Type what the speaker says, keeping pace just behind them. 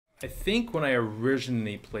I think when I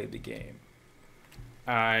originally played the game,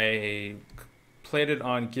 I played it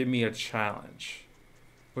on Give Me a Challenge,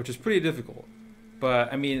 which is pretty difficult.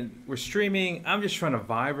 But I mean, we're streaming. I'm just trying to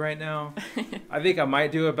vibe right now. I think I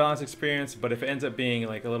might do a balanced experience, but if it ends up being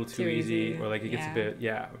like a little too easy or like it gets a bit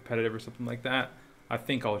repetitive or something like that, I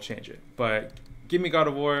think I'll change it. But give me God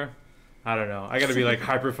of War. I don't know. I gotta be like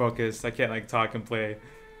hyper focused. I can't like talk and play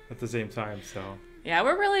at the same time. So yeah,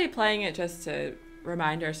 we're really playing it just to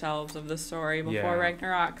remind ourselves of the story before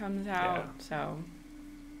Ragnarok comes out. Yeah. So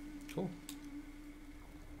cool.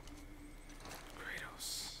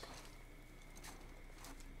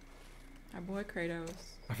 Our boy Kratos.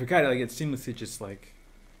 I forgot, like, it seamlessly just, like,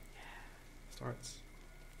 starts.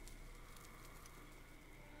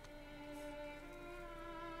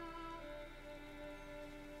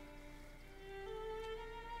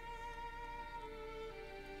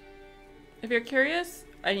 If you're curious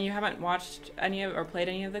and you haven't watched any of or played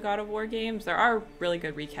any of the God of War games, there are really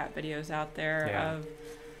good recap videos out there of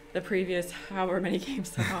the previous however many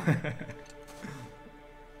games there are.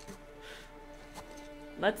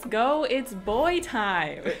 Let's go, it's boy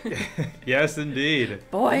time. Yes, indeed.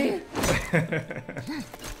 Boy.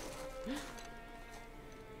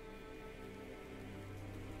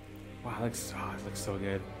 Wow, it looks so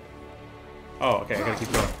good. Oh, okay, I gotta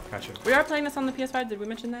keep going. Gotcha. We are playing this on the PS5, did we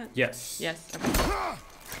mention that? Yes. Yes, okay.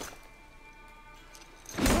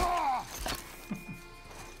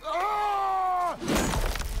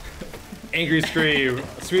 Angry scream.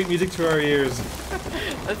 Sweet music to our ears.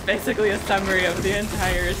 That's basically a summary of the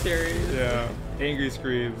entire series. Yeah, angry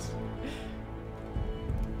screams.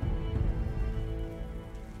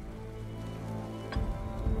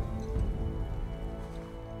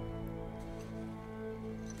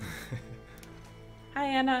 Hi,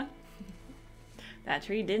 Anna. That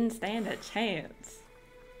tree didn't stand a chance.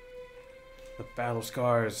 The battle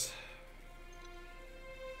scars.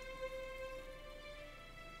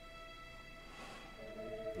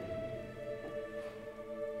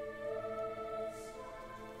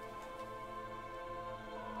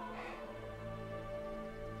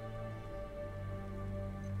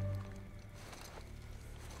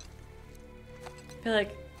 I feel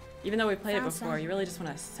like even though we played it before, you really just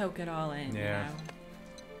want to soak it all in. Yeah.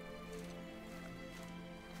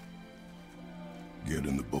 You know? Get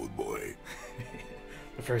in the boat, boy.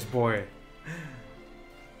 The first boy.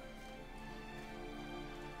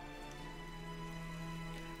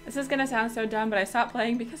 This is gonna sound so dumb, but I stopped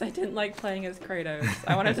playing because I didn't like playing as Kratos.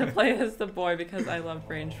 I wanted to play as the boy because I love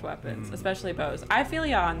ranged weapons, especially bows. I feel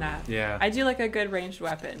ya on that. Yeah. I do like a good ranged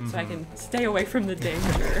weapon, so I can stay away from the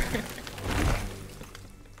danger.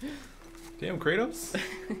 Damn, Kratos.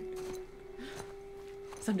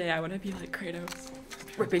 Someday I want to be like Kratos,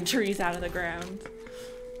 ripping trees out of the ground.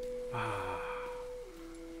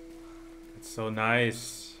 It's so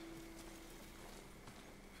nice.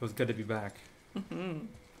 Feels good to be back.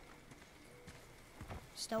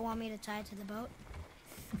 Still want me to tie it to the boat?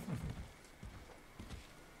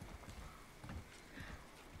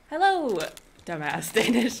 Hello, dumbass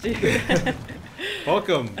Danish dude.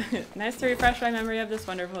 Welcome. Nice to refresh my memory of this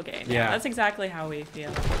wonderful game. Yeah, that's exactly how we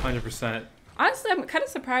feel. 100%. Honestly, I'm kind of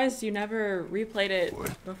surprised you never replayed it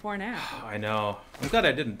before now. I know. I'm glad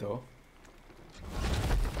I didn't, though.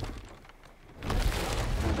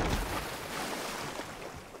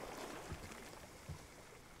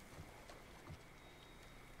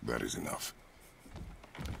 That is enough.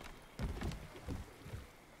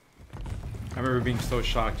 I remember being so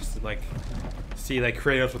shocked just to like see like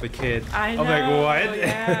Kratos with a kid. I know. I'm like, what?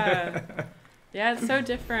 Yeah. Yeah, it's so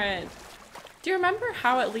different. Do you remember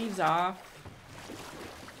how it leaves off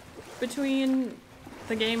between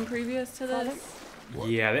the game previous to this?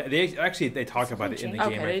 Yeah, they actually talk about it in the game.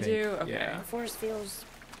 Okay, they do. Okay. Yeah. The forest feels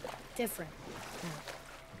different.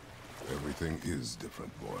 Everything is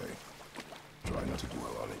different, boy. Try not to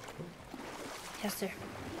dwell on it. Yes, sir.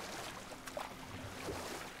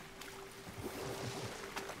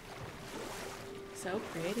 So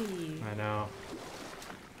pretty. I know.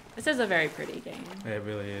 This is a very pretty game. It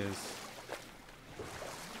really is.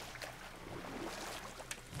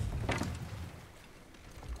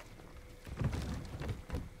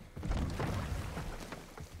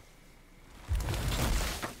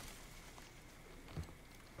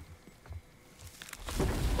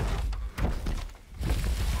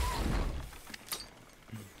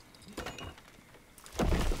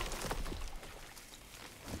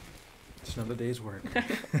 Another day's work.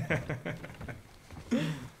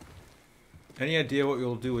 Any idea what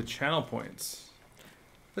you'll do with channel points?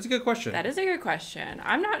 That's a good question. That is a good question.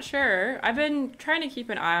 I'm not sure. I've been trying to keep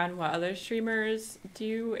an eye on what other streamers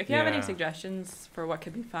do. If you have any suggestions for what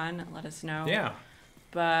could be fun, let us know. Yeah.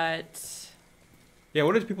 But yeah,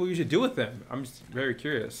 what do people usually do with them? I'm just very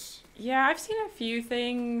curious. Yeah, I've seen a few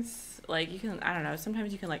things. Like you can, I don't know,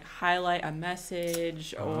 sometimes you can like highlight a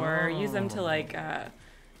message or use them to like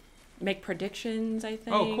make predictions, I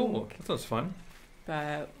think. Oh, cool. That sounds fun.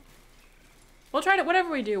 But we'll try to, whatever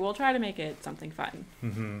we do, we'll try to make it something fun.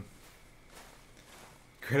 Mm-hmm.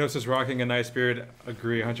 Kratos is rocking a nice beard.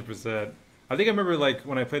 Agree, 100%. I think I remember like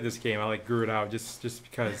when I played this game, I like grew it out just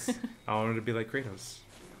because I wanted to be like Kratos.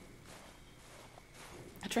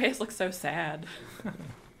 Atreus looks so sad.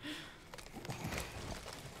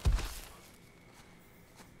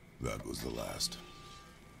 That was the last.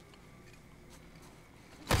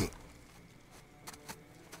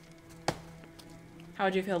 How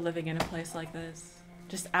would you feel living in a place like this?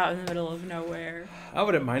 Just out in the middle of nowhere. I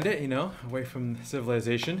wouldn't mind it, you know, away from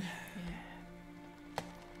civilization. Yeah.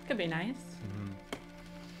 Could be nice. Mm-hmm.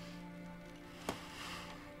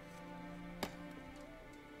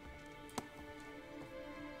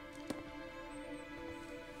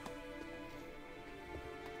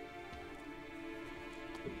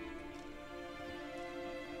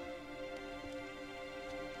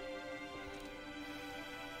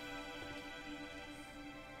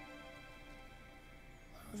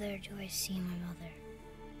 There do I see my mother.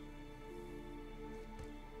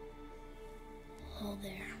 Oh,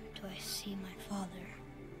 there do I see my father.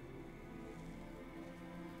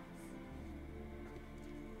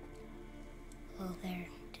 Oh, there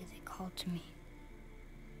do they call to me.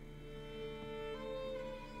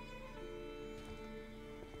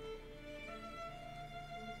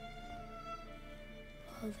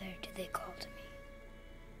 Oh, there do they call to me.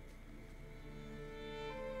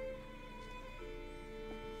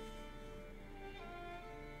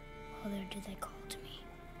 Oh, there do they call to me.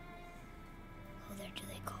 Oh, there do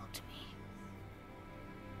they call to me.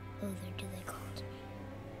 Oh, there do they call to me.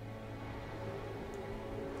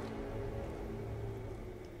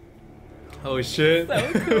 Oh shit.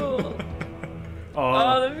 So cool.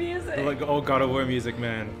 Oh, the music. Like old God of War music,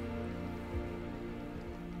 man.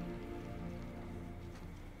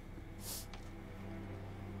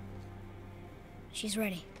 She's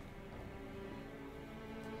ready.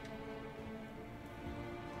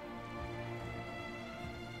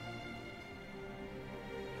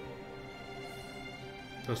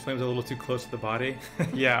 Those flames are a little too close to the body.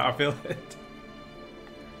 Yeah, I feel it.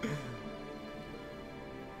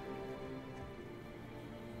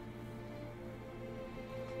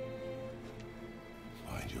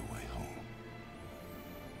 Find your way home.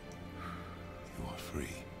 You are free.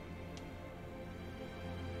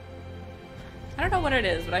 I don't know what it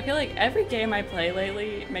is, but I feel like every game I play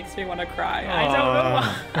lately makes me want to cry. I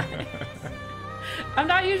don't know why. I'm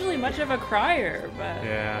not usually much of a crier, but...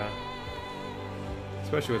 Yeah.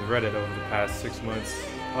 Especially with Reddit over the past 6 months.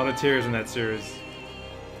 A lot of tears in that series.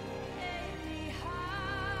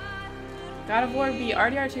 God of War beat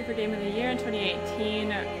RDR2 for Game of the Year in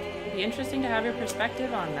 2018. It'd be interesting to have your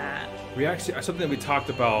perspective on that. We actually, something that we talked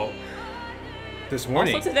about this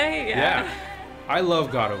morning. Also today, Yeah. I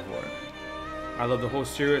love God of War. I love the whole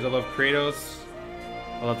series. I love Kratos.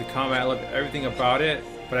 I love the combat. I love everything about it.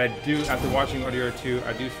 But I do, after watching RDR2,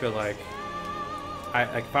 I do feel like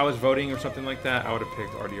if I was voting or something like that, I would have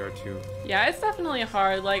picked RDR2. Yeah, it's definitely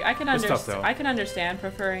hard. Like I can tough, though. I can understand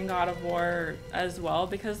preferring God of War as well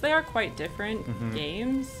because they are quite different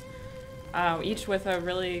games, each with a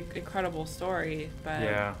really incredible story. But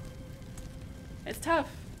yeah, it's tough.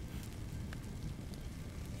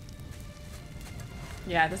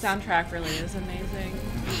 Yeah, the soundtrack really is amazing.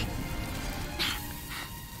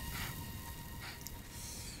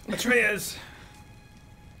 Atreus!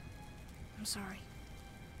 I'm sorry.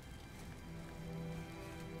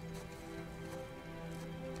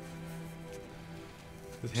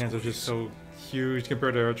 His hands are just so huge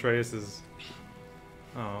compared to Atreus's.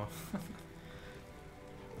 Oh.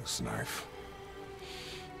 This knife.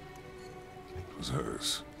 It was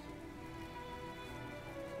hers.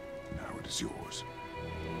 Now it is yours.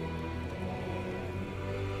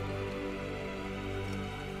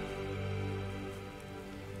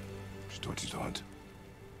 She taught you to hunt.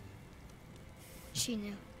 She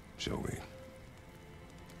knew. Show me.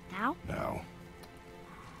 Now? Now.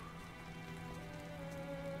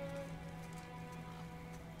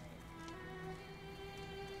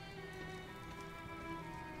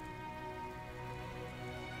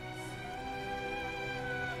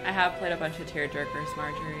 I have played a bunch of tearjerkers,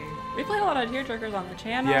 Marjorie. We play a lot of tearjerkers on the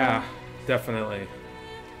channel. Yeah, definitely.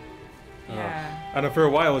 Yeah. I don't know, for a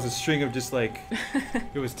while it was a string of just like,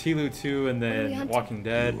 it was Tilu 2 and What are we then hunting? Walking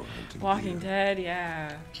Dead. You were hunting Walking deer. Dead,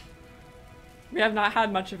 yeah. We have not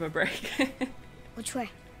had much of a break. Which way?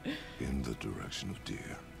 In the direction of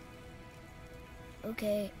deer.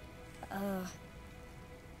 Okay,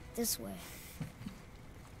 this way.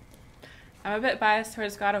 I'm a bit biased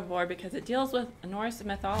towards God of War because it deals with Norse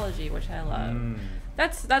mythology, which I love. Mm,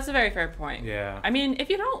 That's a very fair point. yeah. I mean, if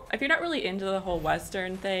you're not really into the whole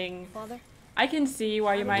Western thing, Father? I can see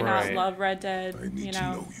why you might not Right. love Red Dead. I need You to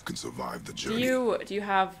know, know you can survive the do journey. you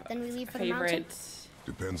have Then we leave a for the mountain? favorite,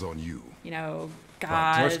 Depends on you. you know,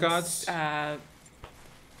 Norse gods, gods?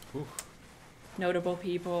 Ooh. notable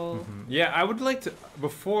people? Yeah, I would like to,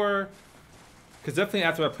 before, because definitely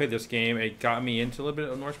after I played this game, it got me into a little bit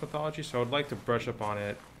of Norse mythology, so I would like to brush up on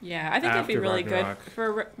it. Yeah, I think it'd be After really Ragnarok.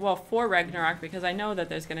 good for Ragnarok because I know that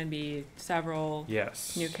there's going to be several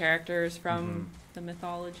Yes. new characters from the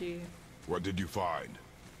mythology. What did you find?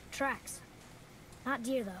 Tracks. Not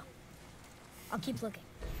deer, though. I'll keep looking.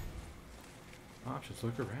 Options,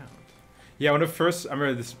 look around. Yeah, when it first, I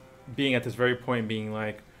remember this being at this very point, being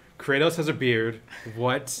like, Kratos has a beard.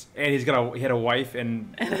 What? And he had a wife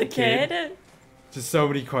and And a kid? Just so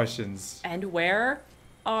many questions. And where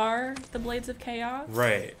are the Blades of Chaos?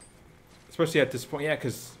 Right. Especially at this point, yeah,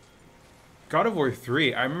 because God of War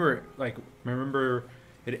 3, I remember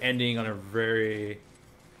it ending on a very,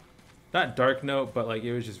 not dark note, but like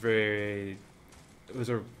it was just very, it was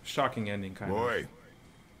a shocking ending kind of. Boy,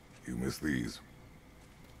 you missed these.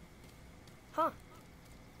 Huh.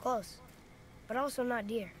 Close. But also not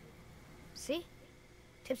deer. See?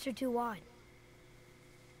 Tips are too wide.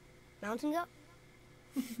 Mountains up?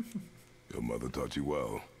 Your mother taught you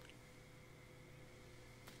well.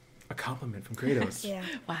 A compliment from Kratos. Yeah.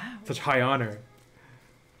 Wow. Such high honor.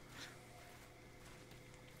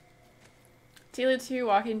 Tila 2,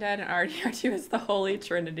 Walking Dead, and RDR2 is the holy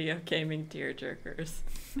trinity of gaming tearjerkers.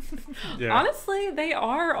 Yeah. Honestly, they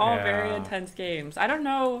are all very Yeah. intense games. I don't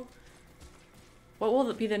know what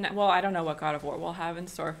will be well, I don't know what God of War will have in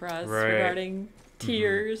store for us Right. regarding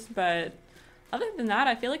tiers, but other than that,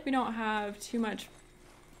 I feel like we don't have too much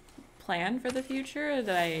planned for the future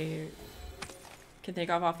that I can think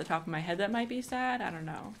of off the top of my head that might be sad. I don't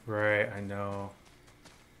know. Right, I know.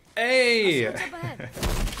 Hey! What's up ahead?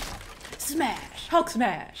 Smash! Hulk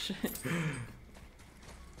smash!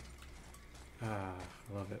 Ah,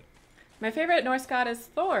 I love it. My favorite Norse god is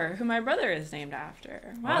Thor, who my brother is named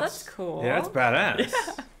after. Wow, that's cool. Yeah, that's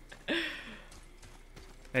badass.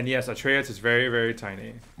 And yes, Atreus is very, very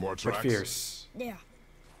tiny, More but tracks? fierce. Yeah.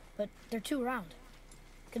 But they're too round.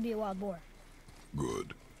 Could be a wild boar.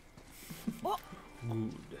 Good. Oh,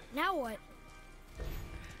 Good. now what?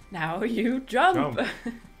 Now you jump. Jump.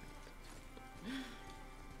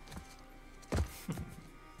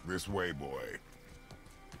 This way, boy.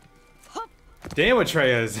 Hup! Damn,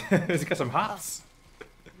 Atreus! He's got some hops.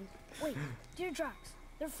 Wait, deer tracks.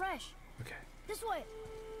 They're fresh. Okay. This way.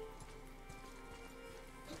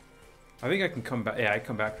 I think I can come back. Yeah, I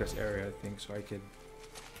come back to this area, I think, so I could.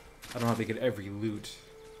 I don't have to get every loot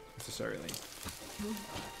necessarily.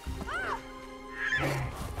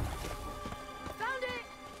 Found it!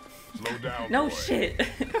 Slow down, No boy. shit.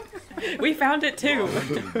 We found it too.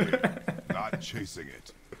 Not chasing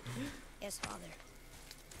it. Yes, father.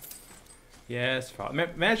 Yes, father.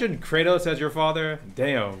 Imagine Kratos as your father.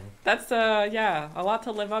 Damn. That's yeah, a lot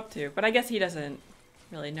to live up to. But I guess he doesn't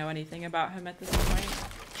really know anything about him at this point.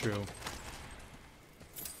 True.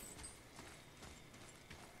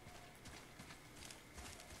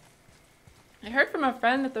 I heard from a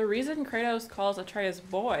friend that the reason Kratos calls Atreus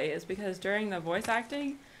boy is because during the voice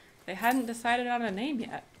acting, they hadn't decided on a name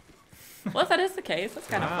yet. Well, if that is the case, that's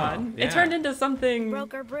kind of Wow, fun. yeah. It turned into something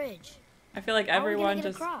Broke our bridge. I feel like How are we gonna everyone get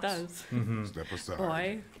just across? does. Mm-hmm. Step aside.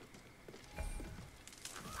 Boy.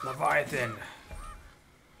 Leviathan.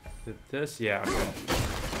 Did this? Yeah.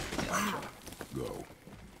 Okay. Go.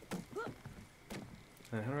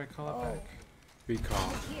 And how do I call it back? Recall.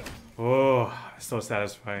 Here. Oh, so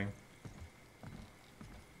satisfying.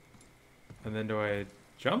 And then do I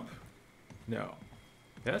jump? No.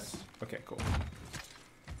 Yes? Okay, cool.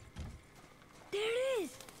 There it is!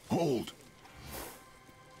 Hold.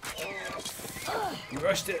 You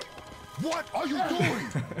rushed it. What are you doing?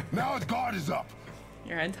 Now his guard is up.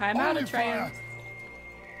 You're in timeout, Only Atreus. fire.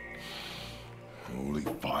 Only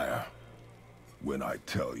fire. When I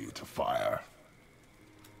tell you to fire.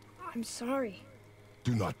 I'm sorry.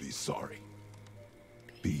 Do not be sorry.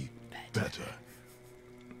 Be better.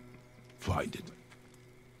 Find it.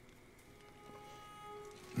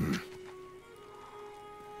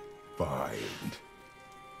 Find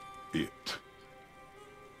it.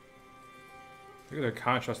 Look at their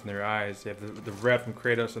contrast in their eyes. They have the red from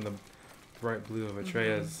Kratos and the bright blue of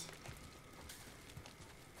Atreus.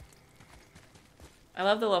 I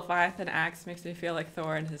love the Leviathan axe. Makes me feel like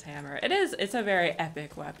Thor and his hammer. It's a very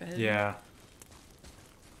epic weapon. Yeah.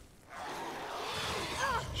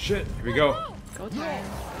 Shit, here we go. Go time.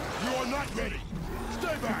 You are not ready.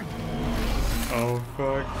 Stay back. Oh,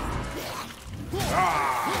 fuck.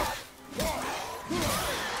 Ah!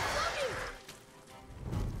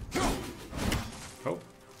 Oh,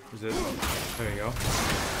 is it? There you go.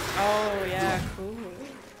 Oh, yeah, cool.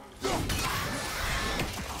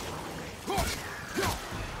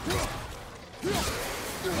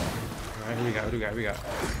 Alright, who we got?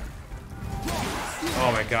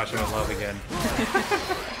 Oh my gosh, I'm in love again.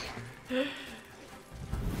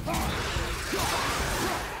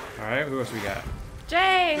 Alright, who else we got?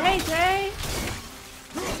 Jay! Hey, Jay!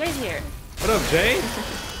 Jay's here. What up, Jay?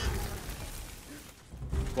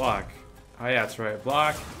 Block. Oh yeah, that's right.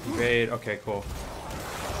 Block, evade. Okay, cool.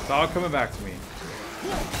 It's all coming back to me.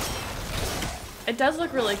 It does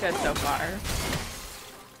look really good so far.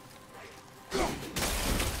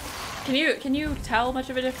 Can you tell much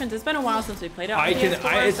of a difference? It's been a while since we played it on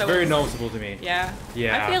PS4, it's so very noticeable to me. Yeah.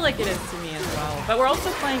 Yeah. I feel like it is to me as well. But we're also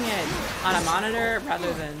playing it on a monitor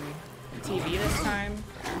rather than TV this time.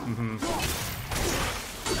 Mm-hmm.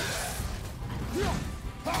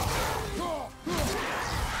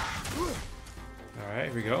 Alright,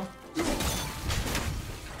 here we go.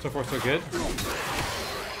 So far, so good.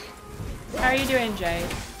 How are you doing, Jay?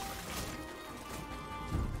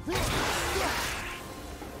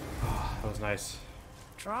 That was nice.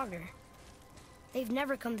 Draugr. They've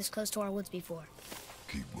never come this close to our woods before.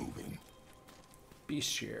 Keep moving.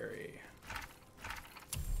 Bestiary.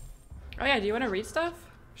 Oh yeah, do you want to read stuff?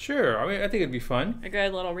 Sure, I mean, I think it'd be fun. A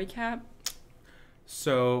good little recap?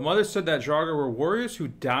 So, Mother said that Draugr were warriors who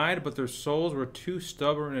died, but their souls were too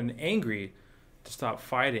stubborn and angry to stop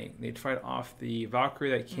fighting. They'd fight off the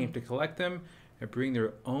Valkyrie that came to collect them and bring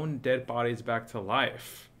their own dead bodies back to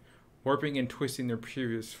life, warping and twisting their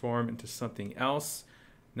previous form into something else.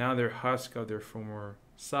 Now they're husk of their former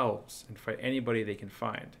selves and fight anybody they can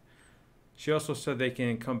find. She also said they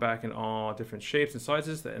can come back in all different shapes and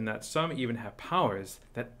sizes, and that some even have powers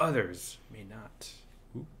that others may not.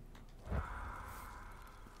 Ooh.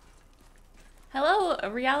 Hello, a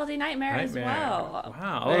reality nightmare as well.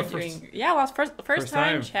 Wow. We're Oh, doing, yeah, well, first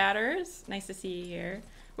time chatters. Nice to see you here.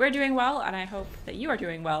 We're doing well, and I hope that you are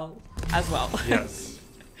doing well as well. Yes.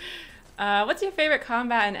 What's your favorite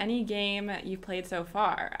combat in any game you've played so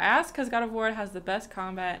far? I ask because God of War has the best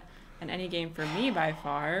combat in any game for me by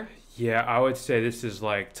far. Yeah, I would say this is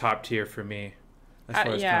like top tier for me as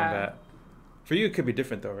far as yeah. combat. For you, it could be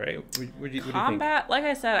different though, right? What do you think? Combat, like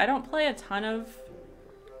I said, I don't play a ton of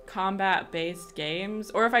combat-based games,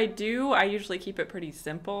 or if I do, I usually keep it pretty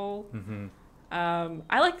simple. Mm-hmm.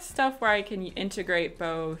 I like stuff where I can integrate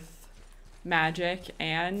both magic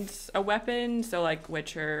and a weapon, so like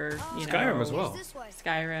Witcher, you know, Skyrim as well.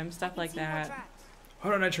 Skyrim, stuff like that.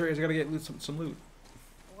 Hold on, Atreus, I gotta get some loot.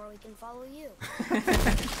 Or we can follow you.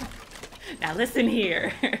 Now listen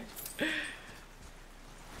here.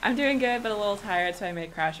 I'm doing good, but a little tired, so I may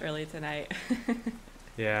crash early tonight.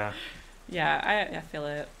 Yeah. Yeah, I feel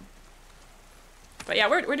it. But yeah,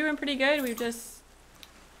 we're doing pretty good. We've just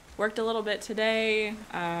worked a little bit today.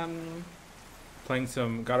 Playing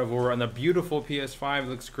some God of War on the beautiful PS5. It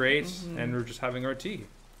looks great, Mm-hmm. and we're just having our tea.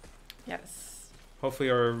 Yes. Hopefully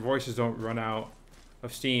our voices don't run out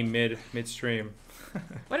of steam midstream.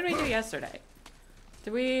 What did we do yesterday?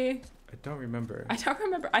 Did we? I don't remember. I don't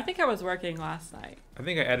remember. I think I was working last night. I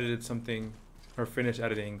think I edited something, or finished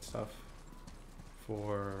editing stuff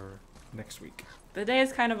for next week. The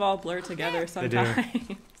days kind of all blur together sometimes.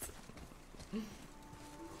 You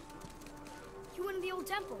went in the old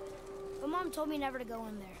temple. But Mom told me never to go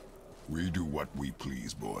in there. We do what we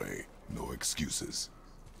please, boy. No excuses.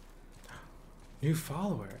 New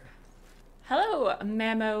follower. Hello,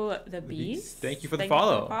 Mamo the Beast. Thank you for the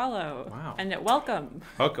follow. Wow. And welcome.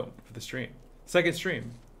 Welcome for the stream. Second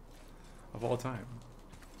stream of all time.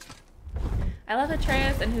 I love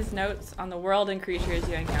Atreus and his notes on the world and creatures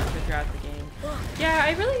you encounter throughout the game. Yeah,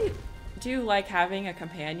 I really do like having a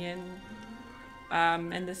companion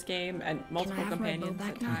in this game, and multiple companions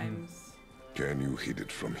at times. Can you hit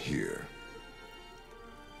it from here?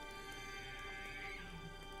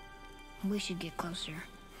 We should get closer.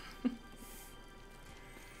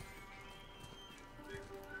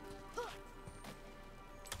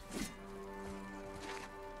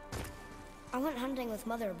 I went hunting with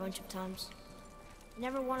Mother a bunch of times.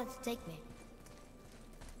 Never wanted to take me.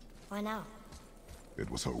 Why now?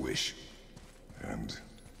 It was her wish. And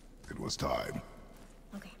it was time.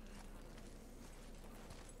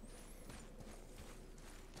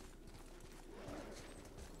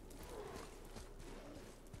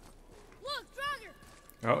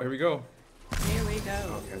 Oh, here we go. Here we go.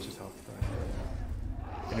 Okay, it's just health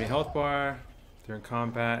bar. Enemy health bar. During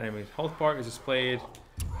combat, enemy health bar is displayed.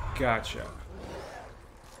 Gotcha.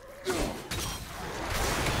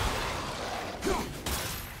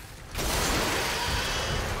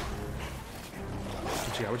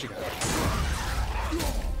 What you got?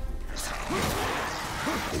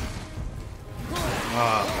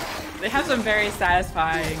 They have some very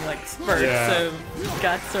satisfying like spurts of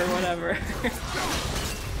guts or whatever.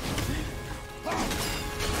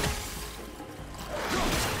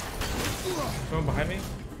 Someone behind me?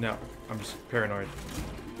 No, I'm just paranoid.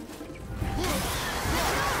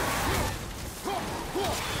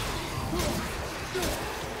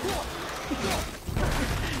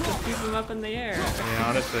 Just keep them up in the air. Yeah,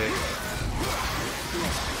 honestly.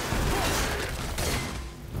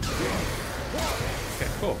 Okay,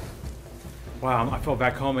 cool. Wow, I feel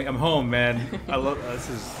back home. I'm home, man. I love this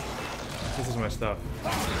is my stuff.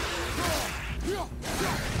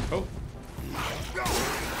 Oh.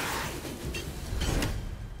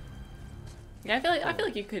 Yeah, I feel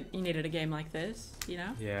like you needed a game like this, you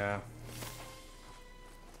know? Yeah.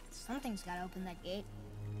 Something's gotta open that gate.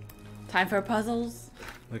 Time for puzzles.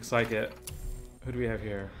 Looks like it. Who do we have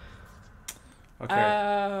here? Okay.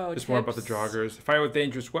 Oh, Just more about the joggers. Fight with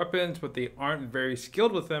dangerous weapons, but they aren't very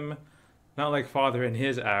skilled with them. Not like Father and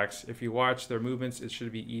his axe. If you watch their movements, it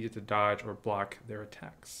should be easy to dodge or block their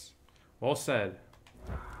attacks. Well said.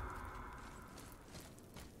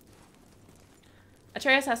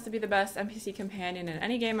 Atreus has to be the best NPC companion in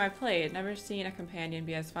any game I've played. Never seen a companion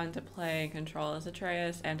be as fun to play and control as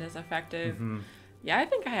Atreus and as effective. Yeah, I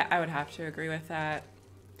think I would have to agree with that.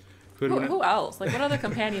 Who else? Like, what other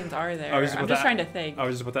companions are there? I'm just trying to think. I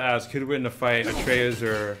was just about to ask, who'd win in a fight, Atreus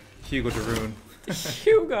or Hugo de Rune?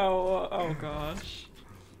 Hugo! Oh, gosh.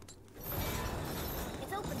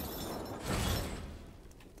 It's open.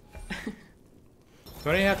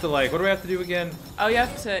 Don't you have to, like, what do I have to do again? Oh, you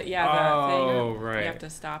have to, yeah, the thing. Oh, right. You have to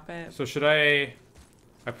stop it. So should I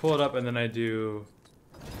pull it up and then I do...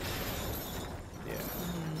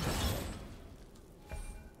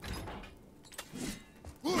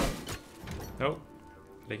 Nope.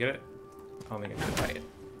 Did I get it? I don't think I did.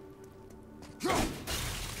 Right.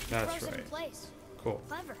 That's right. Cool.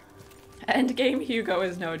 Clever. Endgame Hugo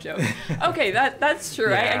is no joke. Okay, that's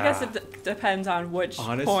true. Yeah. I guess it depends on which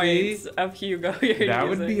Honestly, points of Hugo you're using. That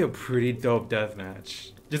would be a pretty dope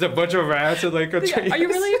deathmatch. Just a bunch of rats and like a tree. Are you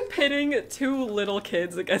really pitting two little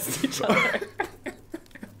kids against each other?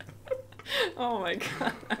 Oh my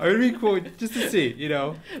god. It would be cool just to see, you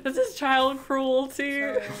know. This is child cruelty.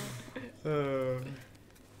 Uh,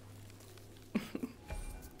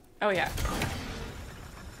 Oh yeah.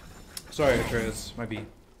 sorry, Atreus. Might be.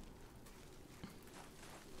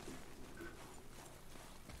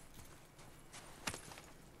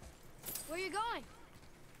 Where are you going?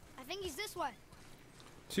 I think he's this way.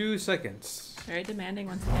 2 seconds. Very demanding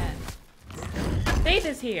once again. Dave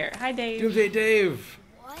is here. Hi, Dave. Doomsday Dave.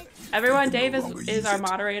 What? Everyone, You Dave can no longer is use our it.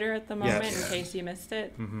 moderator at the moment, Yes. in case you missed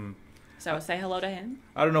it. Mm-hmm. So say hello to him.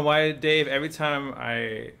 I don't know why, Dave. Every time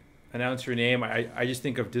I announce your name, I just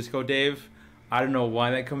think of Disco Dave. I don't know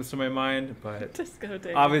why that comes to my mind, but Disco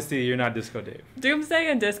Dave. obviously you're not Disco Dave. Doomsday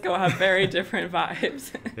and Disco have very different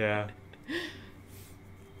vibes. Yeah.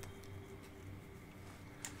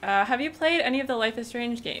 Have you played any of the Life is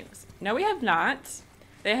Strange games? No, we have not.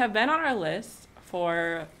 They have been on our list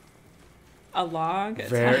for a long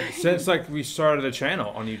time. Since like we started the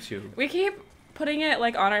channel on YouTube. We keep putting it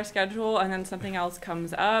like on our schedule and then something else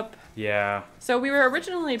comes up. Yeah. So we were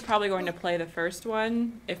originally probably going to play the first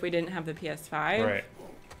one if we didn't have the PS5. Right.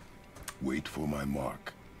 Wait for my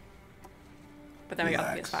mark. But then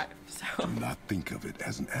Relax. we got the PS5. So Do not think of it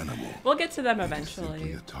as an animal. we'll get to them It is simply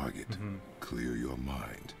eventually. a target. Clear your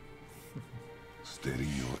mind. Steady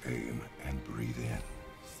your aim and breathe in.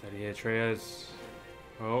 Steady, Atreus.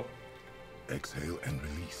 Oh. Exhale and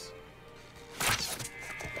release.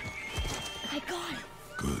 I got it.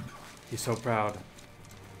 Good. He's so proud.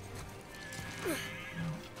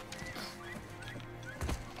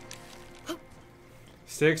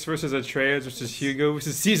 Six versus Atreus versus Hugo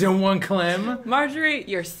versus Season 1 Clem. Marjorie,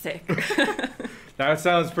 you're sick. That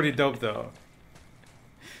sounds pretty dope though.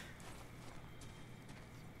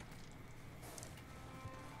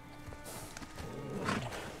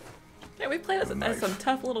 Yeah, we played as some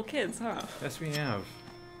tough little kids, huh? Yes, we have.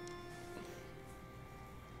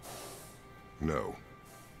 No.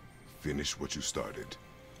 Finish what you started.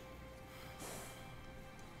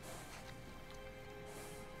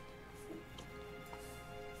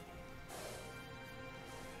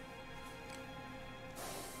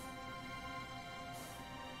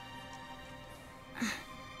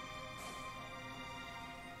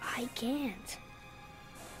 I can't.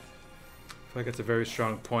 I feel like it's a very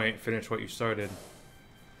strong point. Finish what you started.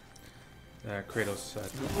 Kratos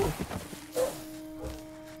said.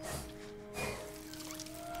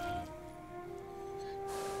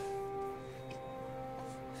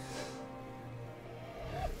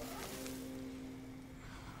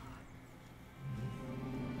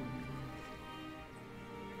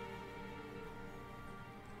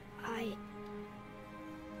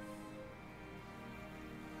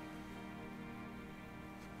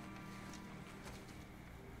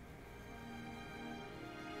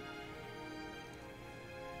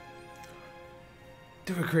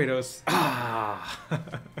 Do it, Kratos. Ah.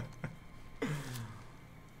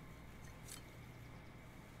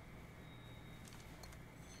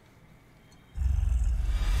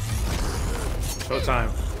 Showtime.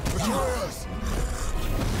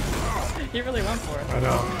 You really went for it. I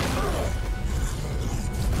know.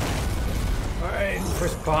 Alright,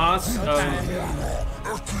 first boss.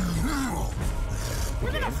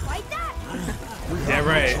 We're gonna fight that? Yeah,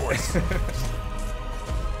 right.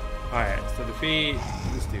 Alright, so defeat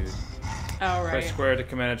this dude. Oh, right. Press square to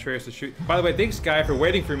command Atreus to shoot. By the way, thanks, Guy, for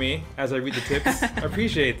waiting for me as I read the tips. I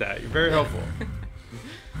appreciate that. You're very helpful.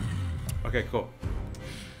 Okay, cool.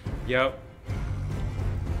 Yep.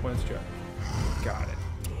 Points drop. Got it.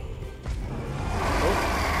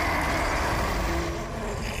 Oh.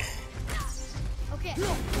 Okay.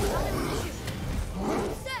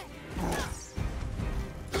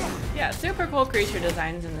 Yeah, super cool creature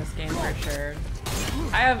designs in this game for sure.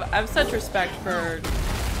 I have such respect for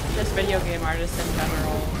just video game artists in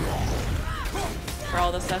general. For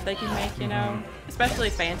all the stuff they can make, you know? Especially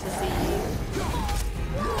fantasy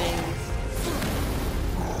things.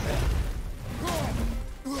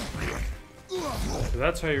 So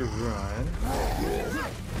that's how you run.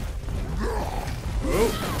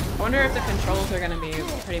 I wonder if the controls are going to be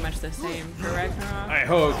pretty much the same for Ragnarok. I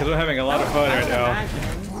hope, because I'm having a lot of fun right now.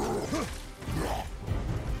 Imagine.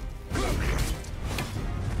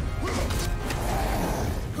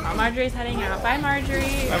 Oh, Marjorie's heading out. Bye,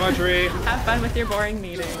 Marjorie. Bye, Marjorie. Have fun with your boring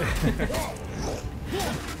meeting.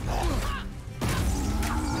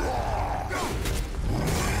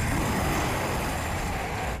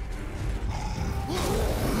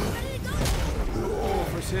 Oh,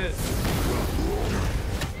 first hit.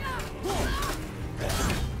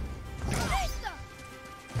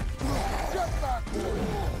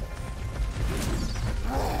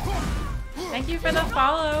 Thank you for the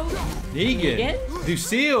follow. Negan.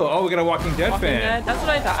 Lucille. Oh, we got a Walking Dead Walking fan. Dead. That's what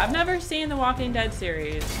I thought. I've never seen the Walking Dead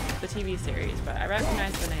series, the TV series, but I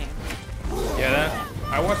recognize the name. Yeah, that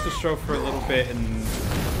I watched the show for a little bit, and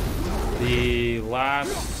the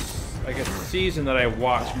last, I guess, season that I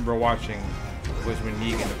remember watching, was when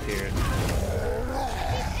Negan appeared.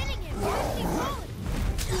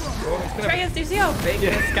 Oh, Atreus, do you see how big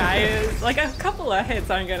this guy is? Like, a couple of hits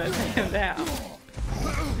aren't gonna take him down.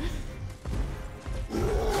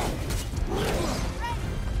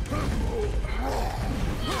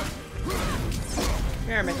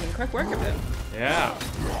 We are making quick work of him. Yeah.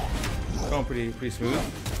 Going pretty smooth.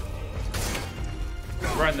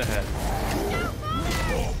 Right in the head.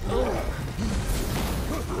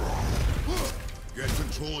 Get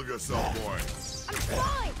control of yourself, boy. I'm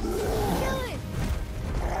trying! Kill him!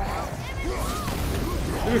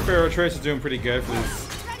 To be fair, Atreus is doing pretty good for this,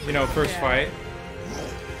 first fight.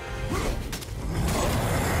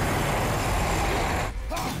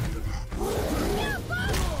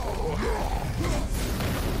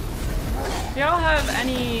 If y'all have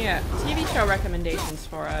any TV show recommendations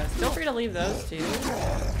for us, feel free to leave those too.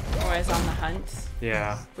 Always on the hunt.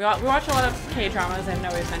 Yeah. We watch a lot of K-dramas. I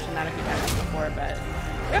know we've mentioned that a few times before, but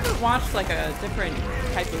we haven't watched like a different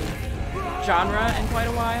type of genre in quite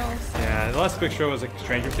a while. So. Yeah, the last big show was like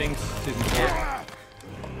Stranger Things, season 4. Yeah.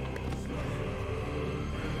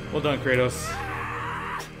 Well done, Kratos.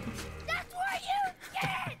 That's where you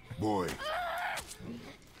get! Boy,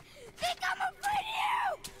 Think I'm afraid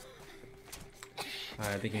of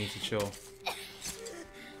I think he needs to chill. you!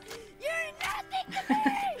 You're nothing to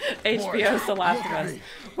me! HBO's The Last of Us.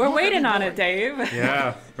 We're waiting on it, Dave.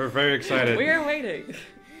 Yeah, we're very excited. We are waiting.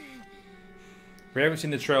 We haven't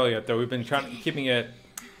seen the trailer yet, though. We've been keeping it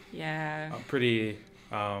Yeah. pretty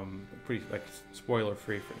like spoiler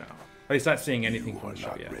free for now. At least not seeing anything from the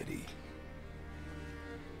show yet. ready.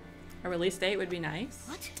 A release date would be nice.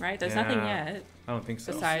 What? Right? There's Yeah. nothing yet I don't think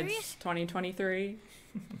so. besides Serious? 2023.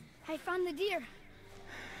 I found the deer.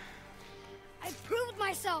 I proved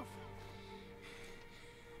myself.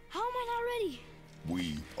 How am I not ready?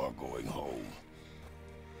 We are going home.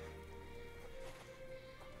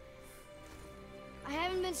 I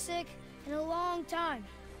haven't been sick in a long time.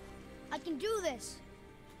 I can do this.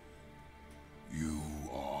 You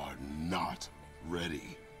are not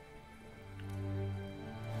ready.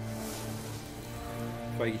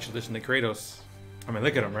 Why you should listen to Kratos. I mean,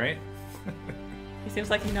 look at him, right? He seems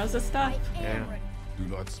like he knows his stuff. I am Yeah. ready. Do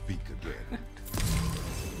not speak again.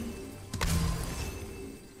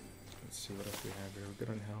 Let's see what else we have here. We're good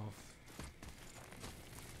on health.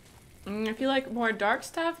 If you like more dark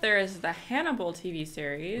stuff, there is the Hannibal TV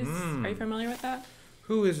series. Are you familiar with that?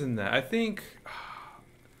 Who is in that? I think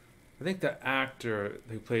the actor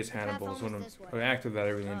who plays Hannibal is one of this way. an actor that I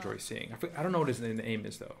really enjoy seeing. I don't know what his name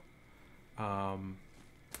is though.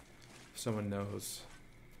 If someone knows,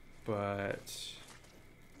 but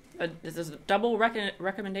This is a double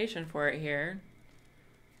recommendation for it here.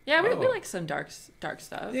 Yeah, we like some dark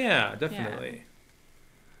stuff. yeah, definitely.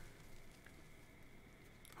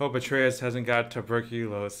 Hope Atreus hasn't got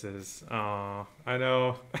tuberculosis. Aw, I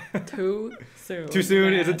know. Too soon. Too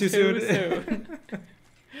soon? Is it too soon?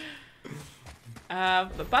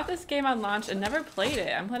 Bought this game on launch and never played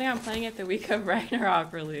it. I'm planning on playing it the week of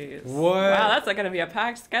Ragnarok release. What? Wow, that's like gonna be a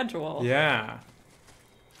packed schedule. Yeah.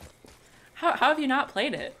 How have you not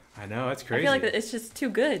played it? I know, it's crazy. I feel like it's just too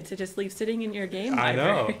good to just leave sitting in your game I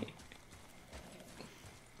library.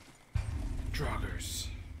 know. Draugrs.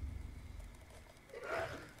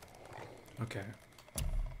 Okay.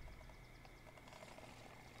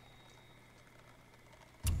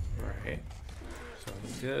 Right. So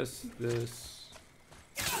this.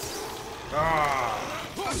 Ah!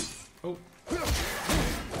 Oh.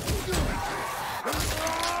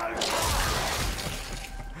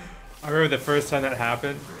 I remember the first time that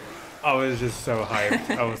happened, I was just so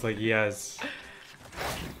hyped. I was like, yes.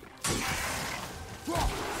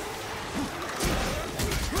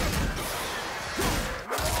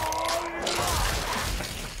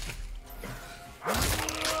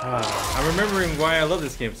 I'm remembering why I love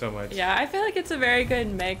this game so much. Yeah, I feel like it's a very good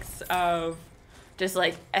mix of just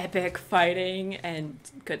like epic fighting and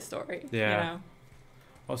good story. Yeah. You know?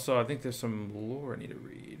 Also, I think there's some lore I need to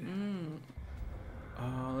read.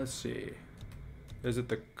 Let's see. Is it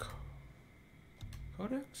the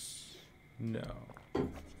Codex? No.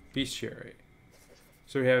 Bestiary.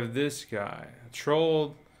 So we have this guy.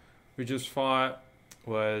 Troll we just fought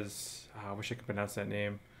was... I wish I could pronounce that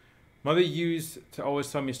name. Mother used to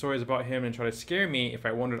always tell me stories about him and try to scare me if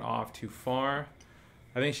I wandered off too far.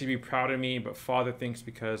 I think she'd be proud of me, but father thinks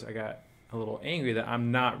because I got a little angry that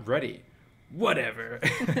I'm not ready. Whatever.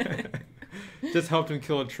 Just helped him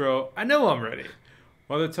kill a troll. I know I'm ready.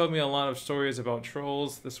 Mother told me a lot of stories about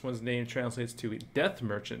trolls. This one's name translates to Death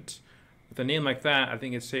Merchant. With a name like that, I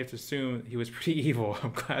think it's safe to assume he was pretty evil.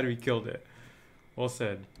 I'm glad we killed it. Well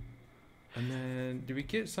said. And then, did we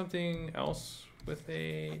get something else with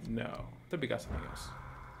a... No. I thought we got something else.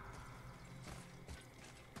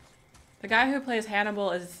 The guy who plays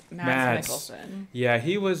Hannibal is Mads Mikkelsen. Yeah,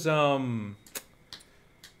 he was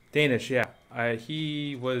Danish, yeah.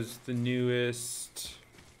 He was the newest...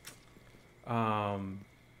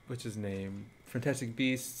 what's his name? Fantastic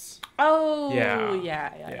Beasts. Oh, Yeah.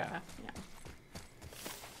 yeah.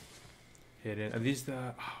 Hidden. Are these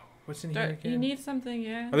the... Oh, what's in here again? You need something,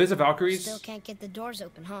 yeah. Are these the Valkyries? Still can't get the doors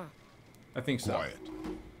open, huh? I think so. Quiet.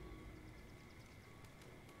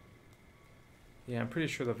 Yeah, I'm pretty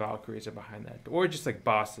sure the Valkyries are behind that. Or just like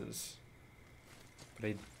bosses. But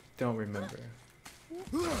I don't remember.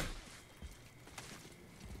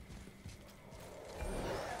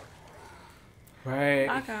 Right.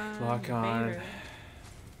 Lock on. Favorite.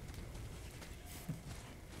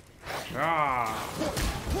 Ah!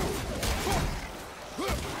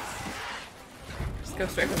 Just go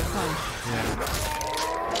straight for the punch. Yeah.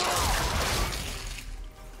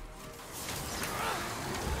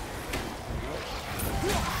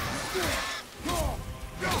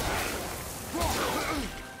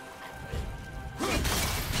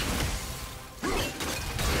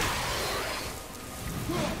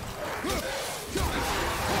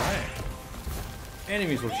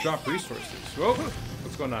 Enemies will drop resources. Whoa!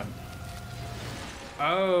 What's going on?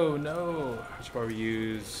 Oh no! I should probably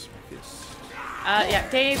use this. Yeah,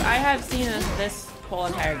 Dave, I have seen this whole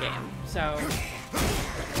entire game, so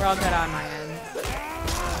we're all good on my end.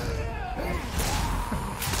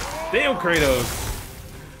 Damn, Kratos!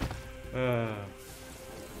 I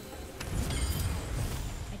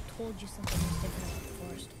told you something was different about the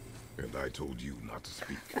forest. And I told you not to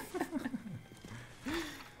speak.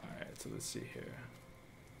 Alright, so let's see here.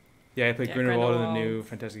 Yeah, I played Yeah, Grindelwald in the Grindelwald. new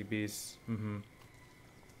Fantastic Beasts. Mm-hmm.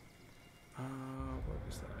 What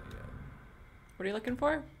was that again? What are you looking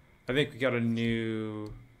for? I think we got a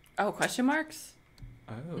new... Oh, question marks?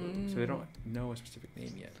 Oh, so they don't know a specific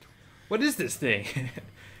name yet. What is this thing?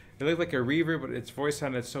 It looked like a reaver, but its voice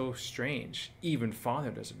sounded so strange. Even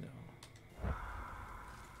father doesn't know.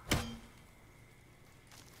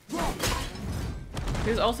 He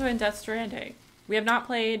was also in Death Stranding. We have not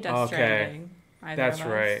played Death Stranding. That's of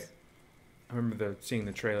us. right. I remember seeing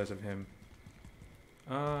the trailers of him.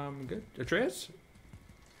 Good. Atreus?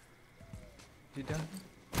 You done?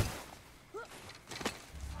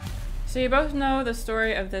 So you both know the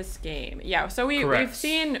story of this game. Yeah, so we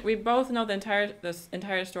both know this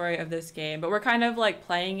entire story of this game, but we're kind of like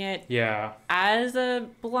playing it as a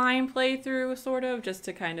blind playthrough, sort of, just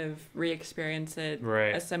to kind of re-experience it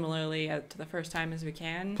as similarly to the first time as we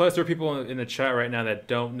can. Plus, there are people in the chat right now that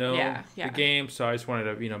don't know the game, so I just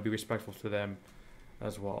wanted to, be respectful to them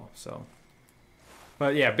as well. So,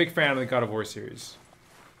 but yeah, big fan of the God of War series.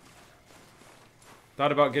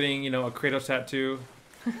 Thought about getting, a Kratos tattoo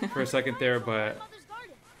for a second there, but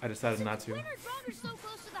I decided not to.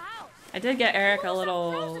 I did get Eric a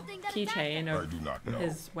little keychain of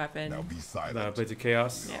his weapon. The Blades of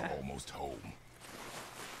Chaos. Yeah. Almost home.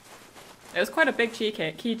 It was quite a big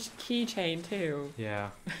keychain too.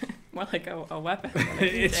 Yeah. More like a weapon.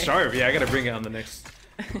 It's sharp. Yeah, I gotta bring it on the next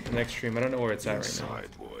stream. I don't know where it's at right now.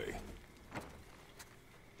 Boy.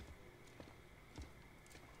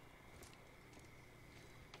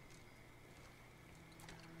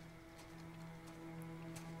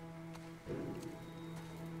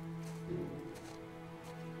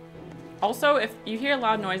 Also, if you hear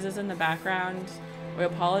loud noises in the background, we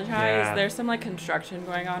apologize. Yeah. There's some like construction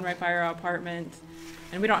going on right by our apartment,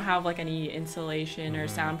 and we don't have like any insulation or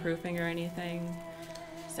soundproofing or anything,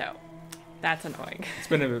 so that's annoying. It's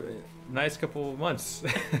been a nice couple of months.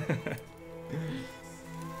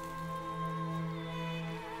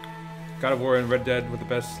 God of War and Red Dead were the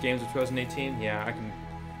best games of 2018. Yeah, I can.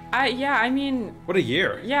 I mean. What a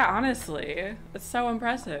year. Yeah, honestly, it's so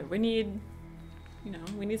impressive. We need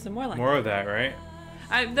some more like more of that, right?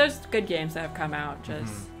 There's good games that have come out,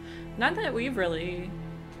 just not that we've really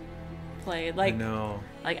played. Like,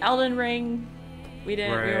 like Elden Ring, we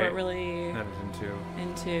weren't really not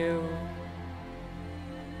into.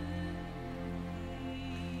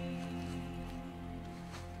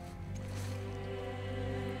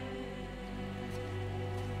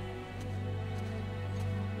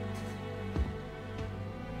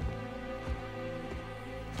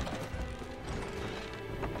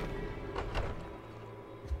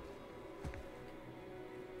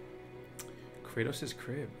 Kratos'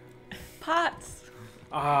 crib. Pots.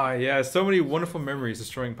 Ah, yeah, so many wonderful memories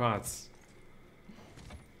destroying pots.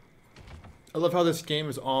 I love how this game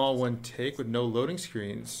is all one take with no loading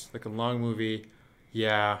screens, like a long movie.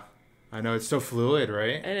 Yeah, I know, it's so fluid,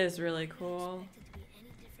 right? It is really cool.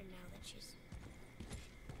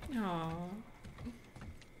 Aww.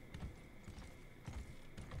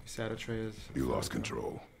 Sad Atreus. You lost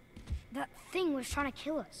control. That thing was trying to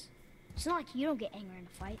kill us. It's not like you don't get angry in a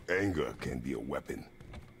fight. Anger can be a weapon.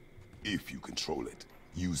 If you control it,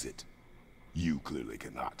 use it. You clearly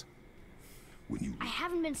cannot. I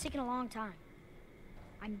haven't been sick in a long time.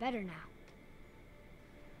 I'm better now.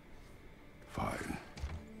 Fine.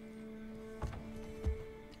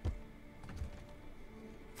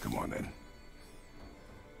 Come on then.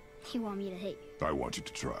 You want me to hit you? I want you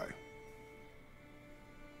to try.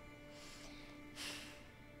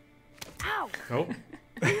 Ow! Oh.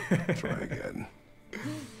 Try again.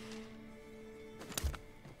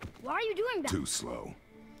 Why are you doing that? Too slow.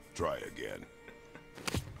 Try again.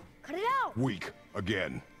 Cut it out! Weak.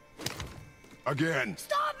 Again. Again.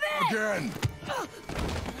 Stop it! Again!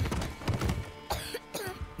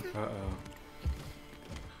 Uh-oh.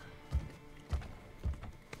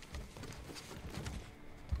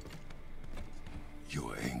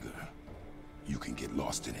 Your anger. You can get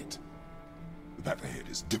lost in it. The path ahead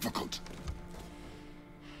is difficult.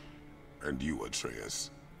 And you,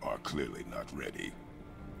 Atreus, are clearly not ready.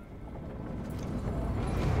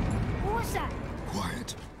 What was that?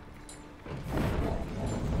 Quiet.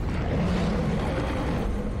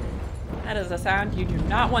 That is a sound you do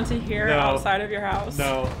not want to hear outside of your house.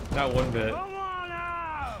 No, not one bit. Come on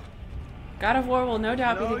out! God of War will no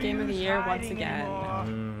doubt be the game of the year once again.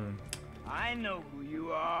 I know who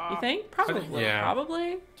you are. You think? Probably. Yeah.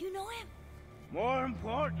 Probably. Do you know him? More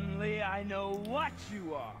importantly, I know what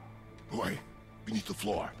you are. Boy, beneath the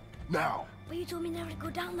floor. Now. But you told me never to go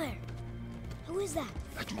down there. Who is that?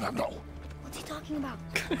 I do not know. What's he talking about?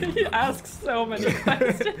 He asks so many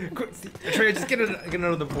questions. Atreus, just get out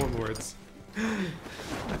of the floorboards.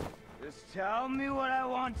 Just tell me what I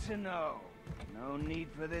want to know. No need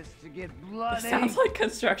for this to get It bloody. sounds like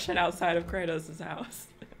construction outside of Kratos' house.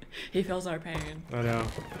 He feels our pain. I know.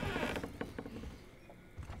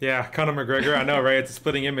 Yeah, Conor McGregor. I know, right? It's a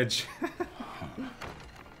splitting image. I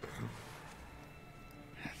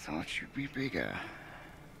thought you'd be bigger.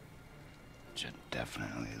 But you're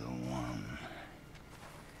definitely the one.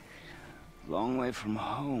 Long way from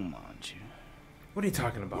home, aren't you? What are you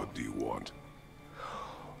talking about? What do you want?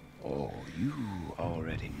 Oh, you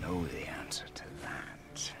already know the answer to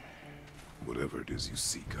that. Whatever it is you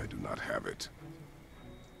seek, I do not have it.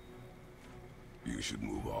 You should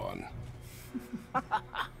move on.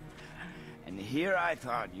 And here I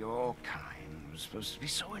thought your kind was supposed to be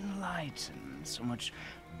so enlightened, so much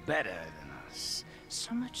better than us,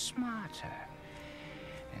 so much smarter.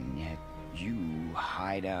 And yet you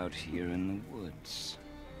hide out here in the woods,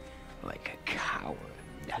 like a coward.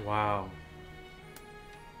 Wow.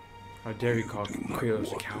 How dare you call do not Kratos a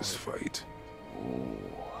want coward? this fight. Oh,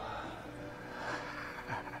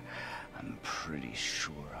 I'm pretty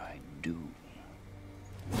sure I do.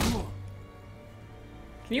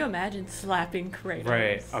 Can you imagine slapping Kratos?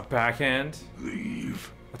 Right, a backhand?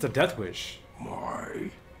 Leave That's a death wish. my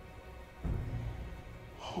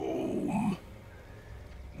home.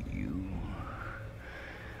 You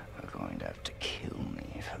are going to have to kill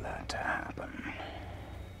me for that to happen.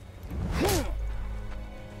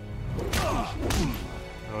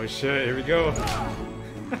 Oh shit, here we go.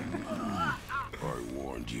 I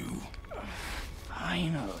warned you.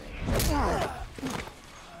 Finally.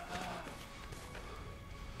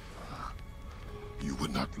 You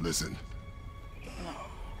would not listen.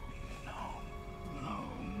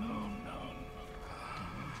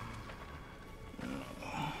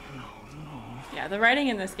 Yeah, the writing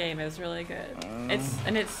in this game is really good. It's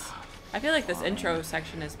I feel like this intro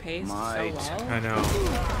section is paced so well. I know.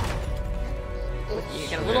 You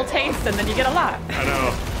get a little taste and then you get a lot. I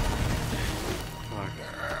know.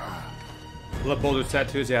 Fuck. Love Boulder's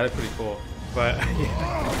tattoos, yeah, they're pretty cool. But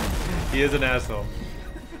yeah, he is an asshole.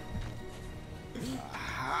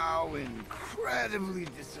 How incredibly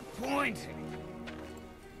disappointing.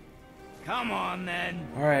 Come on then.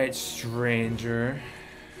 Alright, stranger.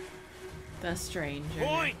 The stranger.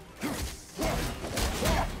 Point.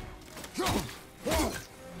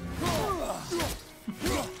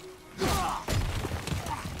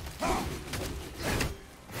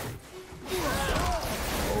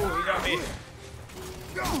 Oh, he got me.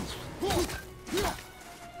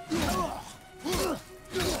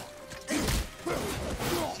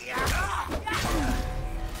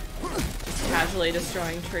 Just casually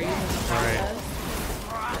destroying trees in the process.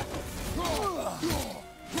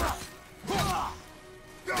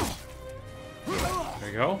 There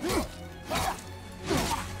you go.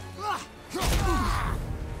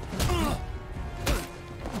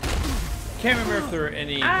 Can't remember if there were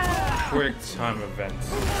any quick time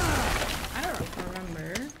events. I don't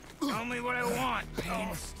remember. Tell me what I want.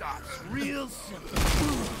 Pain stops real simple.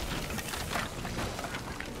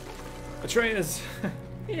 Atreus.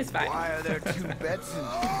 He is fine. Why are there two beds in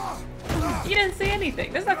You didn't see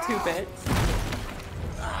anything. There's not 2 bits.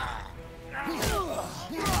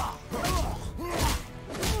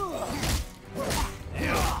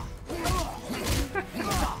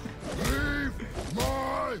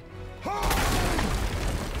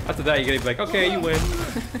 After that, you gotta be like, okay, you win.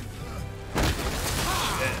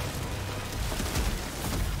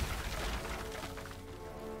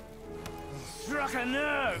 Struck a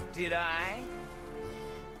nerve, did I?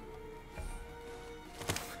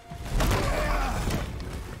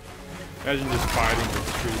 Imagine just fighting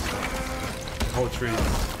these trees. The whole trees.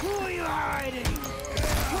 Who are you hiding?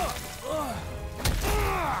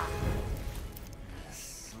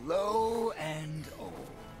 Slow and old.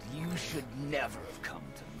 You should never have come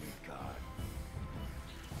to Midgard.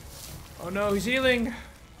 Oh no, he's healing.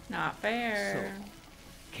 Not fair.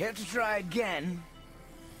 Care to try again?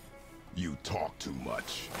 You talk too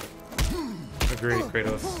much. Agreed,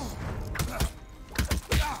 Kratos.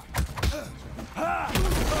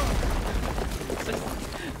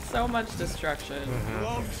 So much destruction.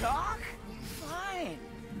 Won't talk? Fine.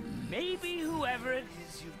 Maybe whoever it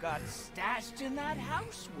is you've got stashed in that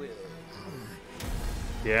house will.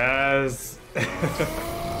 Yes. So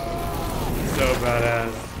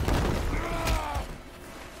badass.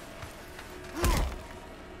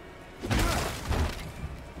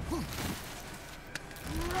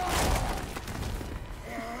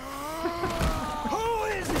 Who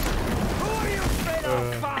is it? Who are you afraid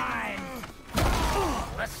of? Fine.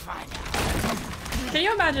 Let's find out. Can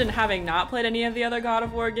you imagine having not played any of the other God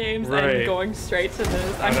of War games Right. and going straight to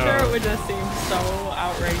this? I'm know. sure it would just seem so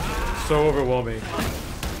outrageous. So overwhelming.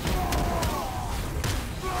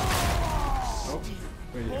 Oh,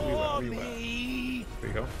 where you at? There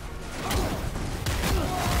you go.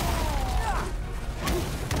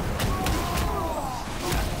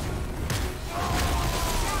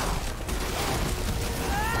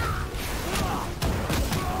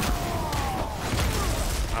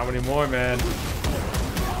 many more, man?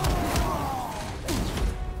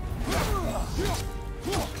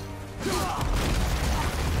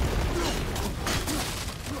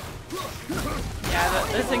 Yeah,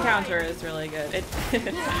 this encounter is really good. It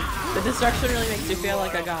the destruction really makes you feel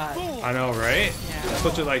like a god. I know, right? Yeah. It's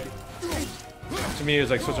such a like. To me, it was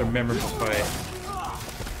like such a memorable fight.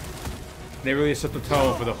 They really set the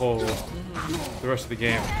tone for the whole, the rest of the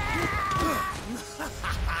game.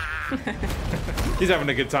 He's having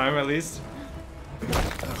a good time, at least.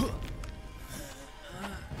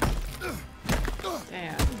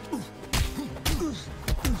 Damn.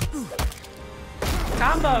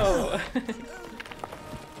 Combo!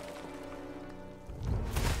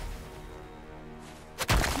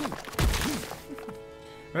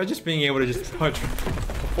 Or just being able to just punch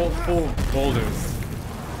full boulders.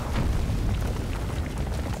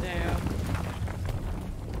 Damn.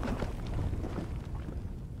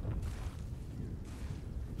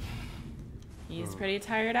 He's pretty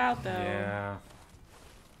tired out, though. Yeah.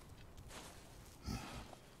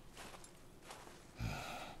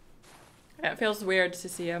 It feels weird to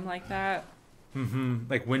see him like that. Mm-hmm.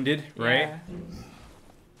 Like winded, right? Yeah.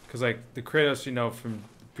 Because like the Kratos, you know, from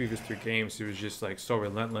the previous 3 games, he was just like so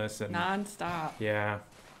relentless and Non-stop. yeah.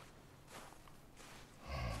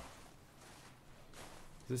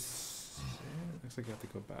 This looks like I have to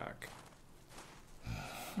go back.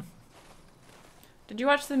 Did you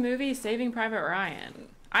watch the movie Saving Private Ryan?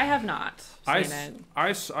 I have not seen it.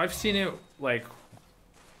 I've seen it like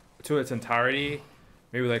to its entirety,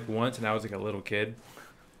 maybe like once, and I was like a little kid.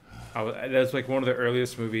 That's like one of the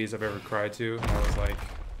earliest movies I've ever cried to. I was like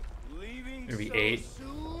maybe 8.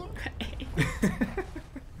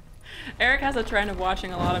 Eric has a trend of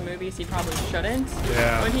watching a lot of movies he probably shouldn't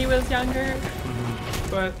when he was younger.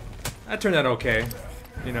 But that turned out okay,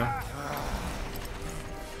 you know.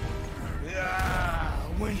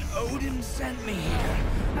 When Odin sent me here,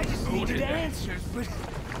 I just needed answers, but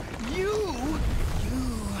you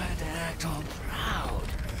had to act all proud.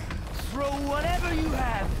 Throw whatever you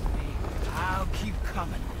have at me. I'll keep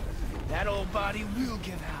coming. That old body will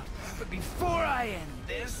give out. But before I end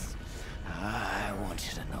this, I want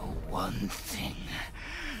you to know one thing.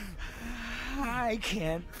 I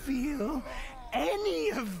can't feel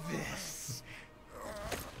any of this.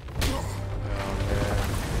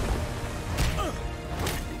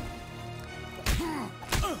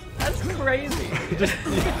 That's crazy.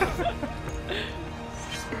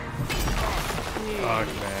 Fuck,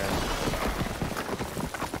 man.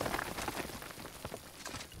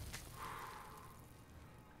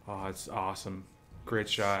 Oh, it's awesome. Great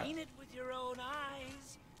shot. Seen it with your own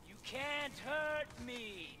eyes. You can't hurt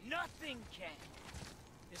me. Nothing can.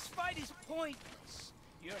 This fight is pointless.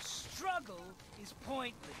 Your struggle is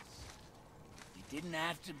pointless. It didn't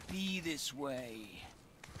have to be this way.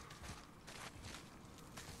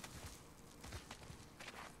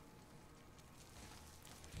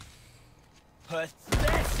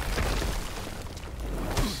 Pathetic.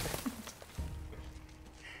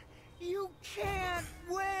 You can't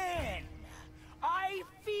win. I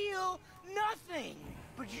feel nothing.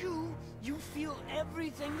 But you feel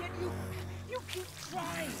everything, yet you keep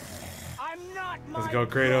trying. I'm not my Let's go,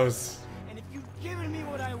 Kratos. and if you'd given me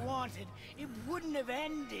what I wanted, it wouldn't have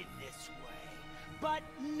ended this way. But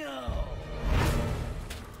no.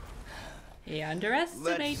 He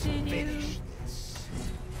underestimated you.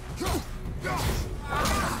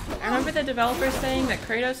 I remember the developers saying that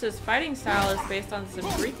Kratos' fighting style is based on some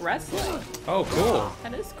Greek wrestling. Oh, cool.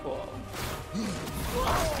 That is cool.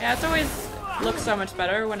 Yeah, it's always looks so much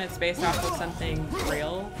better when it's based off of something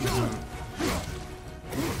real.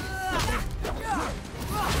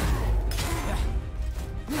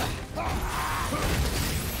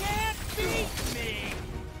 Can't beat me.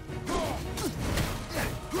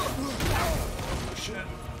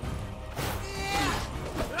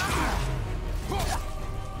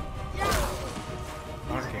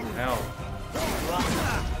 Fucking hell.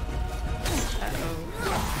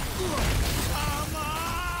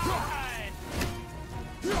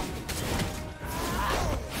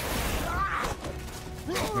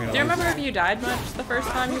 Do you remember if you died much the first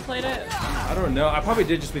time you played it? I don't know. I probably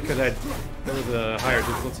did just because there was a higher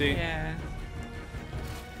difficulty. Yeah.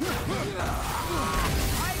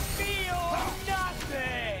 I feel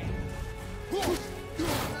nothing.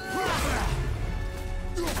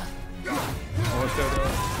 Almost there,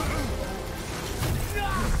 though.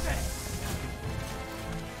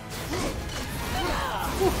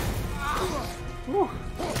 Whew.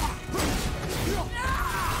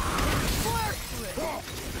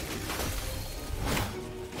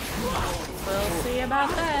 We'll see about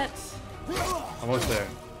that. Almost there.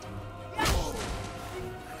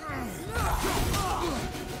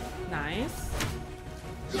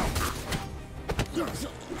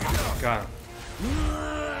 Got him.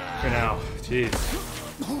 For now. Jeez.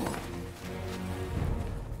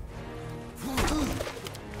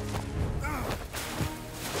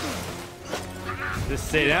 Just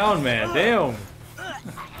stay down, man. Damn.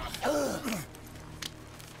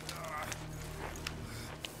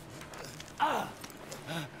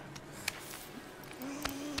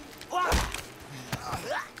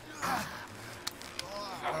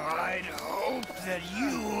 I'd hope that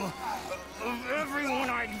you, of everyone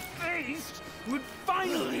I'd faced, would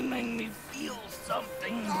finally make me feel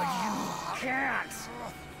something, but you can't.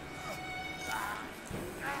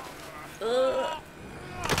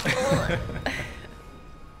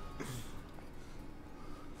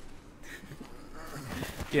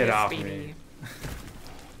 Get off me.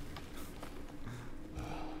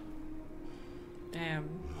 Damn.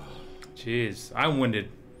 Jeez, I'm winded.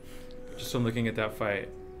 Just from looking at that fight.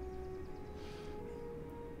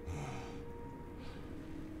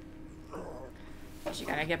 But you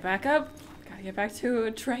gotta get back up. Gotta get back to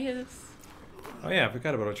Atreus. Oh yeah, I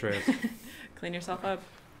forgot about Atreus. Clean yourself up.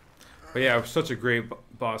 But yeah, it was such a great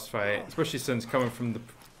boss fight, especially since coming from the...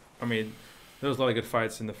 I mean, there was a lot of good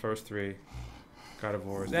fights in the first 3 God of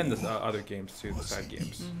Wars, and the other games too, the side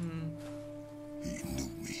games. He knew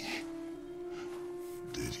me.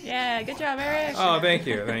 Did he? Yeah, good job, Eric. Oh, thank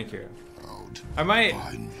you, thank you. Proud I might...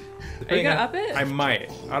 find me. Are you gonna up it? I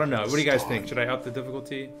might. I don't know. What do you guys think? Should I up the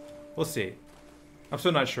difficulty? We'll see. I'm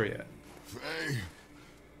still not sure yet. Faye,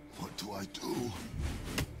 what do I do?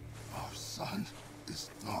 Our son is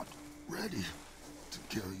not ready to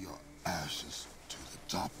carry your ashes to the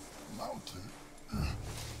top of the mountain.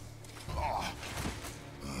 Ah.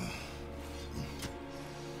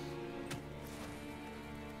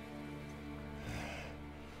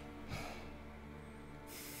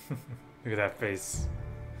 Look at that face.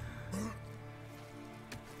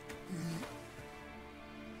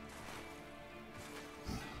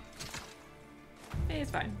 Hey,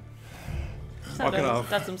 it's fine. Walking off.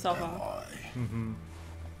 Dust himself off.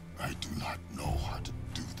 I do not know how to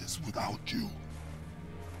do this without you.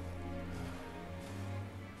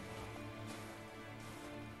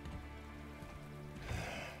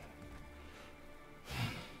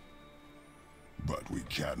 But we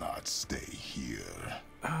cannot stay here.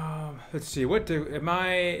 Let's see. What do... Am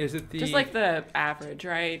I... Is it the... Just like the average,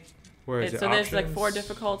 right? Where is it? So there's like 4 Options?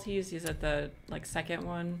 difficulties. He's at the like second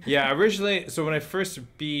one. Yeah, originally... So when I first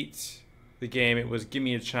beat the game, it was give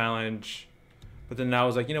me a challenge. But then I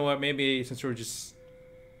was like, you know what? Maybe since we're just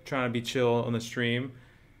trying to be chill on the stream,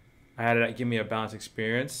 I had it give me a balanced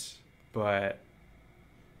experience. But...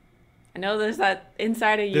 I know there's that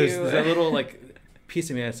inside of you. There's that little like piece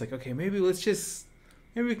of me that's like, okay, maybe let's just...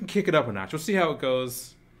 Maybe we can kick it up a notch. We'll see how it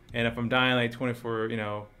goes. And if I'm dying like 24, you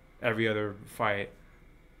know, every other fight,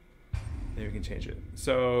 then we can change it.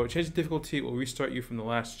 So change the difficulty will restart you from the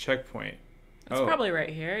last checkpoint. It's probably right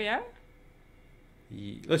here, yeah?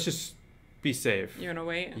 Let's just be safe. You wanna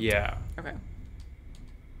wait? Yeah. Okay.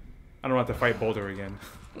 I don't have to fight Boulder again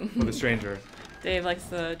with a stranger. Dave likes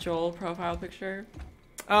the Joel profile picture.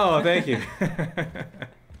 Oh, thank you.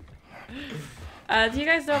 Do you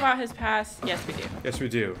guys know about his past? Yes, we do. Yes, we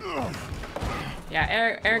do.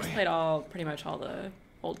 Yeah, Eric's played pretty much all the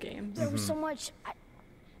old games. There was so much.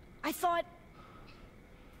 I thought.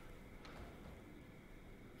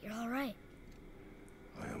 You're all right.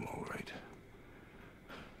 I am all right.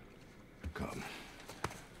 Come.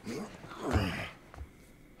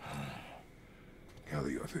 Gather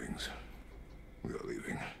your things. We are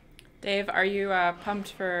leaving. Dave, are you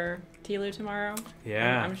pumped for Tilu tomorrow?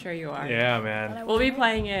 Yeah. I'm sure you are. Yeah, man. We'll be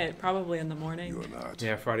playing it probably in the morning. You are not.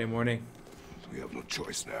 Yeah, Friday morning. We have no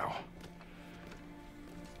choice now.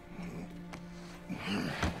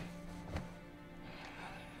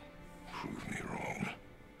 Prove me wrong.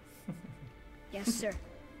 Yes, sir.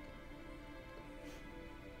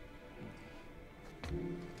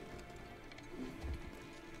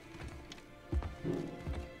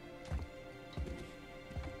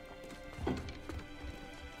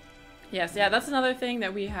 Yes, yeah, that's another thing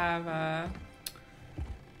that we have.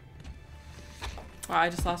 Wow, I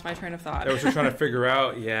just lost my train of thought. I was just trying to figure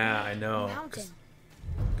out. Yeah, I know. Mountain.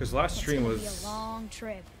 Because last That's stream gonna was be a long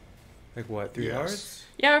trip. like what, 3 Yes. hours?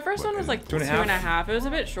 Yeah, our first What, one was like 2.5? It was a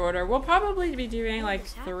bit shorter. We'll probably be doing like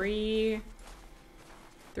 3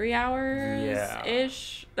 hours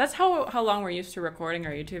ish. That's how long we're used to recording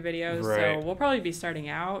our YouTube videos. Right. So we'll probably be starting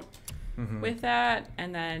out with that,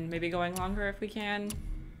 and then maybe going longer if we can.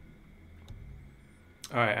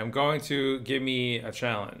 All right, I'm going to give me a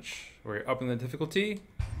challenge. We're upping the difficulty.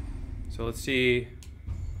 So let's see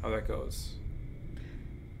how that goes.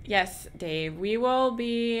 Yes, Dave. We will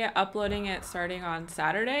be uploading it starting on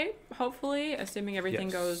Saturday, hopefully, assuming everything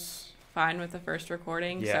goes fine with the first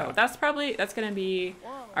recording. Yeah. So that's going to be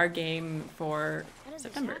our game for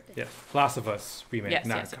September. Yes, Last of Us remake, Yes,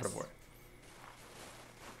 not yes, God yes. of War.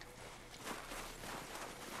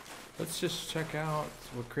 Let's just check out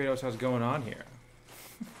what Kratos has going on here.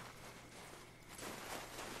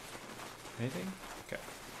 Anything? Okay.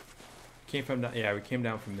 We came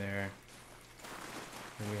down from there.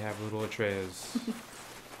 And we have little Atreus.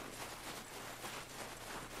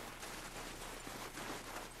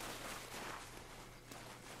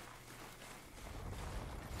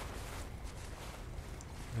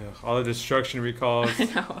 Ugh, all the destruction recalls. I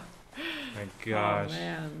know. My gosh. Oh,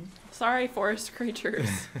 man. Sorry, forest creatures.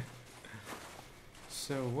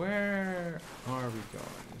 So where are we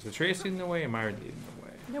going? Is Atreus leading the way? Am I leading the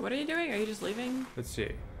way? Yeah, what are you doing? Are you just leaving? Let's see.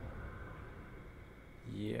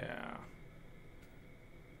 Yeah.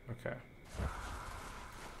 Okay.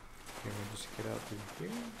 Can we just get out through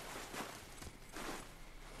here?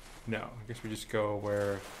 No, I guess we just go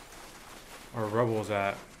where our rubble's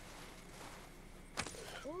at.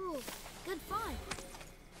 Ooh, good find.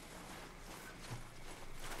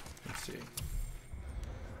 Let's see.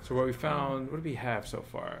 So what we found, what do we have so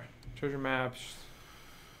far? Treasure maps,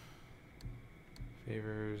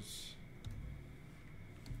 favors.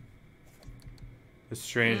 The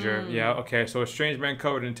stranger. Yeah, okay. So a strange man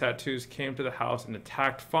covered in tattoos came to the house and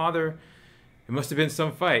attacked father. It must have been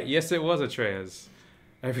some fight. Yes, it was Atreus.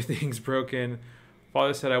 Everything's broken.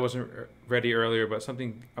 Father said I wasn't ready earlier, but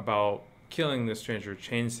something about killing the stranger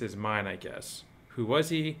changed his mind, I guess. Who was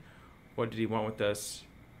he? What did he want with us?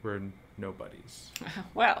 We're nobodies.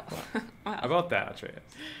 Well, How about that, Atreus?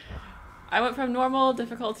 I went from normal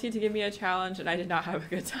difficulty to give me a challenge, and I did not have a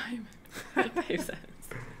good time. Dave says.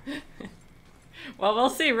 Well, we'll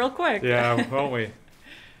see real quick. Yeah, won't we?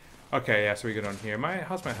 Okay, yeah, so we get on here.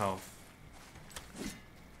 How's my health?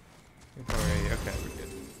 Alright, okay, we're good.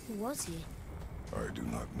 Who was he? I do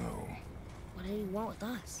not know. What did he want with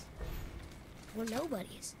us? We're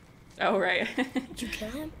nobodies. Oh, right. Did you kill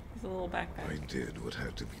him? He's a little backpack. I did what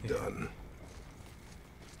had to be done.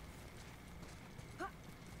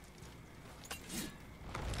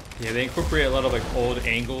 Yeah, they incorporate a lot of like old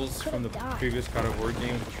angles from the Could've died. previous God of War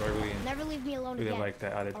games, which I Never leave me alone really again. like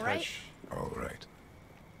that added All right? touch. All right.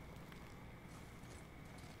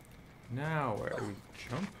 Now, where we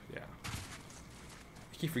jump? Yeah.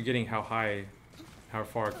 I keep forgetting how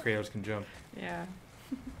far Kratos can jump. Yeah.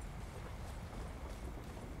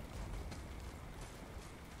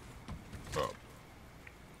 Oh,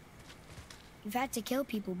 You've had to kill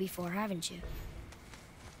people before, haven't you?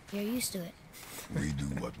 You're used to it. we do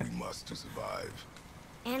what we must to survive.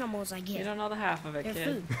 Animals, I You get. don't know the half of it, They're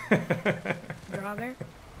kid. food. Draugr,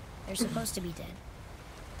 they're supposed to be dead.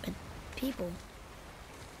 But people,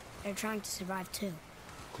 they're trying to survive too.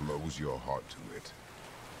 Close your heart to it.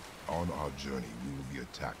 On our journey, we will be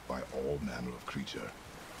attacked by all manner of creature.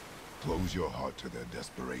 Close your heart to their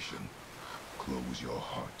desperation. Close your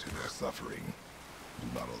heart to their suffering. Do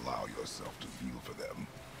not allow yourself to feel for them.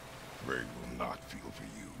 They will not feel for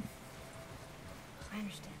you. I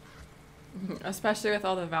understand. Especially with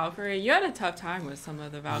all the Valkyrie. You had a tough time with some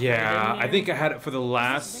of the Valkyrie. Yeah, didn't you? I think I had it for the been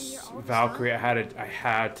last here all this Valkyrie. I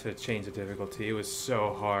had to change the difficulty. It was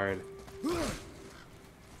so hard.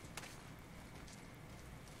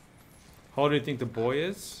 How old do you think the boy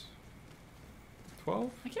is? 12?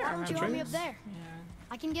 I can't Why don't you remember. help me up there? Yeah.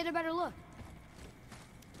 I can get a better look.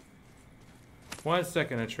 1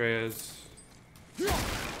 second, Atreus.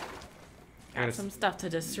 I Got some stuff to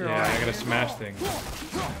destroy. Yeah, I gotta smash things.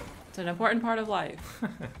 It's an important part of life.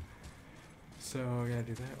 So I gotta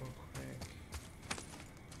do that real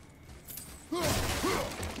quick.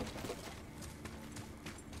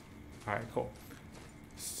 Alright, cool.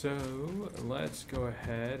 So let's go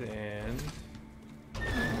ahead and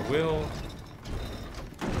we'll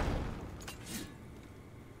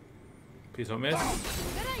please don't miss.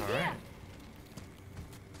 Alright.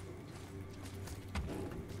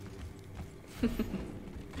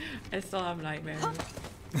 I still have nightmares.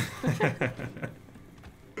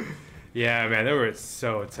 Yeah, man, they were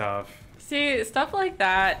so tough. See, stuff like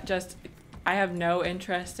that, just I have no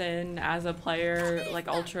interest in as a player, like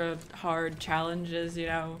ultra hard challenges, you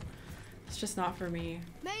know. It's just not for me.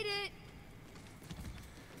 Made it!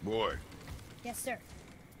 Boy, Yes, sir.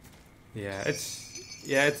 Yeah, it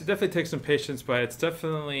definitely takes some patience, but it's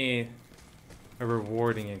definitely a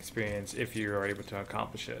rewarding experience if you are able to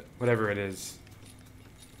accomplish it, whatever it is.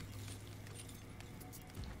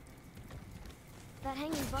 That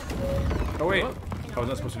hanging bug. Oh wait, I was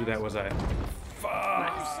not supposed to do that, was I?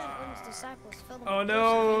 Father said when his disciples fill them Oh, with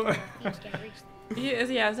no. gifts, their feet can't reach them.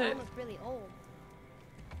 Yeah, is They it? look really old.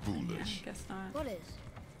 Foolish. I guess not. What is?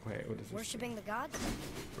 Wait, what is this? Worshipping the gods?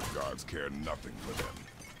 The gods care nothing for them.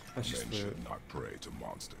 That's just Men loot. should not pray to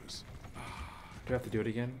monsters. Do I have to do it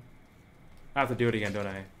again? I have to do it again, don't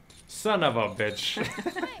I? Son of a bitch. How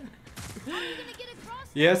are you gonna get across?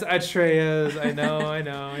 Yes, Atreus. I know. I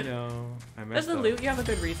Does messed the up. loot you have a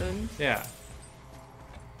good reason? Yeah.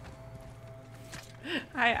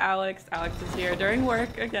 Hi, Alex. Alex is here during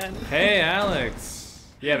work again. Hey, Alex.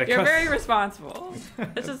 Yeah, the You're very responsible.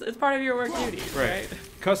 It's part of your work duties, right?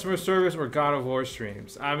 Customer service or God of War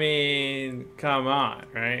streams. I mean, come on,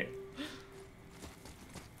 right?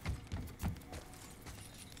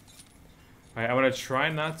 Alright, I want to try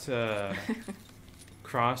not to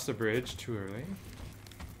cross the bridge too early.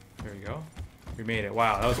 There we go. We made it.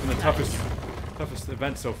 Wow, that was been the toughest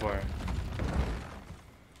event so far.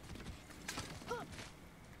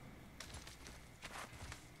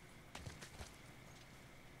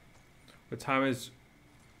 What time is?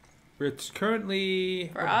 It's currently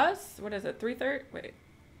For us, what is it? 3:30? Wait,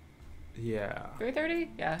 yeah, 3:30?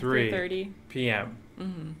 Yeah, 3. 3:30. p.m.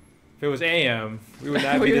 Mm-hmm. If it was a.m., we would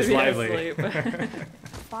not be We this would be lively. asleep.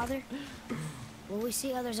 Father, will we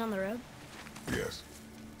see others on the road? Yes.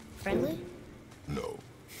 Friendly? No.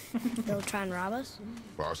 They'll try and rob us?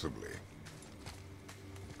 Possibly.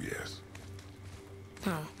 Yes.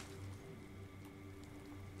 Oh.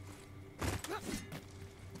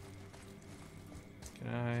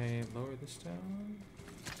 Can I lower this down?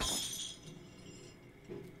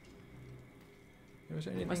 Was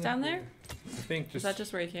there anything What's down there? I think Is just. that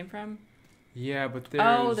just where you came from? Yeah, but there's.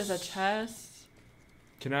 Oh, there's a chest.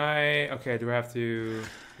 Can I? Okay, do I have to?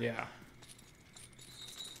 Yeah.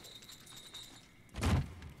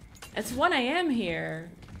 It's 1 a.m. here.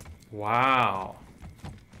 Wow.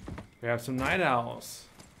 We have some night owls.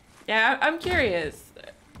 Yeah, I'm curious.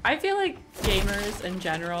 I feel like gamers in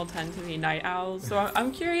general tend to be night owls, so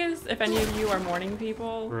I'm curious if any of you are morning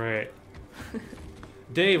people. Right.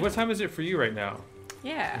 Dave, what time is it for you right now?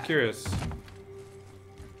 Yeah. I'm curious.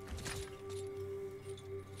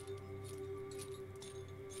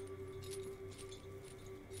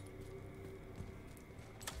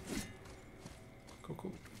 Cool,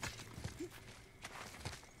 cool.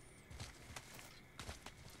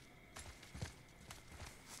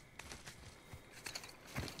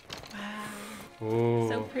 Wow. Ooh.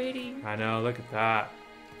 So pretty. I know, look at that.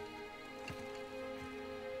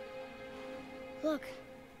 Look.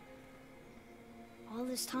 All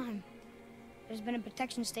this time, there's been a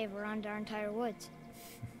protection stave around our entire woods.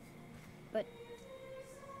 But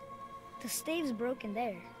the stave's broken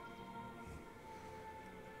there.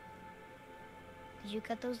 Did you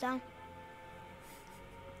cut those down?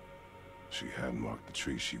 She had marked the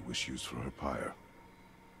tree she wished used for her pyre.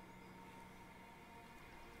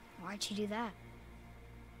 Why'd she do that?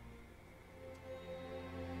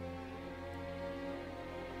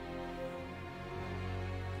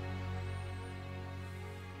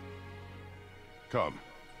 Come.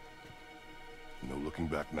 No looking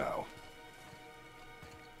back now.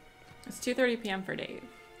 It's 2:30 p.m. for Dave.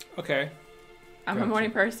 Okay. I'm a Gotcha.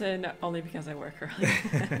 morning person only because I work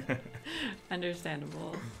early.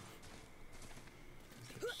 Understandable.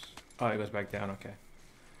 Oh, it goes back down. Okay.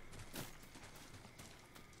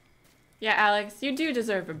 Yeah, Alex, you do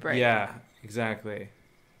deserve a break. Yeah, exactly.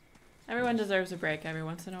 Everyone deserves a break every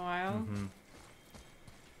once in a while. Hmm.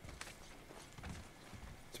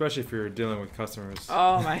 Especially if you're dealing with customers.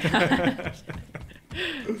 Oh my gosh.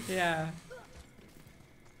 Yeah.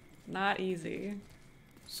 Not easy.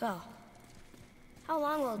 So, how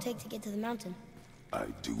long will it take to get to the mountain? I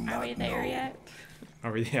do not know. Are we there yet?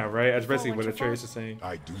 Oh, yeah, right? That's basically what's what your Atreus fault? is saying.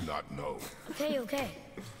 I do not know. Okay, okay.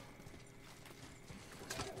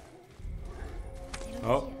 They don't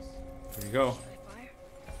Oh. see us. Here we go. Should I fire?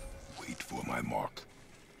 Wait for my mark.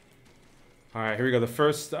 All right, here we go. The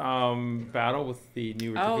first battle with the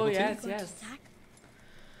new Oh, difficulty. yes, Going to yes. attack?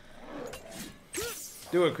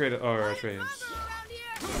 Do it, Kratos or Atreus.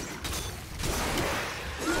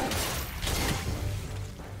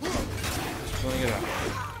 Pulling it out.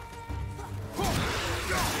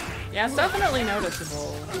 Yeah, it's definitely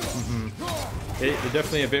noticeable. They're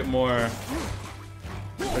definitely a bit more.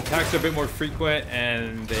 Their attacks are a bit more frequent,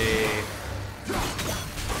 and they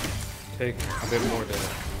take a bit more to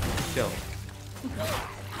kill.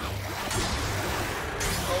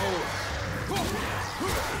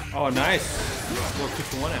 Oh, nice. Little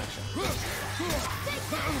 2-for-1 action.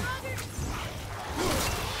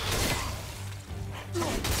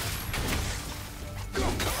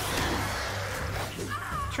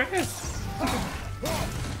 Atreus!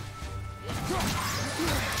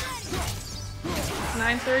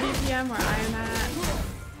 9:30 p.m. where I'm at.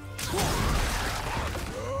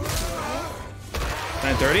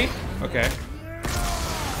 9:30? Okay.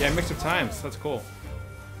 Yeah, mix of times. That's cool.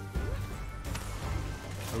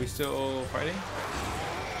 Are we still fighting?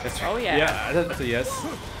 That's Oh yeah. Yeah, that's a yes.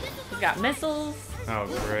 He's got missiles. Oh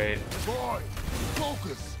great. Boy,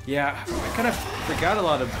 focus. Yeah, I kind of forgot a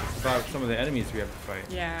lot about some of the enemies we have to fight.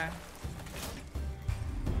 Yeah.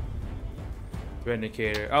 Red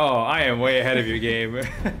indicator. Oh, I am way ahead of your game.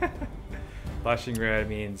 Flashing red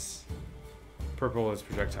means purple is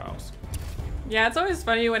projectiles. Yeah, it's always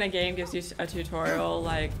funny when a game gives you a tutorial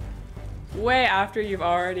like way after you've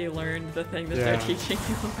already learned the thing that they're teaching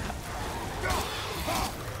you about.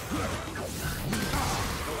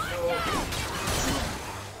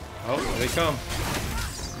 Oh, there they come.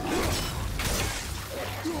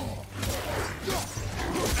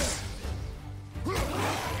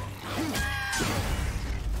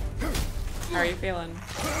 How are you feeling?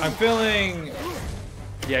 I'm feeling...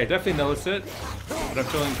 Yeah, I definitely noticed it, but I'm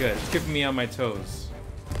feeling good. It's keeping me on my toes.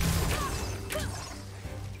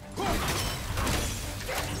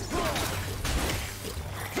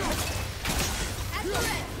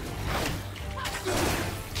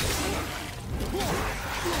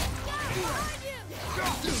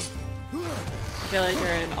 I feel like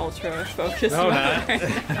you're in ultra focus No, mode not. right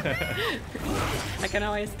now. I can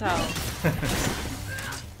always tell.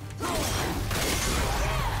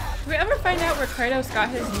 Did we ever find out where Kratos got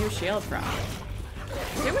his new shield from?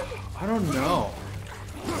 Did we? I don't know.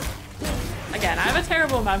 Again, I have a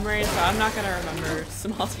terrible memory, so I'm not gonna remember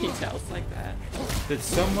small details like that. Did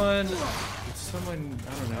someone, I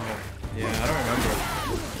don't know. Yeah, I don't remember.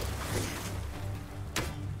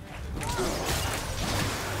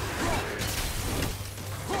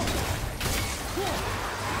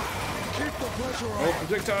 Oh,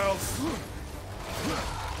 projectiles!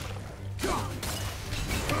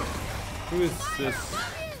 Who is this?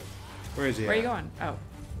 Where is he? Where are you at? going? Oh.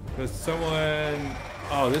 There's someone...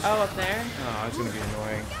 Oh, this... Oh, up there? Oh, that's gonna be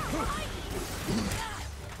annoying.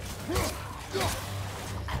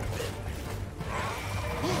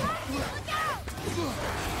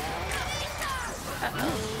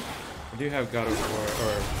 I do have God of War,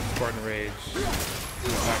 or Spartan Rage in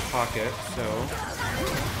my back pocket, so...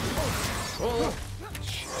 Oh!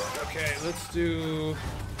 Shit. Okay, let's do...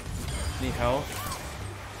 Need health?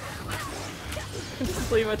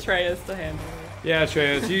 Just leave Atreus to handle it. Yeah,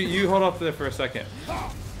 Atreus, you hold up there for a second.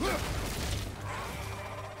 Alright,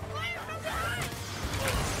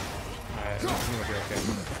 I think we'll be okay.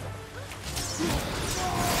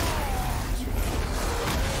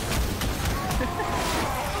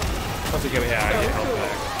 Once again, yeah, I get health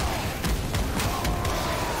back.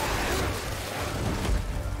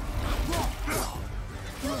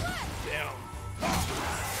 Damn.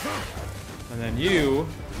 And then you...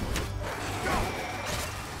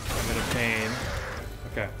 I'm in a pain.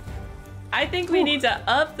 Okay. I think we need to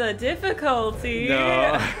up the difficulty.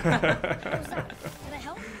 No. Can I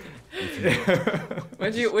help?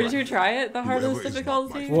 Would you try it? The hardest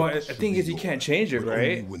difficulty? Well, the thing is, you can't change it,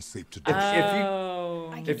 right? When safe to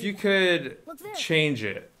Oh. If you could change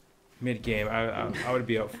it mid-game, I would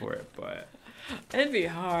be up for it, but It'd be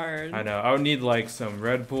hard. I know I would need like some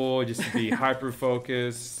Red Bull just to be hyper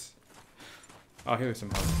focused. Oh, here's some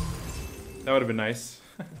help. That would have been nice.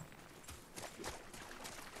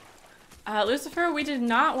 Lucifer, we did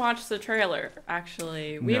not watch the trailer,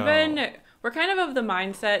 actually. No. We're kind of the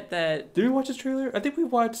mindset that... Did we watch this trailer? I think we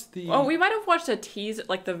watched the... Oh, we might have watched a teaser,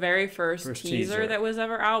 like the very first teaser that was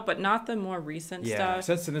ever out, but not the more recent yeah, stuff.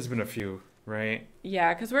 since then there's been a few, right?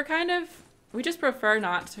 Yeah, because we just prefer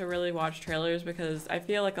not to really watch trailers because I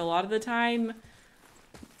feel like a lot of the time,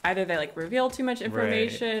 either they like reveal too much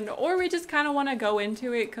information or we just kind of want to go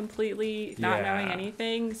into it completely not knowing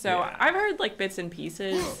anything. So I've heard like bits and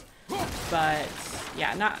pieces, but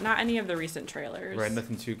yeah, not any of the recent trailers. Right,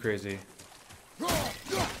 nothing too crazy.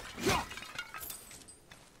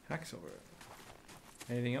 Hacksilver.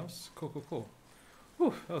 Anything else? Cool.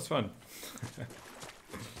 Whew, that was fun.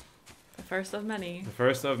 The first of many. The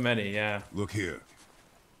first of many, yeah. Look here.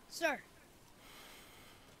 Sir.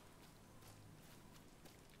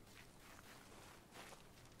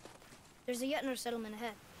 There's a Yetnar settlement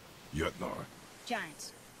ahead. Yetnar.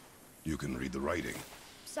 Giants. You can read the writing.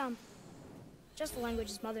 Some. Just the language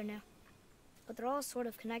his mother knew. But they're all sort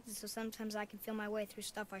of connected, so sometimes I can feel my way through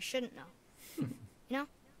stuff I shouldn't know. You know?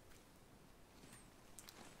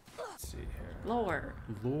 Let's see here. Lore.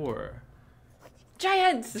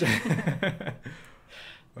 Giants! Giants!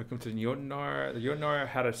 Welcome to Jotnar. The Jotnar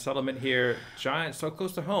had a settlement here. Giants so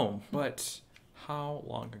close to home, but how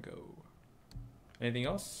long ago? Anything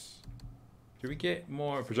else? Do we get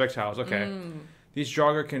more projectiles? Okay. These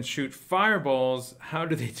jogger can shoot fireballs. How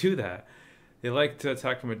do they do that? They like to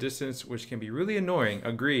attack from a distance, which can be really annoying.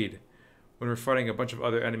 Agreed. When we're fighting a bunch of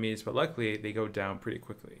other enemies, but luckily they go down pretty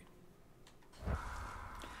quickly.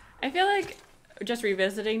 I feel like just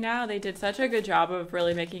revisiting now, they did such a good job of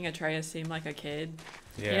really making Atreus seem like a kid.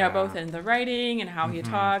 Yeah. You know, both in the writing and how he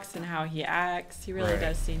talks and how he acts. He really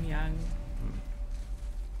does seem young.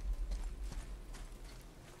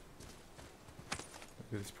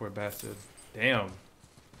 Look at this poor bastard. Damn.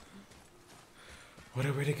 What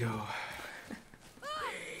a way to go.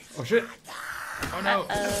 Oh shit. Oh no.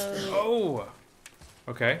 Oh.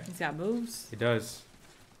 Okay. He's got moves He does.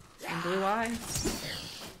 and blue eyes.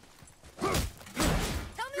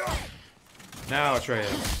 Now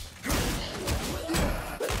Atreus.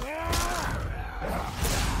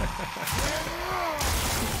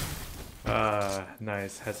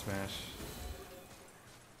 Nice head smash.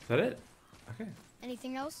 Is that it? Okay.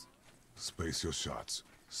 Anything else? Space your shots.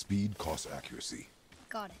 Speed costs accuracy.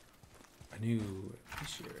 Got it. A new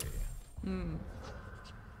area.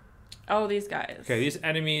 Oh, these guys. Okay, these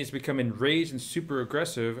enemies become enraged and super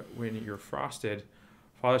aggressive when you're frosted.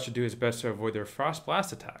 Father should do his best to avoid their frost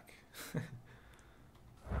blast attack.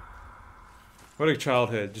 What a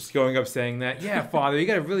childhood, just going up saying that. Yeah, Father, you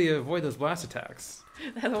gotta really avoid those blast attacks.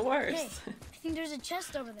 They're the worst. Hey, I think there's a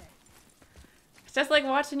chest over there. It's just like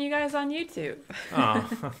watching you guys on YouTube.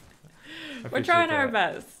 Oh, We're trying our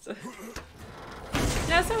best.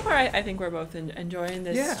 Yeah, so far I think we're both enjoying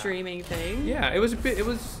this streaming thing. Yeah, it was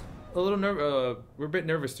a little we're a bit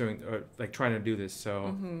nervous doing like trying to do this,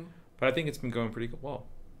 so but I think it's been going pretty well.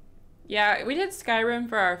 Yeah, we did Skyrim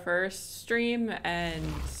for our first stream and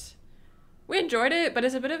we enjoyed it, but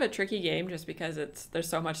it's a bit of a tricky game just because there's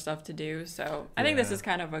so much stuff to do. So I think this is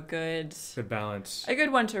kind of a good balance, a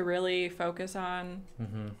good one to really focus on.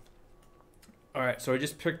 All right, so I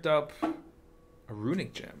just picked up a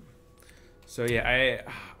runic gem. So yeah,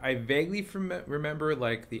 I vaguely remember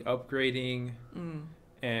like the upgrading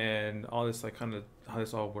and all this, like kind of how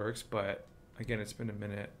this all works, but again, it's been a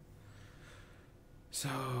minute. So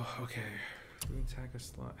okay, rune attack a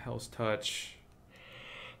slot, Hell's Touch.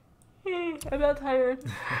 I'm not tired.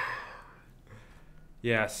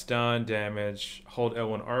 Yeah, stun damage. Hold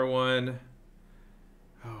L1 R1.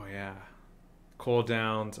 Oh yeah,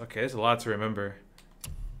 cooldowns. Okay, there's a lot to remember.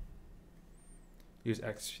 Use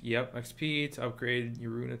XP to upgrade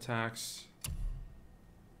your rune attacks.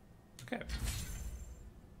 Okay.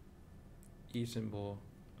 E symbol.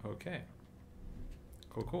 Okay.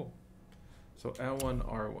 Cool. So L1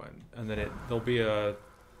 R1, and then there'll be a.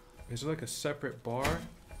 Is there like a separate bar?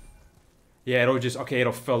 Yeah,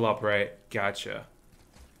 it'll fill up, right? Gotcha.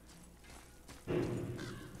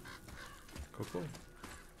 Cool.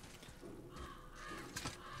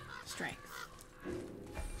 Strength.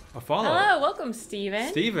 A follow. Hello, welcome, Steven.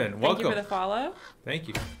 Steven, welcome. Thank you for the follow. Thank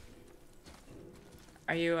you.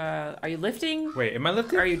 Are you lifting? Wait, am I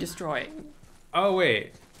lifting? Or are you destroying? Oh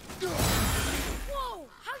wait. Whoa!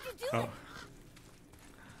 How'd you do it?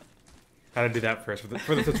 How to do that first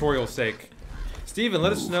for the tutorial's sake. Steven,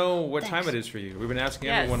 let us know what time it is for you. We've been asking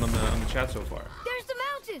everyone on the chat so far. There's the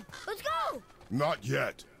mountain. Let's go. Not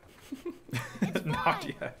yet. Not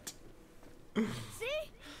yet.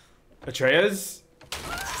 See? Atreus?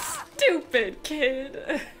 Stupid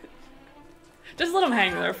kid. Just let him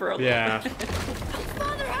hang there for a little bit.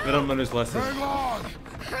 Father, help! Let him learn his lesson. Hang on.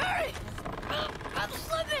 Hurry! I'm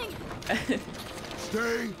slipping.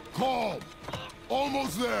 Stay calm.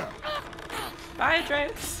 Almost there. Bye,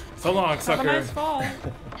 Atreus. So long, Have sucker. a nice fall.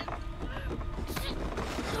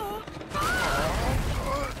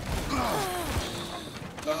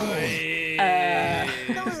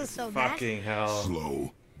 That wasn't so bad. Fucking hell.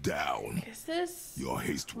 Slow down. Is this? Your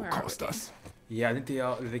haste will Where are cost we? us. Yeah, I think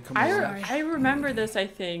they come around. I remember this. I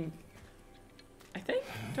think.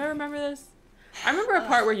 Do I remember this? I remember a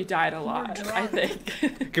part where you died a lot. I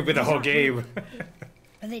think. Could be the whole game.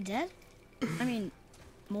 Are they dead? I mean,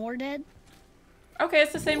 more dead? Okay,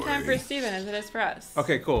 it's the same time for Steven as it is for us.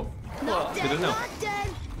 Okay, cool. Cool. Good to know. Not dead.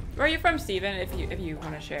 Where are you from, Steven? If you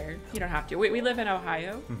want to share, you don't have to. We live in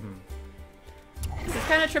Ohio. It's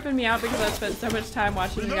kind of tripping me out because I've spent so much time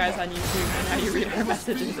watching you guys on YouTube, and now you read our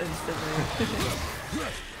messages instantly.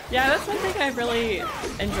 Yeah, that's one thing I've really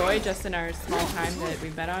enjoyed just in our small time that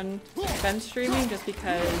we've been streaming, just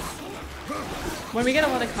because when we get a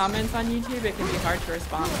lot of comments on YouTube, it can be hard to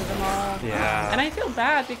respond to them all. Yeah. And I feel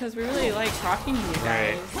bad because we really like talking to you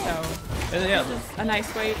guys, Right. so And yeah. this is a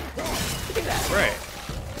nice way to do that. Right.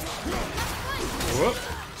 Whoop.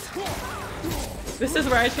 This is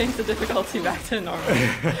where I changed the difficulty back to normal.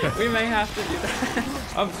 We may have to do that.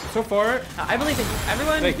 So far, I believe in you.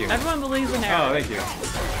 Everyone, thank you. Everyone believes in Eric. Oh, thank you.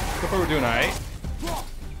 So far, we're doing alright.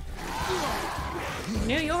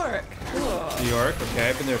 New York. Cool. New York, okay,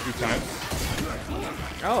 I've been there a few times.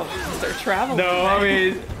 Oh, they're traveling. No, I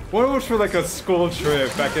mean, one was for like a school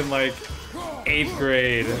trip back in like 8th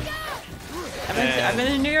grade. I've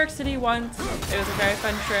been in New York City once. It was a very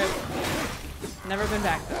fun trip. Never been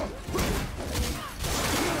back though.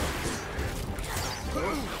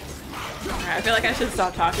 Alright, I feel like I should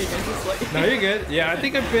stop talking and just like. No, you're good. Yeah, I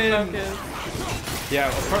think I've been. Focus. Yeah,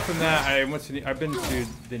 apart from that, I've been to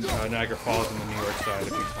the Niagara Falls on the New York side a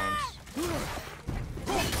few times.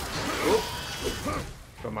 Oop.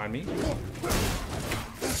 Don't mind me.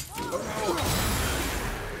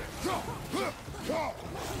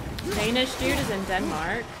 Danish dude is in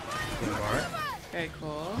Denmark. Denmark. Very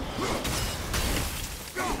cool.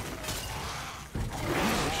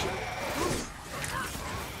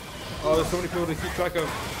 Oh, there's so many people to keep track of.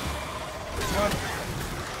 Come on.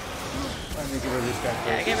 I need to get rid of this guy first.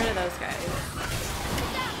 Yeah, get rid of those guys.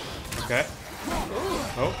 Okay.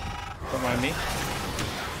 Oh, don't mind me.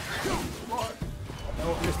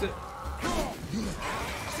 Oh, missed it.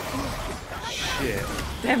 Shit.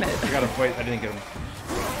 Damn it. I gotta fight. I didn't get him.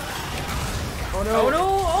 Oh no. Oh no,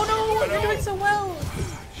 oh no, Oh, you're no. doing so well.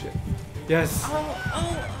 Shit. Yes. Oh.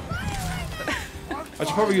 I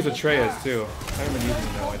should probably use Atreus too. I haven't been using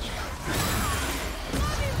him that much.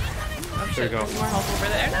 Oh There shit, you go. there's more health over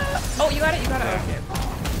there. No. Oh, you got it, Yeah. Okay.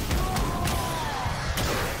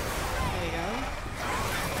 There you go.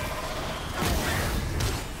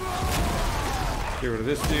 Get rid of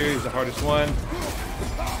this dude. He's the hardest one.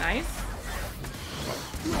 Nice.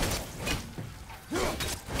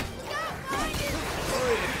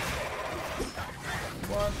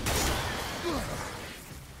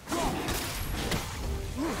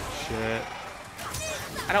 Shit.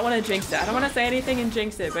 I don't want to jinx it. I don't want to say anything and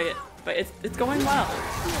jinx it, but it's going well.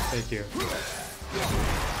 Thank you.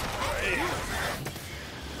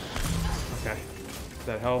 Okay.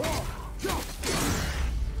 That help?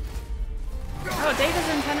 Oh, Dave is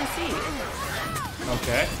in Tennessee.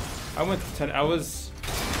 Okay. I went to I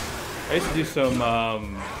used to do some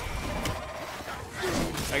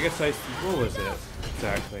I guess what was it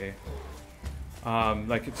exactly?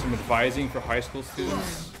 Like some advising for high school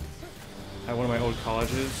students at one of my old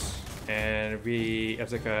colleges, and it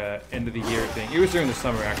was like a end of the year thing. It was during the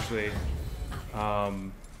summer actually.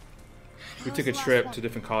 We took a trip to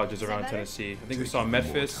different colleges around Tennessee. I think we saw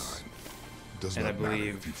Memphis and I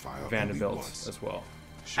believe Vanderbilt as well.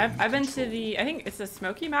 I've been to I think it's the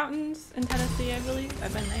Smoky Mountains in Tennessee, I believe.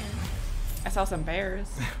 I've been there. I saw some bears.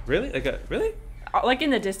 Really? Really? Like in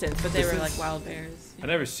the distance, but they were like wild bears. I've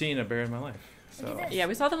never seen a bear in my life. So Yeah,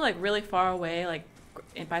 we saw them like really far away, like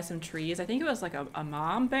by some trees. I think it was like a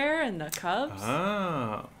mom bear and the cubs.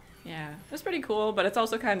 Oh. Yeah, it was pretty cool, but it's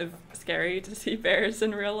also kind of scary to see bears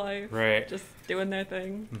in real life. Right. Just doing their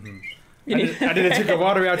thing. Mm-hmm. I didn't drink the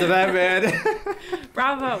water after that, man.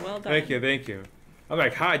 Bravo, well done. Thank you. I'm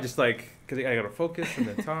like, hi, just like, because I got to focus and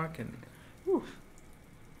then talk. And. Whew.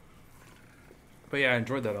 But yeah, I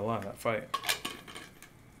enjoyed that a lot, that fight.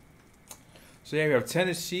 So yeah, we have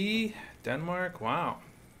Tennessee, Denmark. Wow.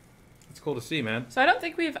 That's cool to see, man. So I don't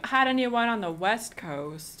think we've had anyone on the west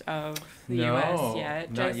coast of the US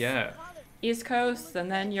yet. Not yet. East Coast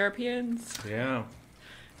and then Europeans Yeah.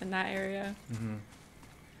 in that area. Mm-hmm.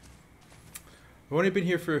 I've only been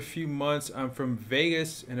here for a few months. I'm from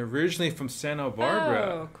Vegas and originally from Santa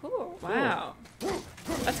Barbara. Oh, cool. Wow.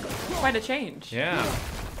 That's quite a change. Yeah.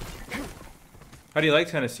 How do you like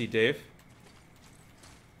Tennessee, Dave?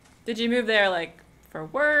 Did you move there like for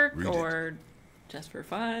work Read it. or just for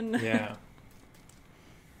fun? Yeah.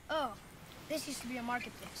 Oh, this used to be a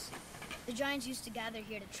marketplace. The giants used to gather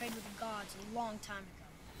here to trade with the gods a long time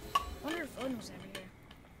ago. Wonder if Odin was ever here.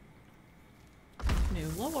 New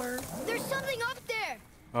lore. There's something up there!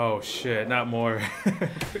 Oh shit, not more.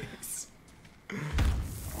 Please.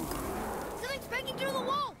 Something's breaking through the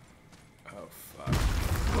wall! Oh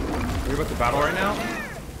fuck. Are we about to battle right now?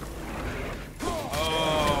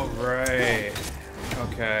 Oh right.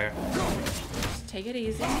 Okay. Just take it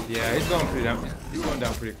easy. Yeah, he's going pretty down. He's going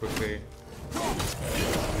down pretty quickly.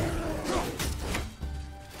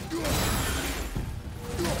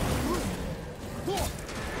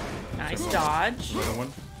 Nice dodge. Another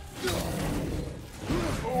one.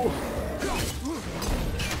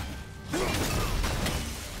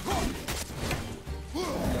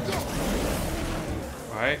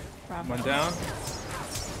 Alright, one down.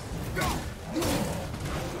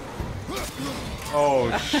 Oh,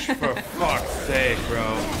 for fuck's sake, bro.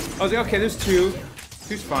 I was like, okay, there's two.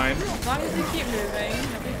 He's fine. As long as you keep moving,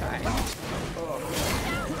 he'll be fine.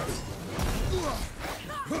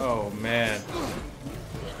 Oh man.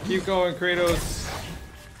 Keep going, Kratos.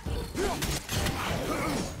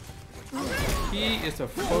 He is to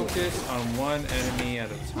focus on one enemy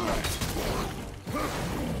at a time.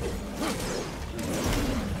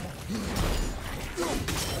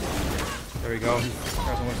 There we go.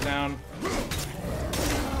 Got someone down.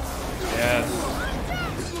 Yes.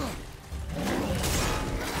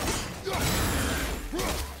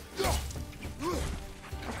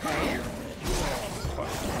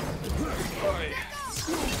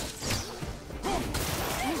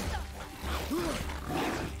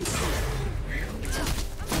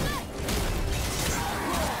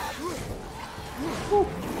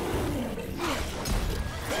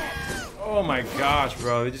 Oh my gosh,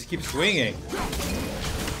 bro. They just keep swinging.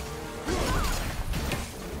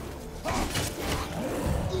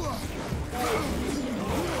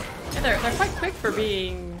 Yeah, they're quite quick for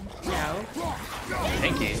being, you know,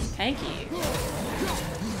 Tanky. tanky.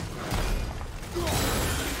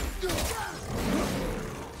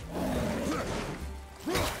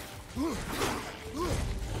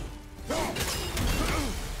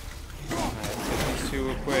 Alright, take these two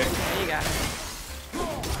real quick. There you got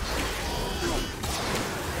it.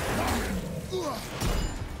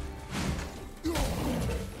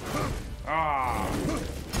 Ah.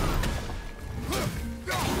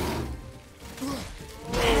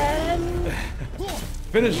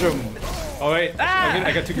 Finish him. Oh wait, Ah.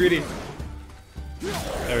 I got too greedy.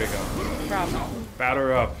 There we go. Bravo.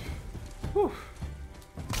 Batter up. Whew.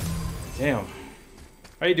 Damn.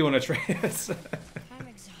 How you doing, Atreus? I'm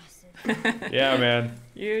exhausted. Yeah, man.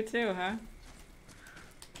 You too, huh?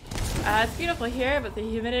 It's beautiful here, but the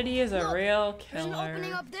humidity is a real There's an opening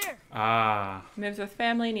killer. up there. Ah. Moves with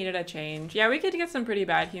family needed a change. Yeah, we could get some pretty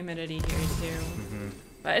bad humidity here too. Mm-hmm.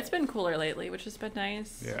 But it's been cooler lately, which has been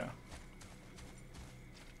nice. Yeah.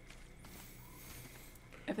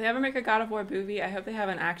 If they ever make a God of War movie, I hope they have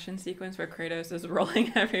an action sequence where Kratos is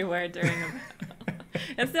rolling everywhere during a battle.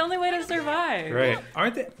 It's the only way to survive. Right.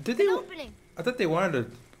 Aren't they? Did they? An opening. I thought they wanted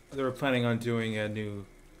to. They were planning on doing a new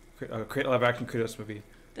live-action Kratos movie.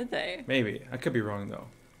 Did they? Maybe. I could be wrong though.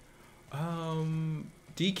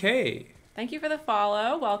 DK. Thank you for the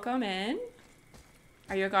follow. Welcome in.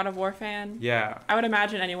 Are you a God of War fan? Yeah. I would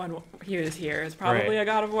imagine anyone who is here is probably Right. a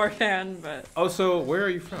God of War fan, but Also, where are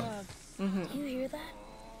you from? mhm. Do you hear that?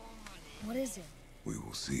 What is it? We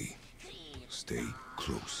will see. Stay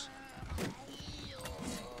close.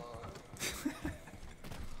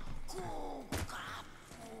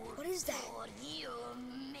 What is that?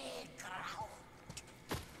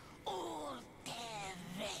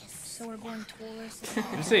 So we're going tourists. Did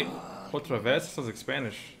you say otra vez? Sounds like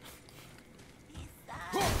Spanish.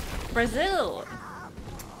 Brazil.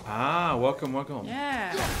 Ah, welcome, welcome.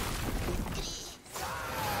 Yeah.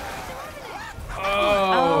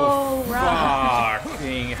 Oh, right.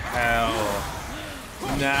 fucking hell.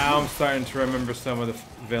 Now I'm starting to remember some of the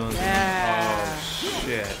villains. Yeah. Oh,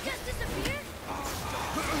 shit. Just disappear?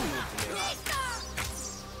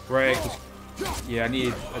 Right. Yeah, I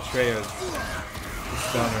need Atreus.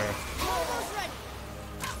 Stunner. Almost ready.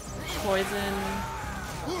 Poison.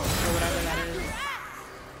 Or whatever that is.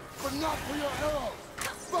 But not for your arrow.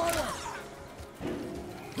 Fire!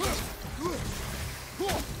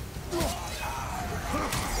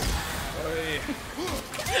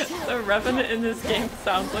 The Revenant in this game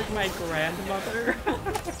sounds like my grandmother.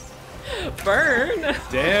 Burn!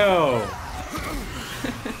 Damn.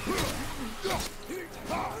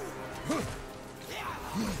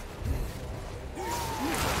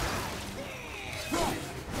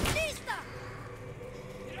 Lista!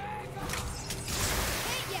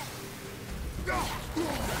 Ain't yet.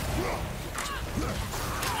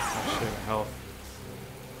 Shit, health.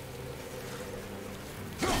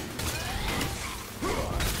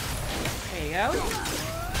 There you go.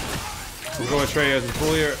 We'll go Atreus.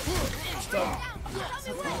 Pull here.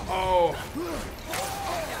 Oh.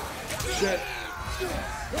 Shit.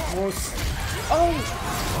 Almost.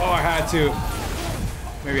 Oh, I had to.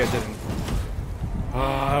 Maybe I didn't. Oh,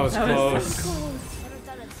 that was That was close. so close. Never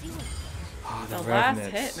thought I'd see one. Oh, The last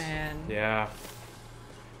Revenants. hit, man. Yeah.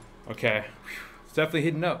 Okay. Whew. It's definitely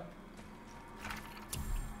heating up.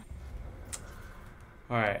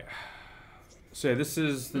 Alright. So yeah, this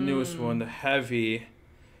is the newest one, the Heavy.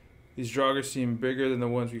 These Draugrs seem bigger than the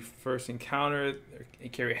ones we first encountered. They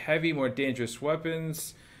carry heavy, more dangerous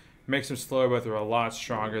weapons. Makes them slower, but they're a lot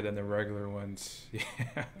stronger than the regular ones. Yeah.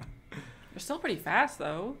 They're still pretty fast,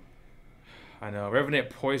 though. I know. Revenant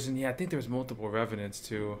Poison. Yeah, I think there's multiple Revenants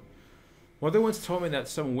too. Mother once told me that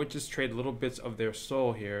some witches trade little bits of their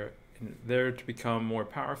soul here, in there to become more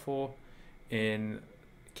powerful in,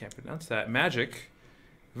 I can't pronounce that, magic.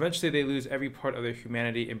 Eventually they lose every part of their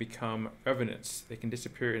humanity and become revenants. They can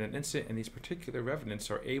disappear in an instant, and these particular revenants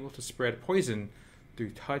are able to spread poison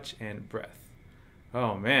through touch and breath.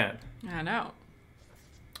 Oh man. I know.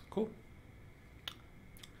 Cool.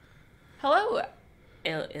 Hello,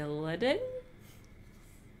 Illidan.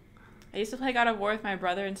 I used to play God of War with my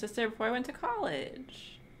brother and sister before I went to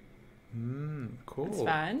college. Cool. It's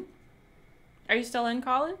fun. Are you still in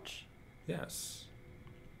college? Yes.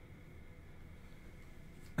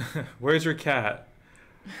 Where's your cat?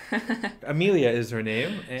 Amelia is her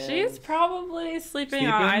name. And she's probably sleeping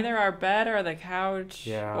on either our bed or the couch,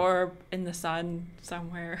 or in the sun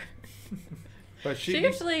somewhere. But she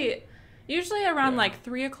usually around like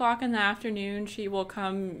 3 o'clock in the afternoon, she will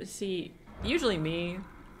come see, usually me.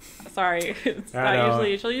 Sorry, it's not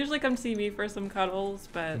usually. She'll usually come see me for some cuddles,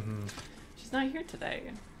 but she's not here today.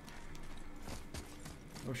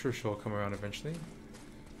 I'm sure she'll come around eventually.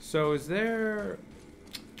 So is there...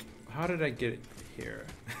 How did I get it here?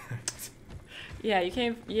 You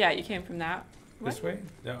came from that. This way?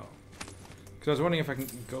 No. Because I was wondering if I can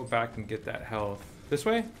go back and get that health. This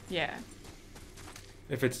way? Yeah.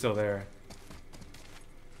 If it's still there.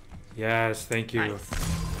 Yes, thank you. Nice.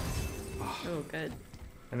 Oh, good.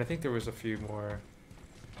 And I think there was a few more.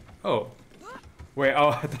 Oh. Wait,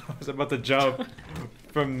 I thought I was about to jump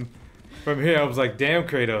from here. I was like, damn,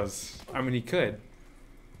 Kratos. I mean, he could.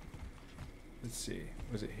 Let's see.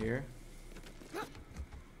 Was it here?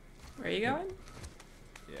 Where are you going?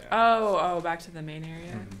 Yeah. Oh, back to the main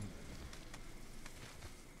area.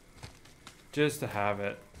 Just to have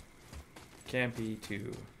it. Can't be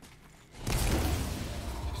too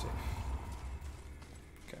safe.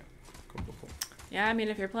 Okay. Cool. Yeah, I mean,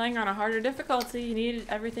 if you're playing on a harder difficulty, you need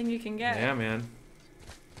everything you can get. Yeah, man.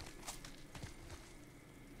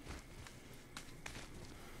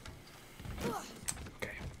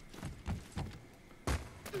 Okay.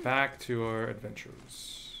 Back to our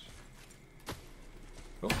adventures.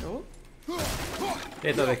 Oh.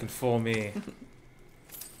 They thought they could fool me.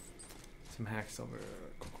 Some hack silver.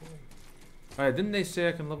 Cool. Alright, didn't they say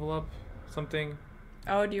I can level up something?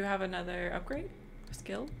 Oh, do you have another upgrade? A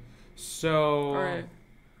skill? So... Or...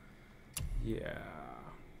 Yeah.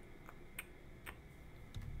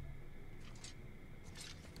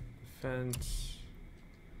 Defense.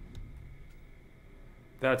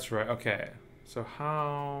 That's right. Okay. So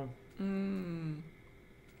how...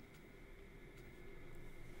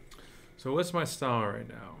 So what's my style right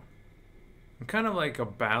now? I'm kind of like a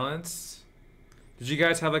balanced. Did you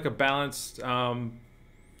guys have like a balanced,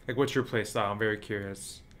 like what's your play style? I'm very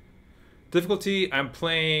curious. Difficulty, I'm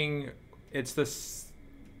playing, it's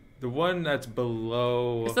the one that's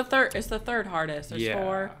below. It's the third hardest. There's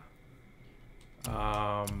 4.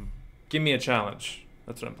 Give me a challenge.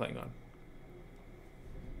 That's what I'm playing on.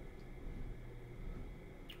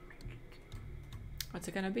 What's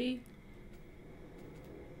it gonna be?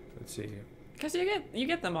 Let's see. Because you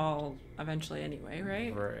get them all eventually anyway,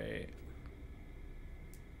 right? Right.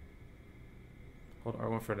 Hold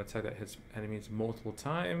R1 for an attack that hits enemies multiple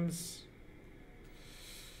times.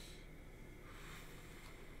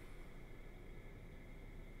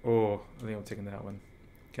 Oh, I think I'm taking that one.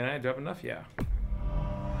 Can I? Do I have enough? Yeah.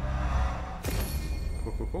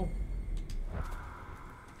 Cool.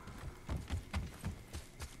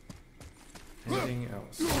 Anything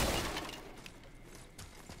else?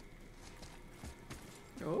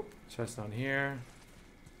 Oh. Chest down here.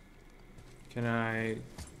 Can I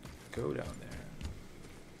go down there?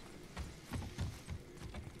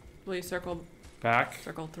 Will you circle Back?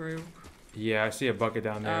 Circle through. Yeah, I see a bucket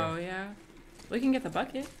down there. Oh, yeah. We can get the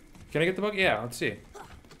bucket. Can I get the bucket? Yeah, let's see.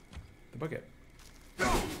 The bucket.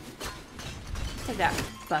 Take that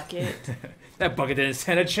bucket. That bucket didn't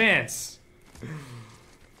stand a chance.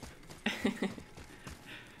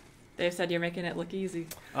 Dave said you're making it look easy.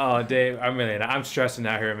 Oh, Dave, I'm stressing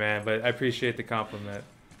out here, man, but I appreciate the compliment.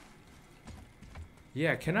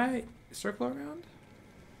 Yeah, can I circle around?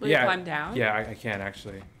 Will you climb down? Yeah, I can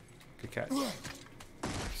actually. Good catch.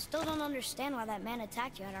 Still don't understand why that man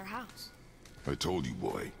attacked you at our house. I told you,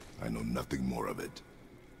 boy. I know nothing more of it.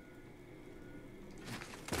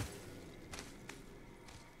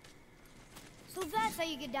 So that's how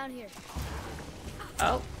you get down here.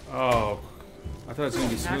 Oh. Oh. I thought it was going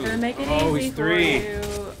to be smooth. Not gonna make it oh, easy he's 3. for you.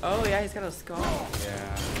 Oh yeah, he's got a skull.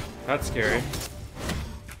 Yeah. That's scary.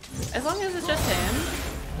 As long as it's just him.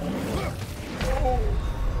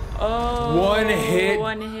 Oh. One hit.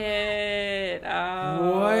 One hit.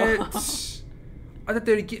 Oh. What? I thought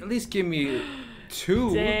they'd at least give me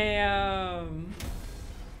 2? Damn.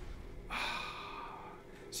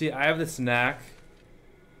 See, I have this knack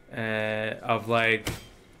of like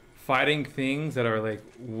fighting things that are like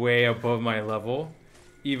way above my level,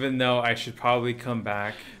 even though I should probably come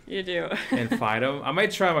back. You do. And fight him. I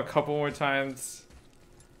might try him a couple more times,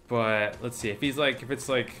 but let's see if it's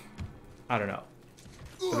like, I don't know.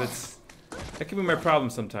 But that could be my problem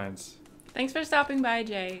sometimes. Thanks for stopping by,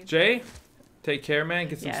 Jay. Jay, take care, man.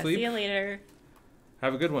 Get some sleep. See you later.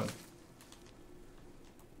 Have a good one.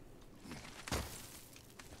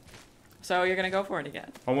 So you're gonna go for it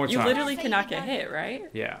again. One more time. You literally cannot get hit, right?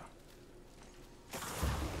 Yeah.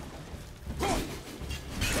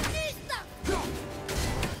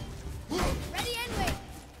 Ready and wait.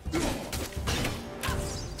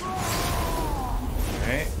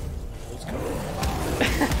 Alright. Let's go.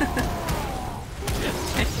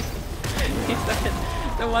 He said,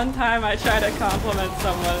 the one time I tried to compliment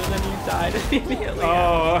someone and then you died immediately.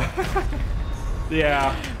 Oh.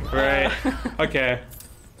 Yeah. Right. Okay.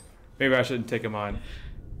 Maybe I shouldn't take him on.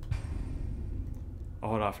 I'll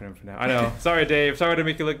hold off on him for now. I know. Sorry, Dave. Sorry to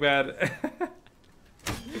make you look bad.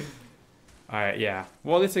 Alright, yeah.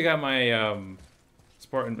 Well, at least I got my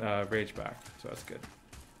Spartan rage back, so that's good.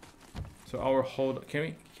 So I'll hold.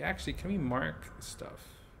 Can we mark stuff?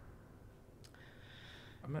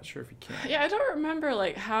 I'm not sure if you can. Yeah, I don't remember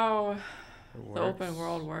like how the open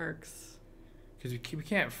world works. Because we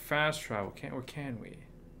can't fast travel, or can we?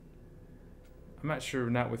 I'm not sure.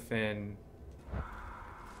 Not within,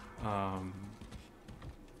 like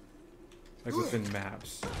within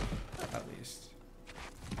maps, at least.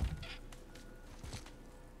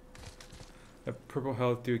 A purple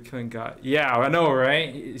health dude killing God. Yeah, I know,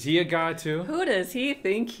 right? Is he a god too? Who does he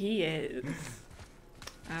think he is?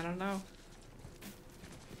 I don't know.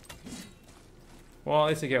 Well, at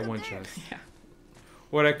least I get one chest. Yeah.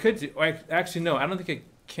 What I could do, actually no, I don't think I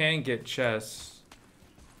can get chests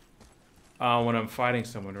when I'm fighting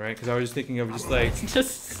someone, right? Because I was just thinking of just like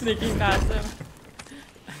just sneaking past him.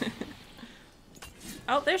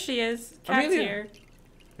 Oh, there she is. Cat's Amelia. here.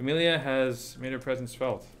 Amelia has made her presence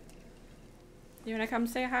felt. You wanna come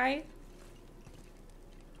say hi?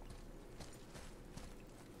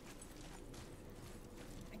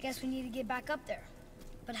 I guess we need to get back up there.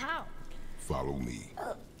 But how? Follow me.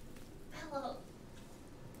 Hello.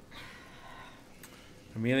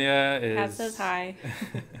 Amelia is. Cat says hi.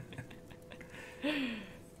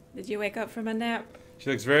 Did you wake up from a nap? She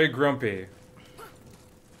looks very grumpy.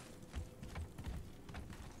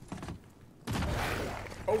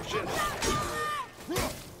 Oh shit!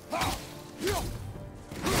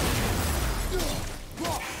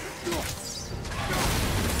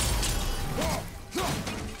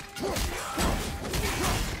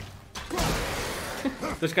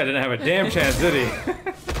 This guy didn't have a damn chance, did he?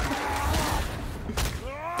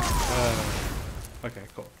 Okay,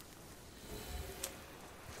 cool.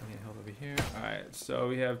 I need help over here. Alright, so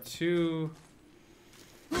we have 2.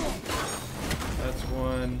 That's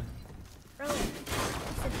 1. Earlier, you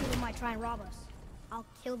said people might try and rob us. I'll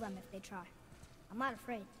kill them if they try. I'm not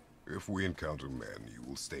afraid. If we encounter men, you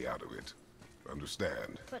will stay out of it.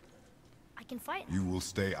 Understand? But I can fight. You will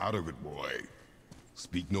stay out of it, boy.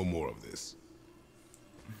 Speak no more of this.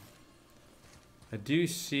 I do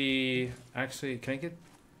see. Actually, can I get.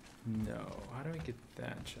 No. How do I get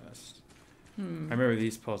that chest? I remember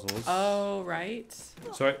these puzzles. Oh, right.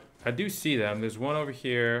 So I do see them. There's one over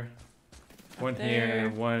here, one here,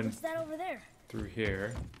 and one What's that over there? through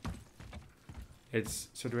here. It's.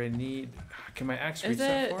 So do I need. Can my axe reach Is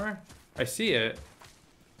that it- far? I see it,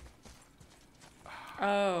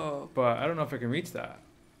 Oh, but I don't know if I can reach that.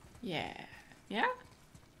 yeah. Yeah?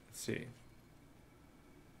 Let's see.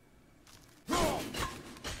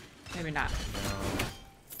 Maybe not. Oh.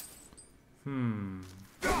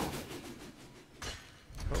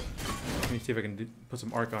 Let me see if I can put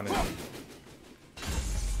some arc on it.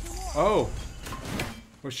 Oh!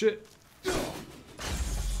 Oh shit!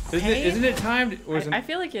 Isn't it timed? Or is I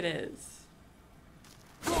feel like it is.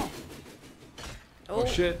 oh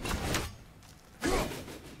shit!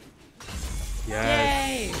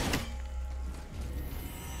 Yes. Yay!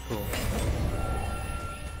 Cool.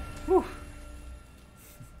 Whew.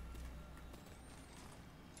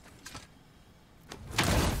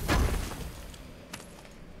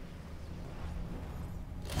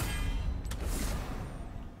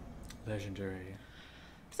 Legendary.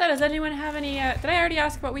 So does anyone have any, did I already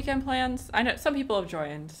ask about weekend plans? I know some people have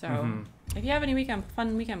joined, so if you have any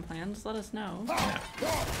fun weekend plans, let us know.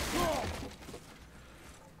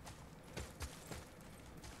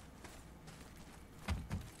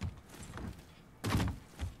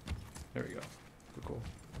 There we go. Cool.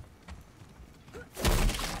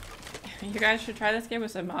 You guys should try this game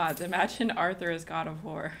with some mods. Imagine Arthur as God of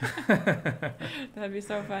War. That'd be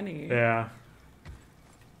so funny. Yeah.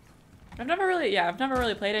 I've never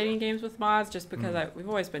really played any games with mods just because we've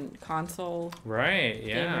always been console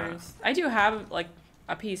gamers. I do have like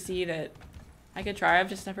a PC that I could try. I've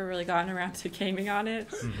just never really gotten around to gaming on it.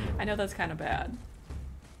 I know that's kind of bad.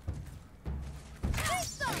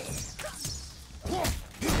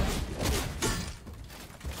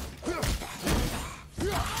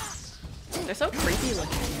 They're so creepy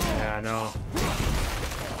looking. Yeah, I know.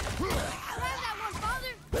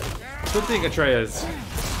 Good thing Atreus. You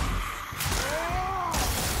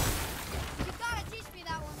gotta teach me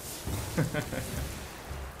that one.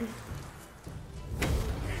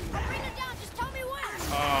 I'll bring it down. Just tell me when.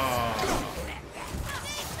 Oh.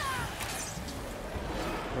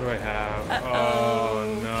 What do I have? Uh-oh.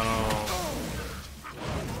 Oh no.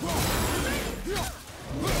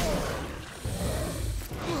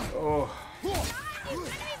 Oh.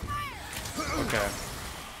 Okay.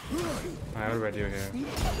 Alright, what do I do here?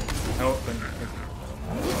 Oh,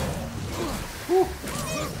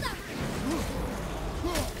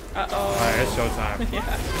 Uh-oh. Alright, it's showtime.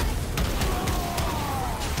 Yeah.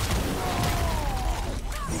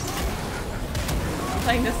 I'm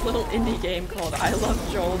playing this little indie game called I Love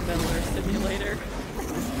Joel Miller Simulator.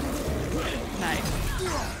 Nice.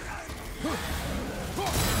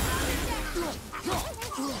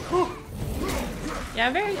 Yeah,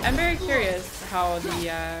 I'm very curious how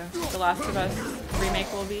the Last of Us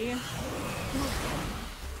remake will be.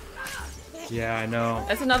 Yeah, I know.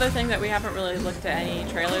 That's another thing that we haven't really looked at any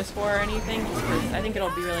trailers for or anything, just because I think it'll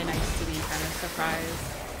be really nice to be kind of surprised.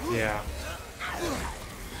 Yeah.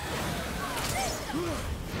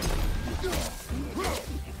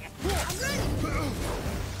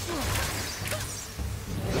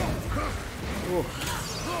 Ooh.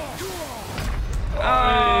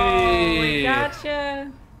 Oh, we Hey.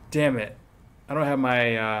 gotcha. Damn it. I don't have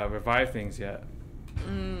my revive things yet.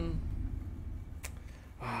 Oh,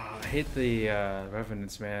 I hate the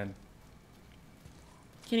revenants, man.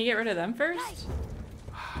 Can you get rid of them first?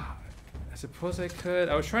 I suppose I could.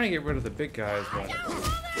 I was trying to get rid of the big guys, but...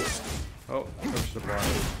 Oh, push the bar.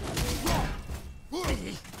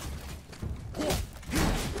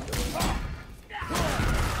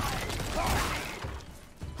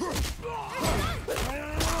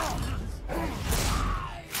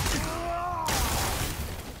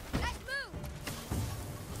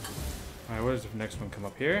 Alright, where does the next one come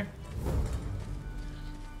up here?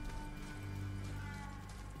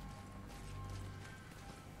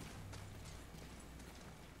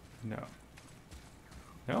 No.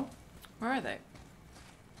 No? Where are they?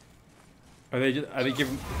 Are they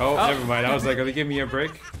giving... Oh, never mind. I was like, are they giving me a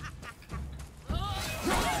break?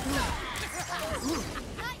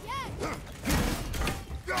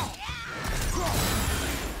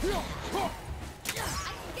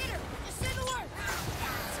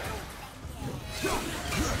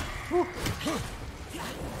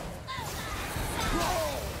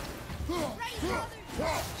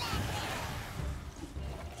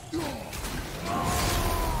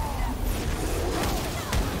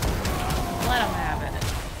 Let them have it.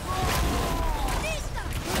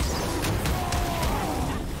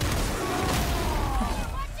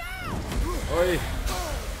 Oi!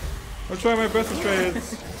 I'm trying my best to trade.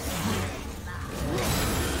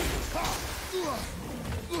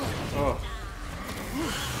 Oh.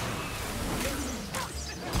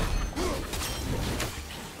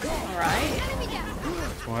 Alright.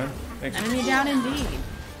 One. Thanks. Enemy down indeed.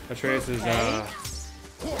 Atreus is, Okay.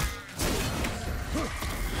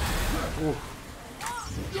 Ooh.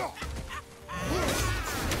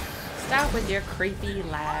 Stop with your creepy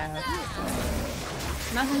laugh.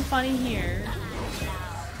 Nothing funny here.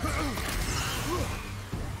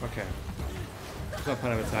 Okay. There's no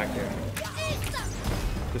point of attack here.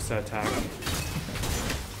 Just to attack.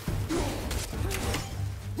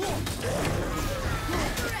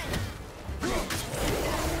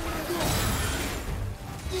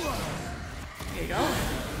 There you go.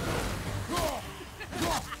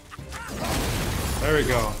 There we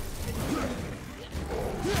go.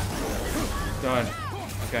 Done.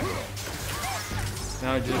 Okay.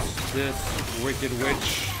 Now just this wicked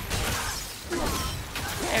witch.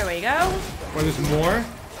 There we go. Oh, there's more?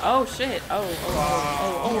 Oh shit. Oh,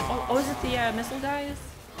 is it the missile guys?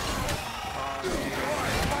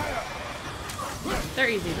 They're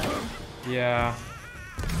easy though. Yeah.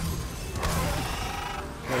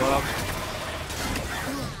 Hold up.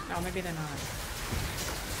 Oh, maybe they're not.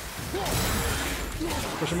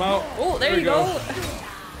 Push him out. Oh, there you go.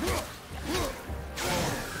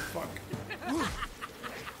 Fuck.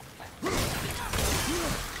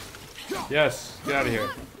 Yes, get out of here.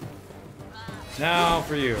 Now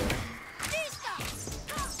for you.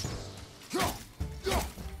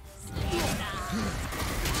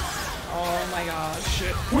 Oh my gosh.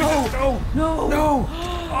 Shit. No! No! No!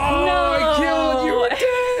 Oh, No! I killed you! You're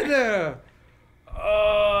dead!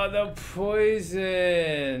 Oh, the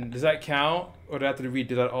poison. Does that count? Or do I have to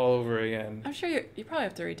redo that all over again? I'm sure you probably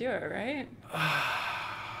have to redo it, right?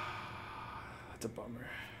 That's a bummer.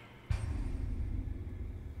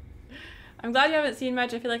 I'm glad you haven't seen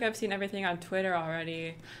much. I feel like I've seen everything on Twitter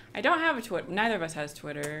already. I don't have a Twitter. Neither of us has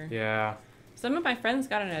Twitter. Yeah. Some of my friends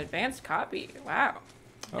got an advanced copy. Wow.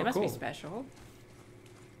 Oh, It must be cool. special.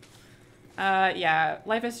 Yeah,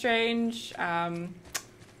 Life is Strange.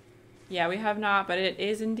 Yeah, we have not, but it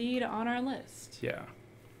is indeed on our list. Yeah.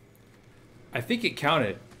 I think it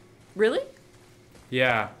counted. Really?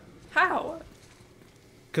 Yeah. How?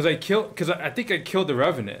 Because I think I killed the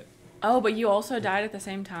Revenant. Oh, but you also died at the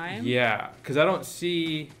same time? Yeah. Because I don't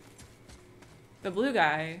see... The blue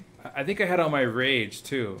guy. I think I had on my rage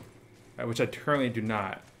too, which I currently do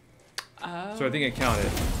not. Oh. So I think it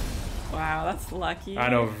counted. Wow, that's lucky. I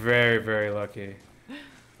know, very, very lucky.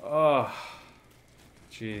 Oh,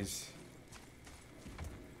 jeez.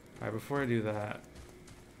 All right, before I do that,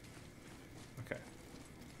 okay.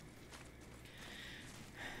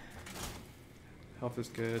 Health is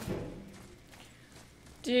good.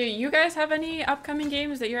 Do you guys have any upcoming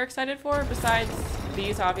games that you're excited for besides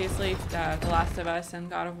these, obviously, The Last of Us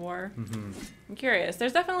and God of War? Mm-hmm. I'm curious.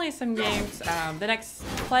 There's definitely some games. The next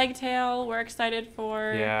Plague Tale we're excited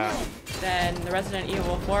for. Yeah. Then the Resident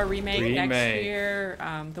Evil 4 remake next year.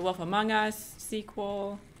 The Wolf Among Us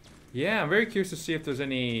sequel. Yeah, I'm very curious to see if there's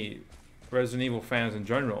any Resident Evil fans in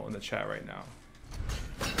general in the chat right now.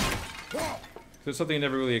 There's something I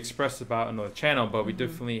never really expressed about on the channel, but we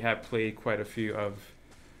definitely have played quite a few of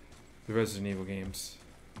the Resident Evil games.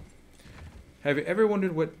 Have you ever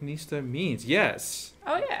wondered what Nista means? Yes.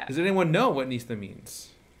 Oh yeah. Does anyone know what Nista means?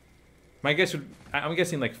 My guess would, I'm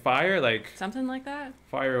guessing like fire, like Something like that.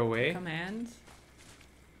 fire away. Commands.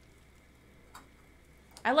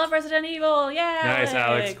 I love Resident Evil. Yeah. Nice,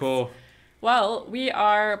 Alex. Cool. Well, we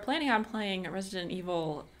are planning on playing Resident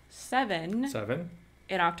Evil 7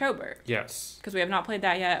 in October. Yes. Because we have not played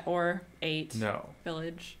that yet, or 8 No.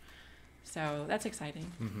 Village. So that's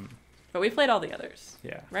exciting. Mm-hmm. But we played all the others.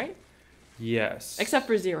 Yeah. Right? Yes. Except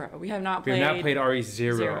for 0. We have not played. We have not played RE0.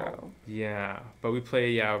 Zero. Yeah, but we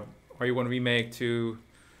played RE1 remake 2,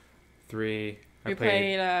 3. We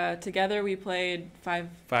played together. We played 5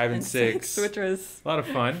 and 6, which was a lot of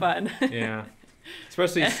fun. Fun. Yeah,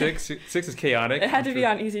 especially 6. 6 is chaotic. It had to be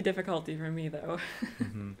on easy difficulty for me though.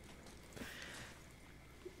 Mm-hmm.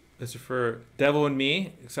 This is for Devil and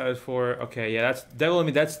Me. Excited for that's Devil and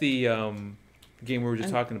Me. That's the game we were just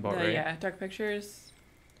talking about, right? Yeah, Dark Pictures.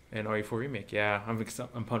 And RE4 remake. Yeah, I'm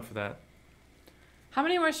pumped for that. How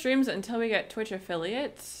many more streams until we get Twitch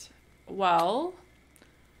affiliates? Well,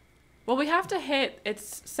 we have to hit,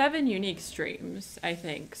 it's 7 unique streams, I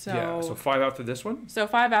think. So yeah, so 5 after this one? So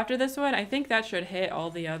 5 after this one. I think that should hit all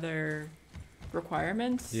the other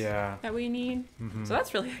requirements that we need. Mm-hmm. So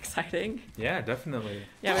that's really exciting. Yeah, definitely.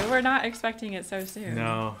 Yeah, we were not expecting it so soon.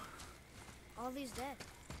 No. All these dead.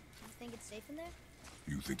 Do you think it's safe in there?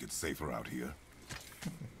 You think it's safer out here?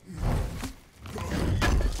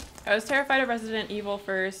 I was terrified of Resident Evil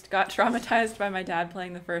first, got traumatized by my dad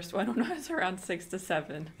playing the first one when I was around 6 to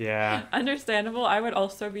 7. Yeah. Understandable. I would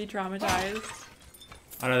also be traumatized.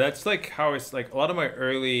 I don't know, that's like how it's like a lot of my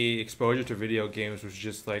early exposure to video games was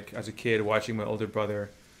just like as a kid watching my older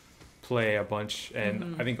brother play a bunch,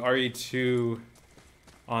 and I think RE2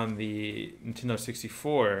 on the Nintendo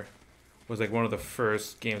 64 was like one of the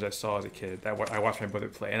first games I saw as a kid that I watched my brother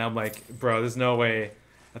play, and I'm like, bro, there's no way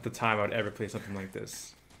at the time I would ever play something like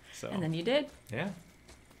this. So And then you did. yeah.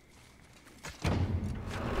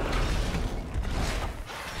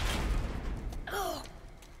 Oh,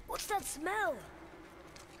 what's that smell?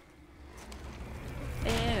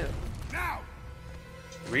 Ew. Now!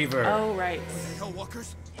 Reaver. Oh, right.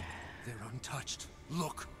 Hellwalkers? They're untouched.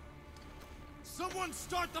 Look. Someone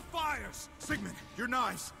start the fires! Sigmund, your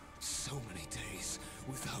knives. So many days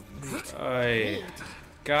without meat. Hey,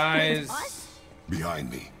 guys.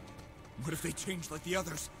 Behind me. What if they change like the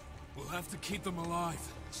others? We'll have to keep them alive.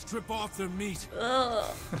 Strip off their meat.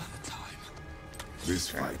 Ugh. Not a time. This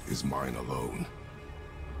fight is mine alone.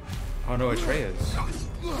 Oh no, Atreus.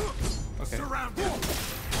 Okay. Surround them.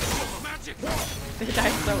 Magic. They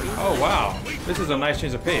died so easily. Oh wow, this is a nice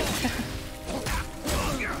change of pace.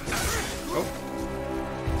 Oh.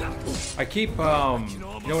 I keep you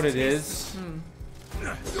know what it is?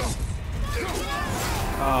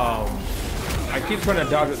 I keep trying to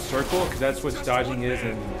dodge with circle because that's what dodging is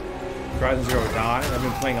in Horizon Zero Dawn. I've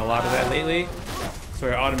been playing a lot of that lately, so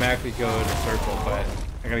I automatically go to circle, but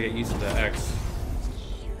I gotta get used to the X.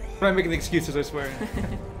 I'm not making excuses, I swear.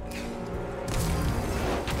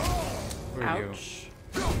 Where are Ouch.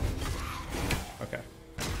 you? Okay.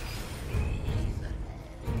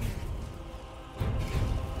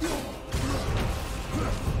 Is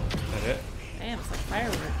that it? Damn, it's like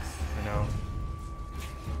fireworks. I know.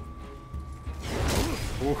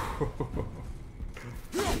 Ooh.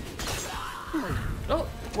 Oh,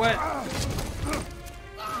 what?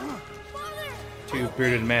 Two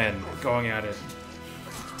bearded men going at it.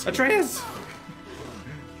 Atreus!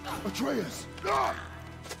 Atreus!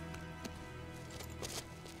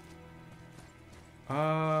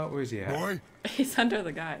 Where's he at? Boy, He's under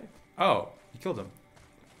the guy. Oh, you killed him.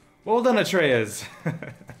 Well done, Atreus.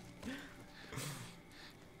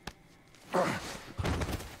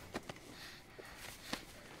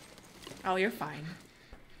 Oh, you're fine.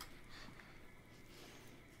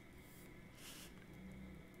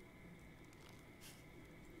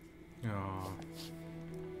 Oh.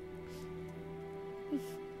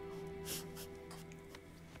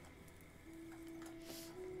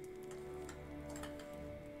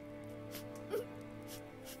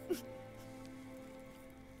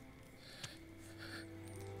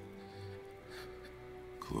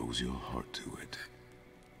 close your heart to it.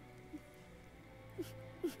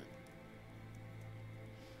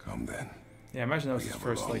 Come then. Yeah, imagine that was We his have a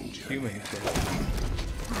first long like journey human ahead. kill.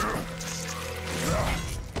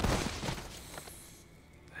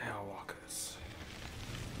 Hellwalkers.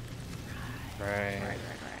 Right.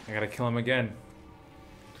 I gotta kill him again.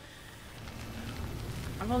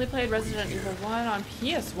 I've only played Resident Evil 1 on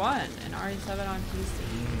PS1 and RE7 on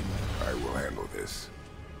PC. I will handle this.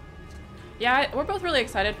 Yeah, we're both really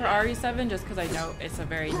excited for RE7 just because I know it's a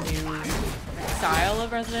very new style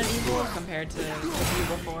of Resident Evil compared to the few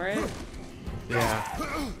before it. Yeah.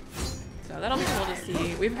 So that'll be cool to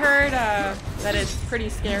see. We've heard that it's pretty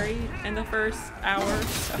scary in the first hour.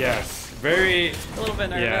 So Yes. Very. a little bit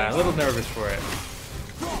nervous. Yeah, a little nervous for it.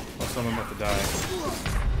 Also, I'm about to die.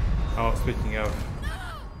 Oh, speaking of.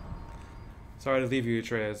 Sorry to leave you,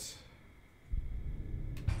 Atreus.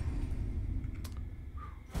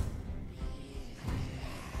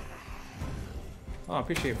 Oh, I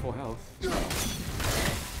appreciate full health.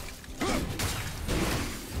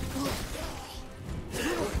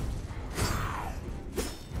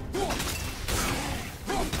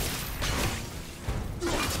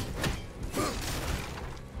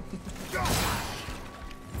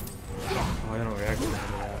 Oh, I don't react to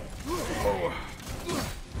that. Oh.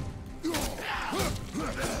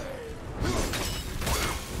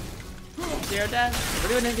 Zero deaths. We're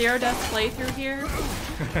doing a zero death playthrough here.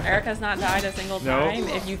 Eric has not died a single Nope. time.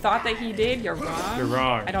 If you thought that he did, you're wrong. You're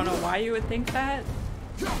wrong. I don't know why you would think that.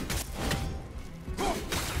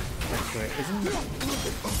 Actually, isn't it?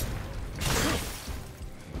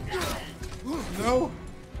 No.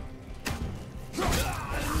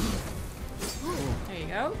 There you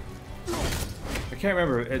go. I can't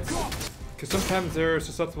remember. It's because sometimes they're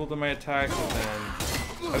susceptible to my attacks, and then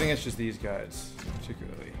I think it's just these guys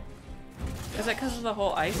particularly. Is it because of the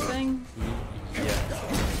whole ice thing? Yeah.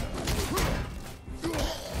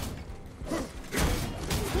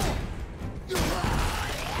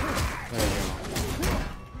 There we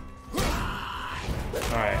go.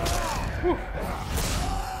 All right. Whew.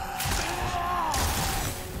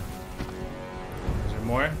 Is there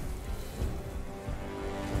more?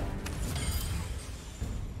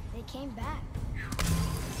 They came back.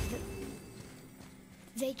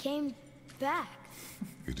 They came back.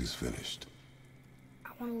 It is finished. I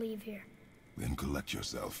want to leave here. Then collect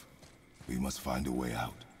yourself. We must find a way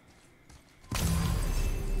out.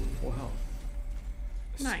 Full health.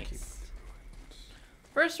 Nice.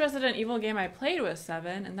 First Resident Evil game I played was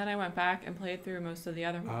 7, and then I went back and played through most of the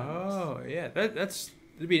other ones. Oh yeah, that'd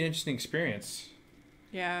be an interesting experience.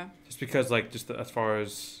 Yeah. Just because, like, just as far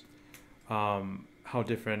as how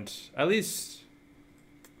different, at least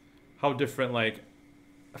how different, like,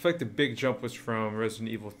 I feel like the big jump was from Resident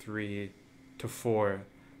Evil 3 to 4.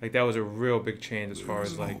 Like, that was a real big change as far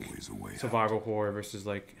as, like, Always a way survival horror versus,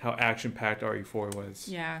 like, how action-packed RE4 was.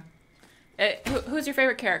 Yeah. Who's your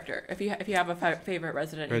favorite character? If you have a favorite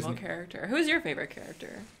Resident Evil character, who's your favorite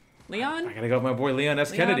character? Leon? I gotta go with my boy Leon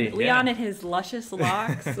S. Kennedy. Leon yeah. and his luscious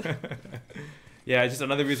locks. Yeah, just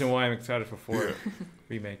another reason why I'm excited for 4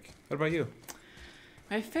 remake. What about you?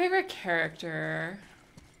 My favorite character,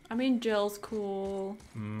 I mean, Jill's cool.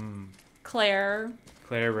 Claire.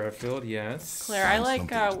 Claire Redfield, yes. Claire, I like,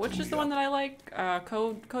 something to which pull is me the one up. that I like?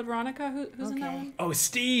 Code Veronica? Who's in that Okay. one? Oh,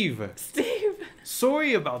 Steve! Steve.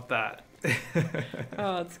 Sorry about that.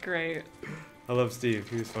 Oh, that's great. I love Steve.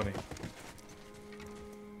 He was funny.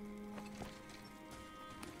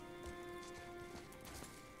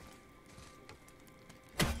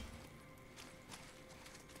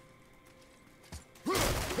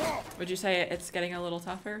 Would you say it's getting a little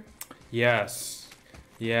tougher? Yes.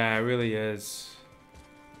 Yeah, it really is.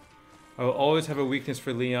 I will always have a weakness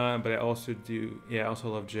for Leon, but I also do. Yeah, I also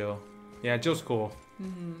love Jill. Yeah, Jill's cool.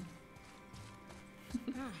 Mm-hmm.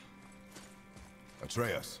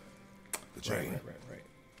 Atreus. The chain. Right.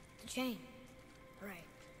 The chain. Right.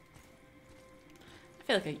 I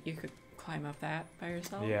feel like you could climb up that by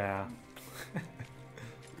yourself. Yeah.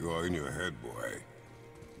 You are in your head, boy.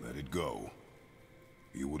 Let it go.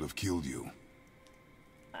 He would have killed you.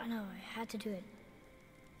 I know, I had to do it.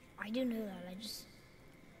 I do know that, I just...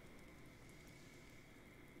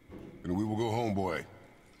 And we will go home, boy.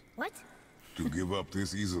 What? To give up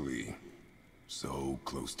this easily. So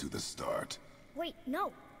close to the start. Wait,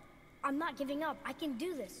 no. I'm not giving up. I can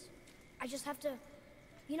do this. I just have to,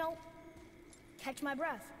 you know, catch my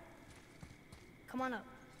breath. Come on up.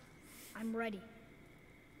 I'm ready.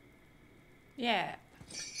 Yeah.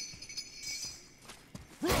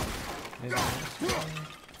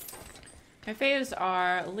 My faves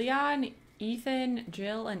are Leon, Ethan,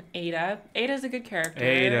 Jill, and Ada. Ada's a good character.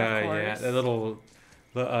 Ada, of course. yeah. That little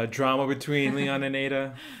drama between Leon and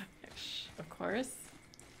Ada. Of course.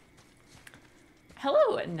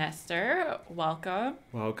 Hello, Nestor. Welcome.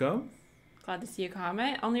 Welcome. Glad to see you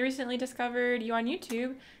comment. Only recently discovered you on YouTube,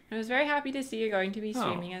 and I was very happy to see you're going to be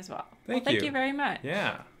streaming as well. Thank Thank you. you very much.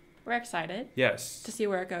 Yeah. We're excited Yes. to see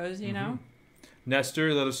where it goes, you know?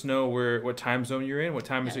 Nestor, let us know what time zone you're in. What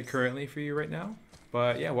time is it Yes. currently for you right now?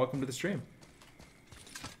 But yeah, welcome to the stream.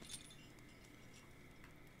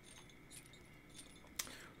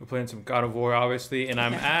 We're playing some God of War, obviously, and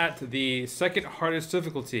I'm at the second hardest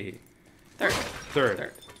difficulty. Third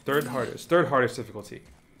hardest difficulty.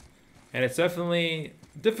 And it's definitely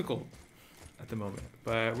difficult at the moment,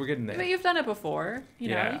 but we're getting there. But you've done it before, you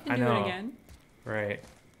know, Yeah, you can I do know. it again. Right.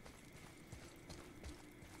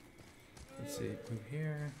 Let's see, move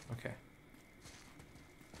here. Okay.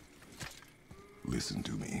 Listen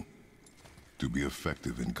to me. To be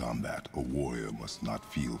effective in combat, a warrior must not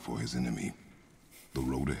feel for his enemy. The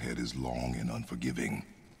road ahead is long and unforgiving.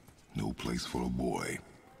 No place for a boy.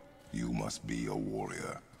 You must be a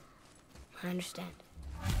warrior. I understand.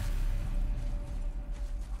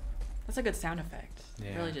 That's a good sound effect.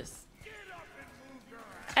 Yeah. Really just...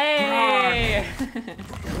 Hey!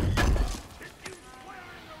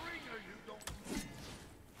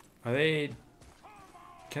 Are they...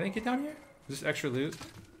 Can they get down here? Is this extra loot?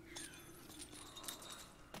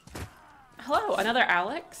 Hello, another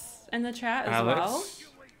Alex in the chat as Alex, well.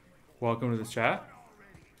 welcome to the chat.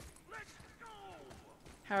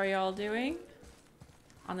 How are y'all doing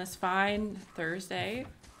on this fine Thursday?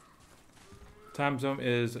 Time zone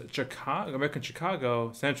is Chicago, American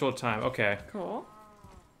Chicago, Central Time. Okay. Cool.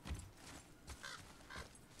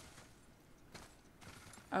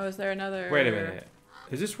 Oh, is there another... Wait a minute.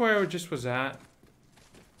 Is this where I just was at?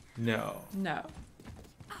 No. No.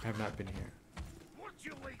 I have not been here.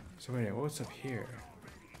 So wait a minute, what's up here?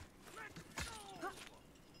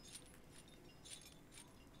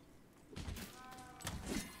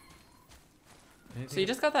 So you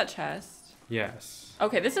just got that chest. Yes.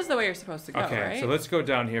 Okay, this is the way you're supposed to go, Okay, right? so let's go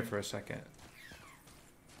down here for a second.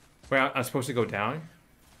 Wait, I'm supposed to go down?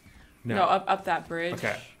 No, up that bridge.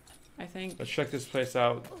 Okay. I think. Let's check this place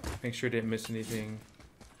out. Make sure I didn't miss anything.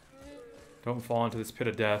 Don't fall into this pit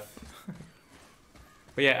of death.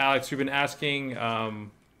 But yeah, Alex, we've been asking,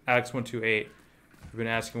 Alex128, we've been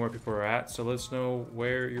asking where people are at, so let us know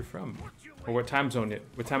where you're from. Or what time zone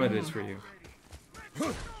what time it is for you.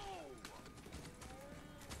 Oh,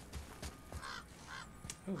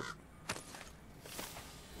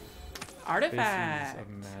 Artifact. Faces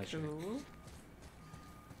of magic. Cool. Is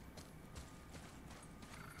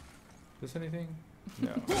this anything?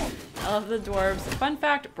 No. I love the dwarves. Fun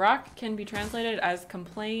fact, Brock can be translated as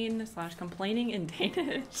complain/complaining in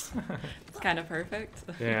Danish. It's kind of perfect.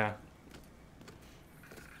 Yeah.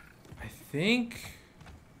 I think...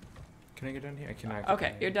 Can I get down here? I cannot get Okay,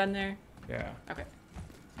 down you're here. done there? Yeah. Okay.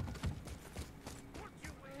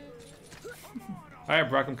 Alright,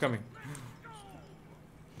 Brock, I'm coming.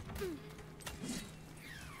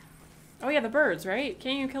 Oh yeah, the birds, right?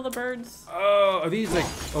 Can't you kill the birds? Oh, are these like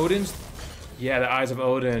Odin's? Yeah, the eyes of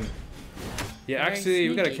Odin. Yeah, Very actually,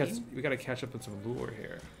 we sneaky. gotta catch up on some lore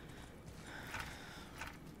here.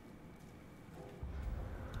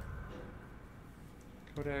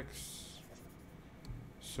 Codex.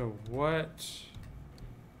 So what?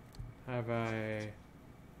 Have I?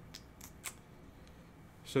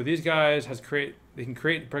 So these guys they can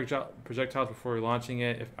create projectiles before launching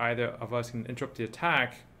it. If either of us can interrupt the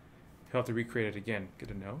attack, he'll have to recreate it again. Good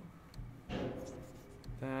to know.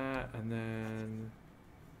 That, and then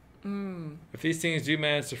if these things do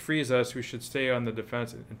manage to freeze us, we should stay on the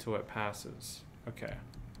defense until it passes. Okay.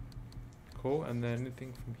 Cool. And then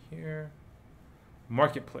anything from here?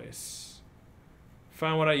 Marketplace.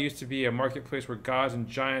 Found what I used to be a marketplace where gods and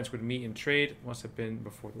giants would meet and trade. Must have been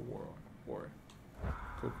before the war.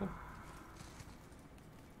 Cool, cool.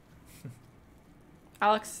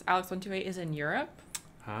 Alex128 is in Europe.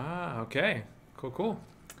 Ah, okay. Cool.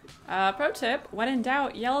 Pro tip, when in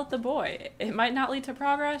doubt, yell at the boy. It might not lead to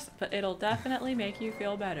progress, but it'll definitely make you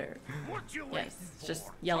feel better. Yes, just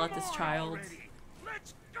yell at this child.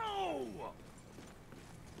 Let's go!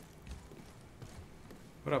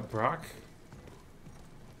 What up, Brock?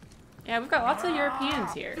 Yeah, we've got lots of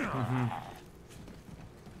Europeans here.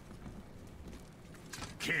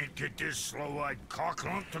 Can't get this slow-eyed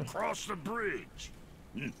cocklump to cross the bridge.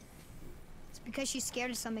 It's because she's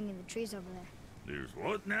scared of something in the trees over there. There's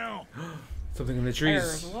what now? Something in the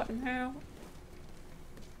There's trees. what now?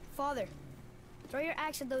 Father, throw your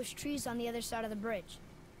axe at those trees on the other side of the bridge.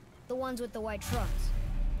 The ones with the white trunks.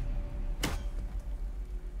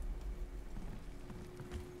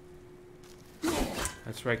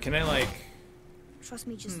 That's right. Can I like Trust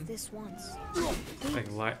me just this once.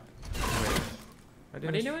 light? What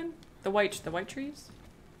are you doing? The white trees?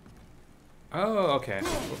 Oh, okay.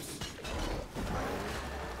 Whoops.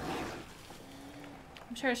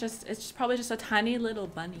 I'm sure it's probably just a tiny little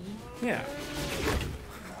bunny. Yeah.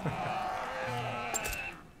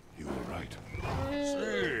 You were right.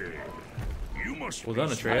 Say, you must Well done,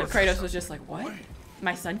 be Atreus. Kratos was just like, what?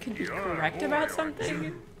 My son can be correct about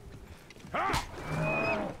something?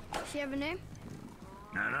 She have a name?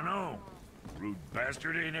 I don't know. Rude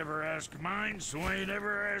bastard ain't ever asked mine, so ain't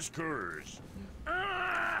ever asked hers.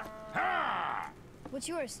 What's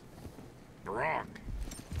yours? Brock.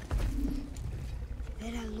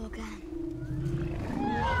 Vera Logan.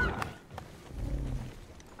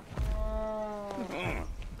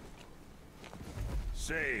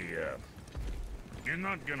 Say, you're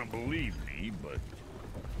not gonna believe me, but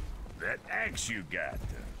that axe you got,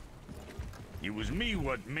 it was me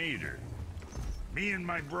what made her. Me and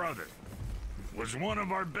my brother. Was one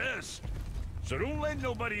of our best. So don't let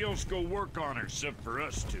nobody else go work on her except for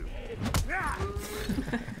us two.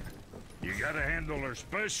 You gotta handle her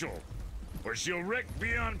special, or she'll wreck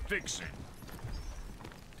beyond fixing.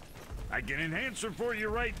 I can enhance her for you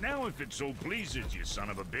right now if it so pleases you, son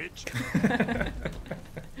of a bitch.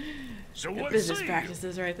 So what Business say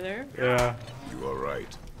practices right there. Yeah. You are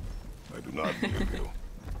right. I do not believe you.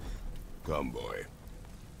 Come, boy.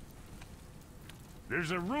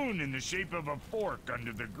 There's a rune in the shape of a fork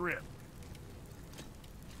under the grip.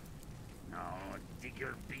 No,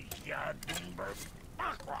 digger beast,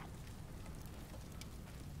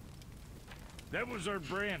 that was our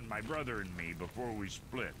brand, my brother and me, before we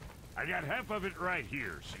split. I got half of it right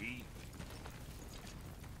here, see?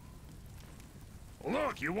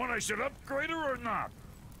 Look, you want I should upgrade her or not?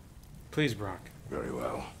 Please, Brock. Very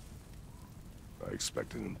well. I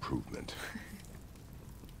expect an improvement.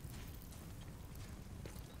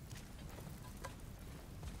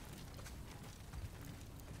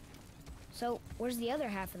 So, where's the other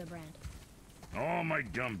half of the brand? All my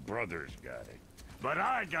dumb brothers got it. But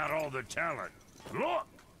I got all the talent. Look!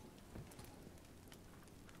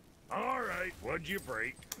 All right, what'd you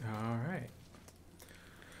break? All right.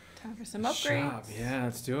 Time for some upgrades. Shop. Yeah,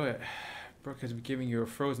 let's do it. Brooke has been giving you a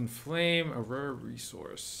frozen flame, a rare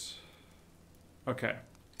resource. Okay.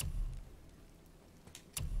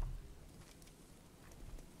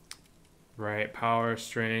 Right, power,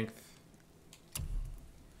 strength.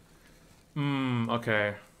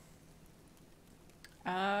 Okay.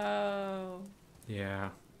 Oh. Yeah.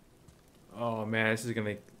 Oh man, this is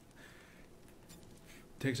gonna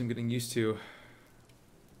take some getting used to.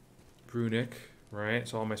 Runic, right?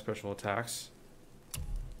 So all my special attacks.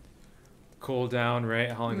 Cool down, right?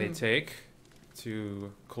 How long they take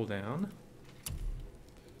to cool down.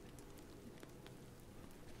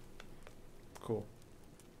 Cool.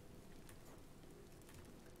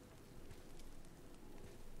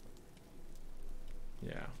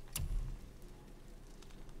 Yeah.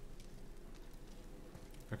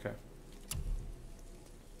 Okay.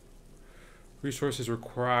 Resources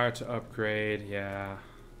required to upgrade, yeah.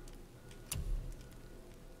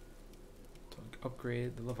 To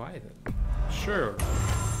upgrade the Leviathan. Sure.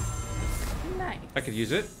 Nice. I could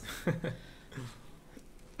use it.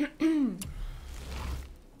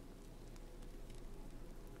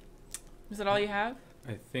 Is that all you have?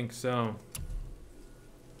 I think so.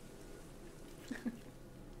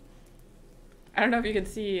 I don't know if you can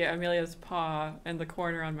see Amelia's paw in the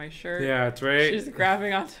corner on my shirt. Yeah, that's right. She's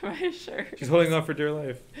grabbing onto my shirt. She's holding on for dear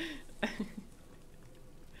life.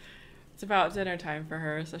 It's about dinner time for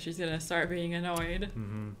her, so she's gonna start being annoyed.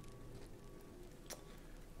 Mm-hmm.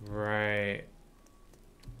 Right.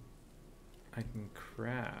 I can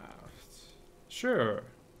craft. Sure.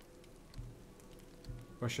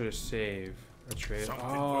 Or should I save Atreus?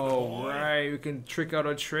 Oh, right. We can trick out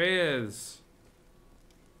Atreus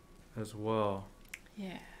as well.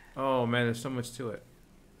 Yeah. Oh, man. There's so much to it.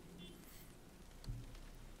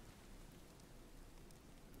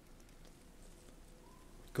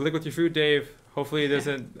 Good luck with your food, Dave. Hopefully it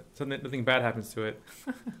doesn't, nothing bad happens to it.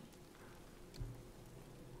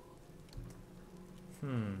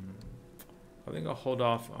 I think I'll hold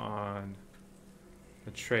off on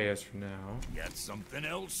Atreus for now. Got something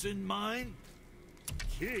else in mind?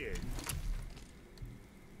 Kid.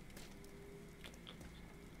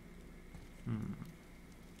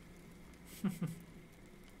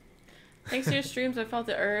 Thanks to your streams, I felt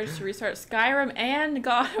the urge to restart Skyrim and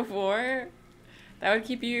God of War. That would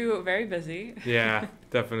keep you very busy. Yeah,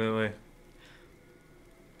 definitely.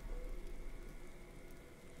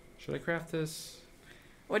 Should I craft this?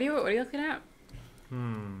 What are you looking at?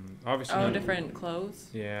 Obviously. Oh, not- different clothes.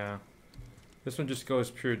 Yeah. This one just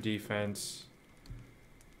goes pure defense.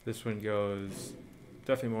 This one goes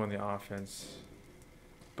definitely more on the offense.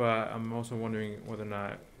 But I'm also wondering whether or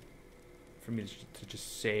not for me to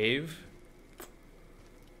just save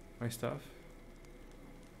my stuff.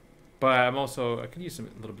 But I'm also, I can use a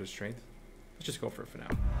little bit of strength. Let's just go for it for now.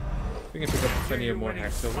 We can pick up plenty of more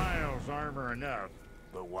hack silver. Miles armor enough,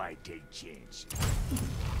 but why take chances?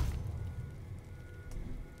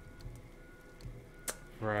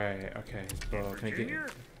 Right, okay, his bow. Can I get... Virginia?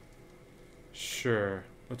 Sure.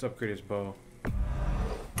 Let's upgrade his bow. Enjoy.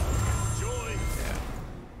 Yeah.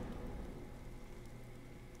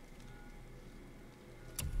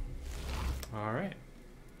 Alright.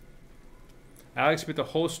 Alex beat the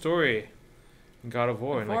whole story in God of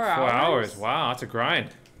War in like 4 hours. Wow, that's a grind.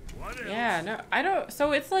 What else? Yeah, no, I don't.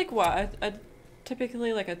 So it's like what? A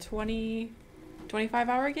typically like a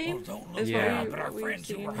 25-hour game? Well, don't look Is Yeah. now, but our what we've friends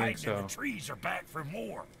who were seen. hiding in so. the trees are back for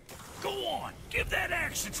more. Go on, give that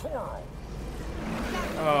axe a twirl.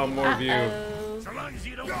 Oh, more view. Uh-oh. So long as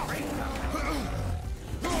you don't break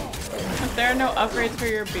There are no upgrades for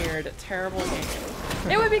your beard. Terrible game.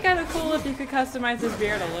 It would be kind of cool if you could customize his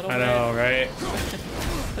beard a little I bit. know, right?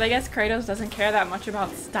 But I guess Kratos doesn't care that much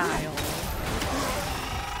about style.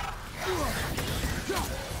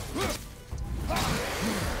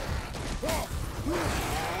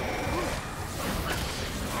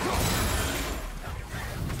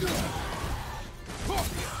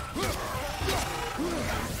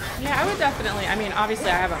 Yeah, I would definitely, I mean,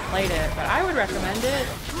 obviously I haven't played it, but I would recommend it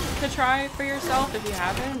to try for yourself if you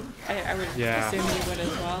haven't. I would Yeah. assume you would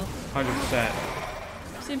as well. 100%.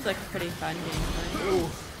 Seems like a pretty fun gameplay.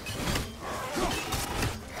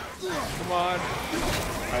 Come on.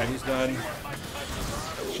 Alright, he's done.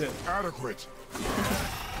 Shit. Adequate.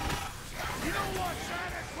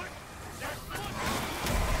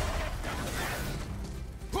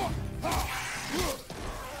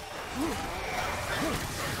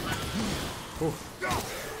 Ooh.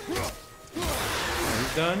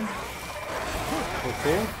 He's done.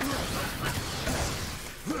 Cool.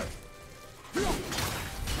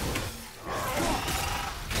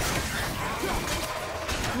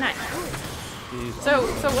 Nice. He's So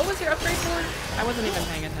what was your upgrade for? I wasn't even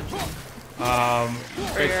paying attention.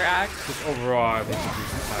 For your axe? just overall, I think you do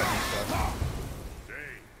some type stuff.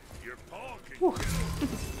 Hey, your paw can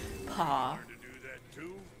Paw. to do that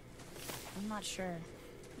too. I'm not sure.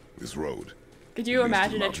 This road. Could you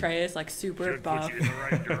imagine mountain. Atreus like super Should put buff, you in the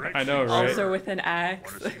right direction. I know, right? also with an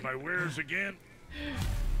axe? Want to see my wares again?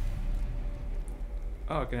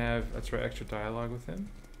 Oh, I can have extra dialogue with him.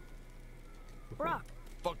 Brock.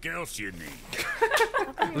 Fuck else you need? how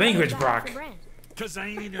come you're Language, not Brock. for Brand? Cause I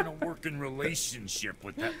ain't in a working relationship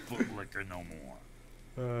with that footlicker no more.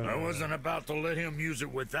 I wasn't about to let him use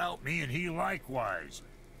it without me, and he likewise.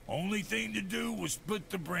 Only thing to do was split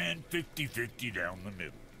the brand 50-50 down the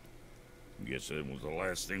middle. Guess that was the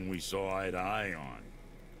last thing we saw eye to eye on.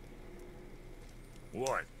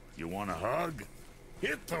 What? You want a hug?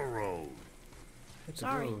 Hit the road. Hit the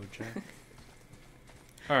Sorry. road, Jack.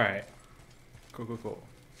 Alright. Cool.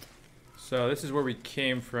 So this is where we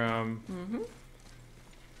came from. Mm-hmm.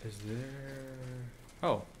 Is there...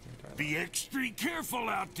 Oh. dialogue. Be extra careful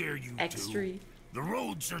out there, you Extra. two. The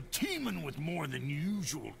roads are teeming with more than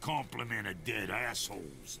usual complement of dead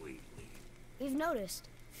assholes lately. We've noticed.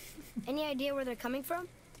 Any idea where they're coming from?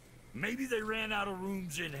 Maybe they ran out of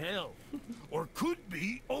rooms in hell. Or could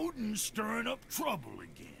be Odin stirring up trouble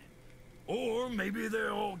again. Or maybe they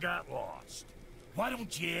all got lost. Why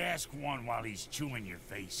don't you ask one while he's chewing your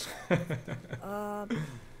face off?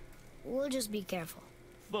 We'll just be careful.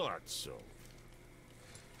 Thought so.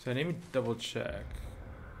 So I need to double check.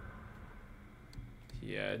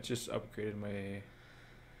 Yeah, it just upgraded my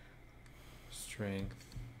strength.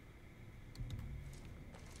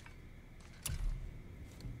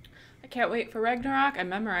 I can't wait for Ragnarok. I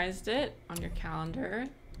memorized it on your calendar.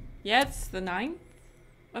 Yeah, it's the 9th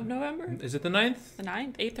of November. Is it the 9th? The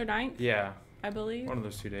 9th? 8th or 9th? Yeah. I believe. One of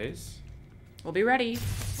those 2 days. We'll be ready.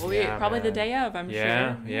 We'll be probably the day of, I'm sure.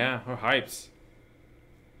 Yeah. We're hyped.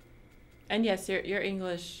 And yes, your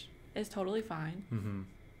English is totally fine. Mm-hmm.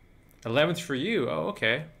 11th for you. Oh,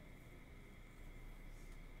 okay.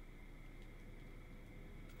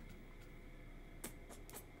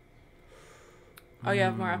 Oh, you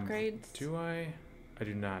have more upgrades? Do I? I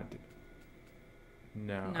do not.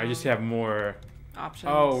 No. No. I just have more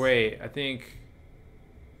Options. Oh, wait. I think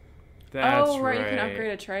that's oh, right. You can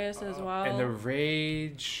upgrade Atreus as well. And the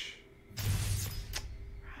rage.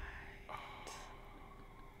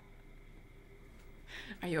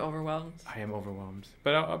 Are you overwhelmed? I am overwhelmed,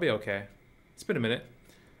 but I'll be okay. It's been a minute.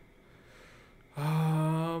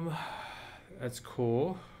 That's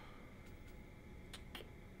cool.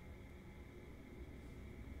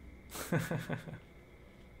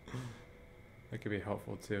 That could be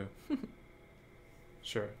helpful too.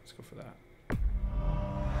 Sure, let's go for that.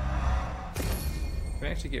 Can I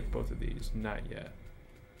actually get both of these? Not yet.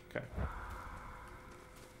 Okay.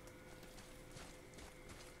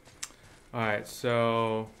 Alright,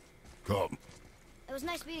 so... Come. It was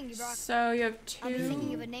nice meeting you, Brock. So you have I'll be thinking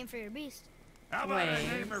two. of a name for your beast. How about Wait.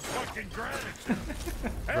 a name or fucking gratitude?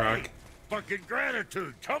 Brock. Hey, fucking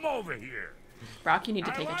gratitude, come over here. Brock, you need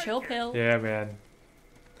to I take a like chill it. pill. Yeah, man.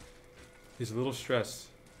 He's a little stressed.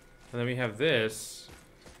 And then we have this.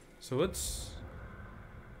 So let's...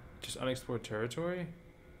 Just unexplored territory?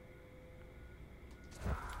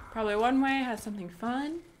 Probably one way has something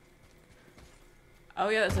fun. Oh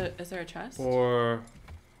yeah, is there a chest? Or...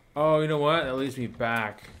 Oh, you know what? That leads me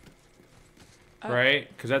back. Oh. Right?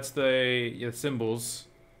 Because that's the symbols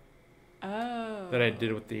Oh. that I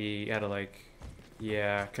did with the... I had to like...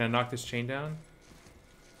 Yeah. Can I knock this chain down?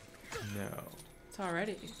 No. It's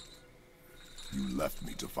already. You left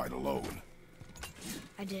me to fight alone.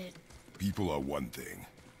 I did. People are one thing.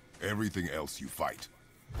 Everything else you fight.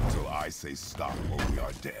 Until I say stop or we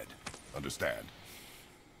are dead. Understand?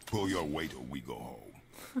 Pull your weight or we go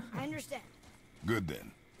home. I understand. Good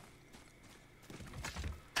then.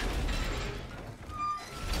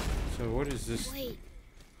 So what is this? Wait,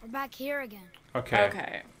 we're back here again. Okay.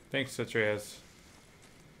 Okay. Thanks, Atreus.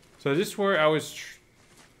 So is this where I was...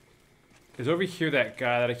 Is over here that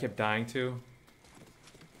guy that I kept dying to?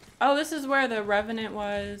 Oh, this is where the Revenant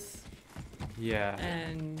was. Yeah.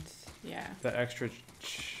 And yeah. The extra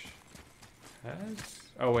chest?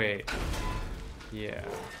 Oh, wait. Yeah.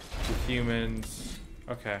 The humans.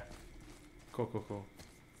 Okay. Cool, cool, cool.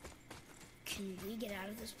 Can we get out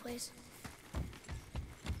of this place? So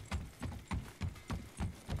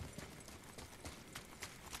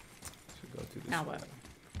go through this Now way. what?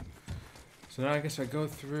 So now I guess I go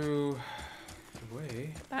through the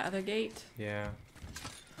way. That other gate. Yeah.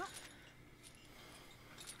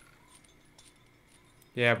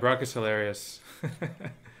 Yeah, Brock is hilarious.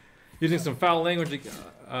 Using some foul language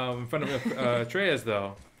in front of Atreus,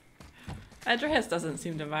 though. Andreas doesn't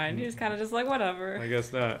seem to mind. He's kind of just like, whatever. I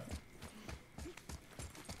guess not.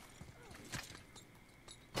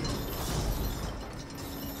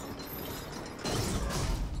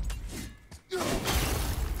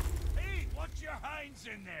 Hey, watch your hinds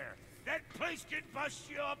in there. That place can bust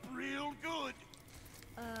you up real good.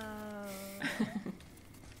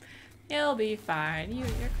 He'll be fine. You're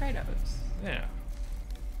Kratos. Yeah.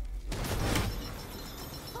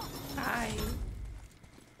 Hi.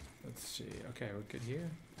 Let's see. Okay, we're good here.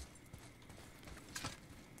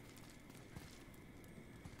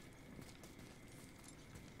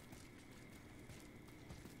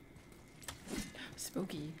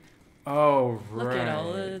 Spooky. Oh, right. Look at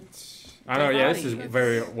all the I know, yeah, this is bodies.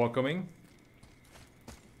 very welcoming.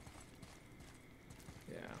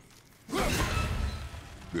 Yeah.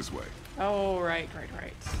 This way. Oh, right.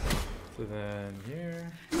 So then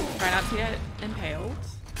here. Try not to get impaled.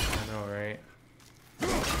 I know, right?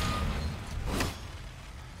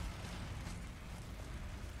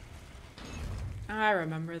 I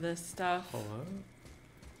remember this stuff. Hello?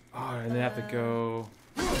 Oh, and then I have to go.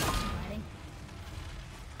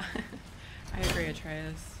 I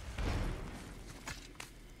Atreus.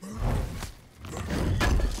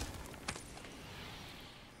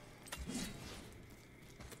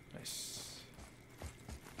 Nice.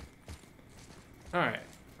 Alright.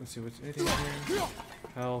 Let's see what's anything here.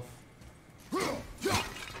 Health.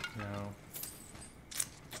 No.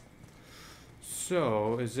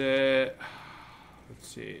 So, is it... Let's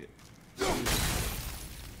see.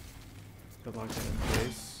 Got locked in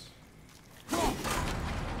place.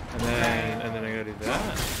 And then I gotta do that?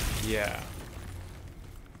 Yeah.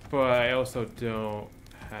 But I also don't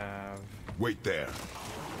have... Wait there.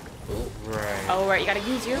 Right. Oh, right, you gotta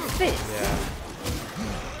use your fist. Yeah.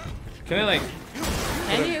 Can I, like...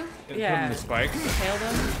 Can you? Put Yeah. in the spikes? Tail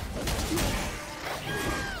them.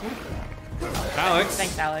 Alex!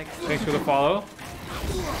 Thanks, Alex. Thanks for the follow.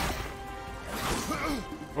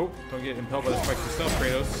 Oh, don't get impelled by the spikes yourself,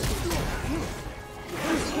 Kratos.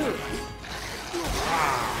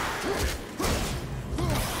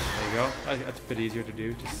 There you go. That's a bit easier to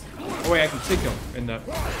do. Just... Oh wait, I can kick him in the...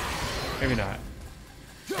 Maybe not.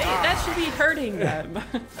 That should be hurting them.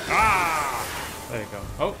 There you go.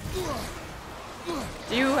 Oh.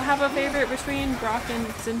 Do you have a favorite between Brock and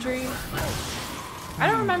Sindri? I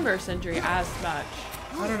don't remember Sindri as much.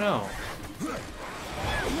 I don't know.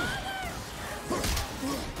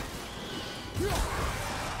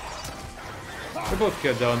 They're both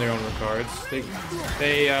good though in their own regards.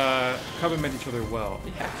 They complement each other well.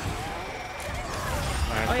 Yeah.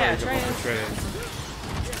 Alright, Oh yeah, Atreus.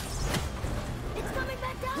 It's coming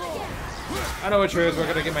back down again. I know Atreus, we're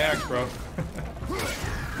gonna get my axe, bro.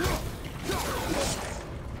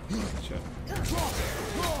 Shit.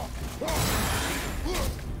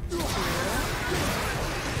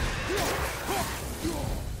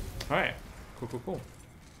 Alright. Cool.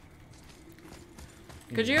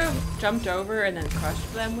 Could you have jumped over and then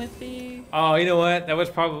crushed them with the... Oh, you know what? That was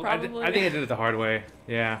probably... I Probably. think I did it the hard way.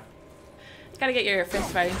 Yeah. Gotta get your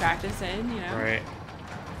fist fighting practice in, you know? Right.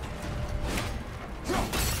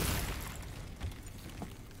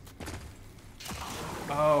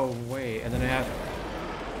 Oh, wait. And then I have...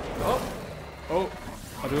 Oh,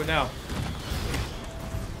 I'll do it now.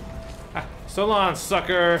 Ah, so long,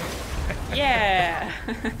 sucker. Yeah!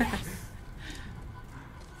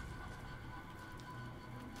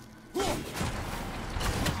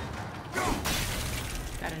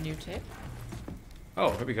 Got a new tip.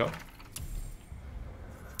 Oh, here we go.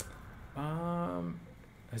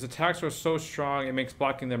 His attacks are so strong, it makes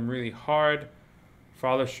blocking them really hard.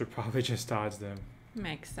 Father should probably just dodge them.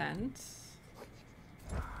 Makes sense.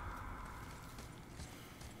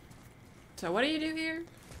 So what do you do here?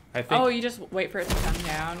 I think... Oh, you just wait for it to come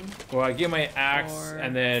down. Well, I get my axe Or-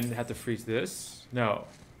 and then have to freeze this. No.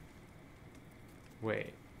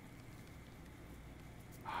 Wait.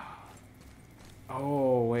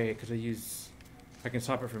 Oh, wait, because I can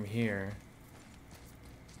stop it from here.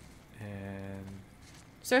 And...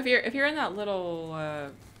 So if you're in that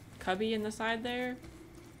little cubby in the side there.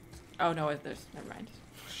 Oh no, there's never mind.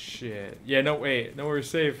 Shit. Yeah, no, wait. No, we're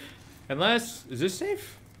safe. Unless... Is this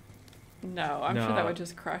safe? No, I'm sure No. that would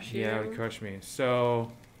just crush you. Yeah, it would crush me.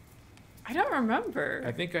 So... I don't remember.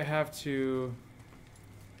 I think I have to...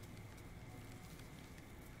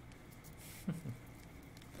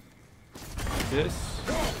 This?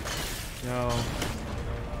 No.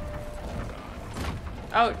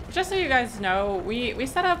 Oh, just so you guys know, we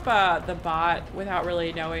set up the bot without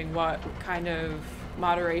really knowing what kind of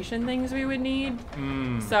moderation things we would need.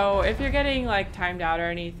 So if you're getting like timed out or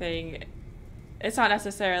anything, it's not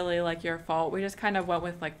necessarily like your fault. We just kind of went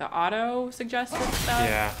with like the auto suggested stuff.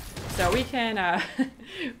 Yeah. So we can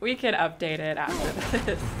we can update it after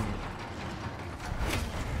this.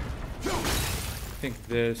 I think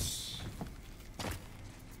this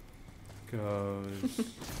goes...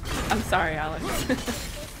 I'm sorry, Alex.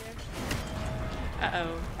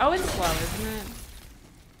 Uh-oh. Oh, it's slow, isn't it?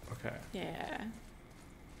 Okay. Yeah.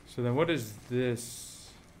 So then what is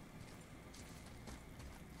this?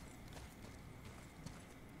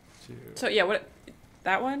 So yeah, what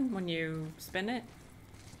that one when you spin it?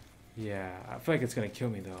 Yeah, I feel like it's gonna kill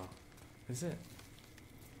me though. Is it?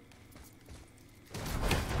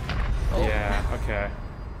 Oh. Yeah, okay.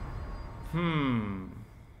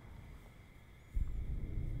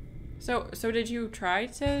 So did you try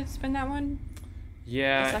to spin that one?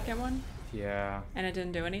 Yeah. The second one? Yeah. And it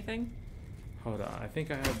didn't do anything? Hold on. I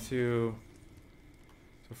think I have to...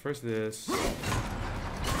 So first this. And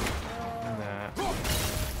that.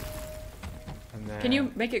 And then... Can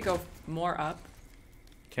you make it go more up?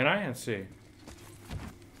 Can I? Let's see.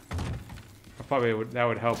 I probably would... That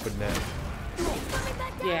would help with that.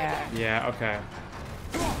 Yeah. Yeah, okay.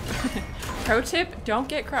 Pro tip, don't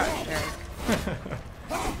get crushed, Eric.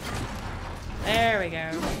 There we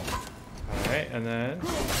go. Alright, and then...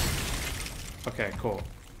 Okay, cool.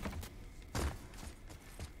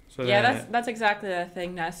 So Yeah, then... that's exactly the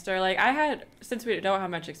thing, Nestor. Like, I had, since we don't have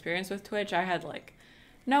much experience with Twitch, I had, like,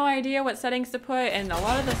 no idea what settings to put, and a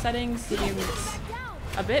lot of the settings seemed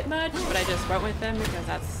a bit much, but I just went with them because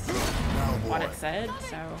that's what it said,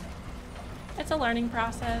 so... It's a learning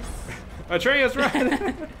process. Atreus,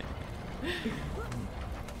 right?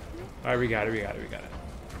 Alright, we got it.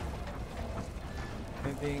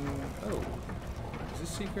 Anything... Oh. Is this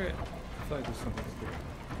secret? I feel like there's something up here.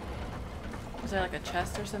 Is there like a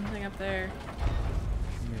chest or something up there?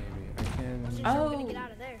 Maybe. I can... I'm gonna get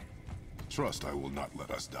out of there. Trust I will not let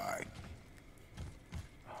us die.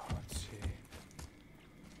 Oh, let's see.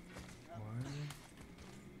 One...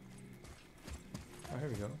 Oh, here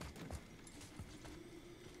we go.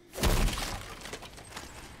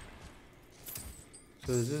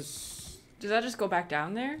 So is this... Does that just go back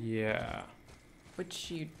down there? Yeah.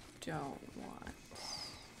 Which you don't want.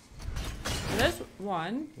 So there's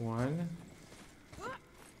one. One.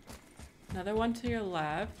 Another one to your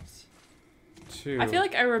left. Two. I feel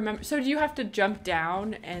like I remember. So do you have to jump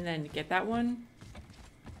down and then get that one?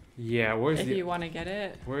 Yeah, where's if the... you want to get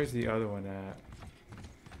it. Where's the other one at?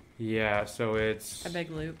 Yeah, so it's... A big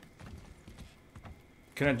loop.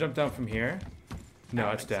 Can I jump down from here? No,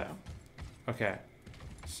 it's dead. So. Okay.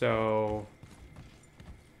 So...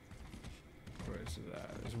 Where is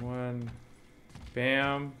that? There's one.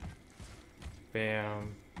 Bam.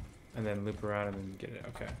 Bam. And then loop around and then get it.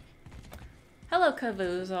 Okay. Hello,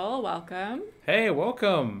 Cavoozle. Welcome. Hey,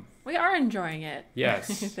 welcome. We are enjoying it. Yes.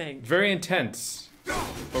 I think. Very intense. But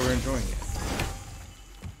we're enjoying it.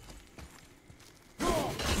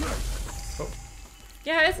 Oh.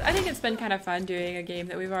 Yeah, I think it's been kind of fun doing a game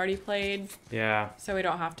that we've already played. Yeah. So we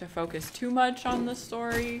don't have to focus too much on the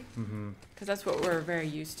story. Mm-hmm. Because that's what we're very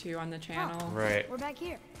used to on the channel. Right. We're back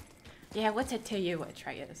here. Yeah, what's it to you,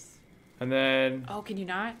 Atreus? And then... Oh, can you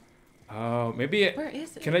not? Oh, maybe... Where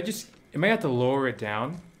is it? Can I just... I might have to lower it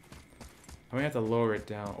down. I might have to lower it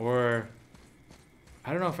down. Or...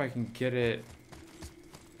 I don't know if I can get it...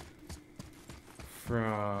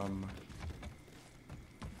 From...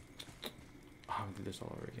 Oh, I'm gonna do this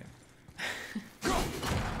all over again.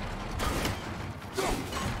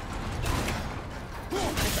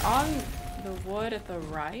 It's on the wood at the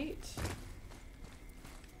right.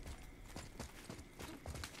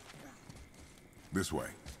 This way.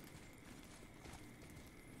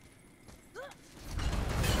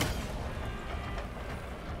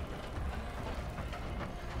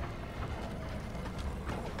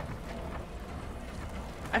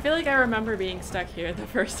 I feel like I remember being stuck here the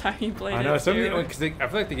first time you played it. I know, some too. because I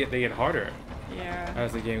feel like they get harder Yeah.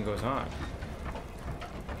 as the game goes on.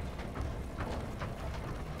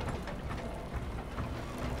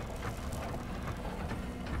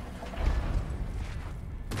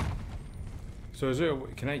 So is there?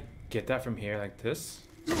 Can I get that from here like this?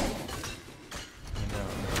 No.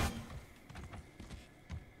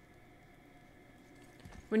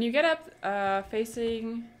 When you get up,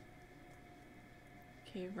 facing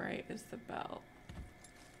cave right is the bell.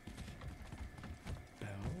 Bell?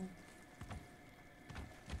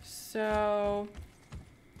 So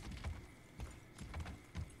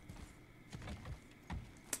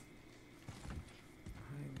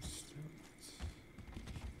I'm stoked.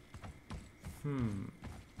 Hmm.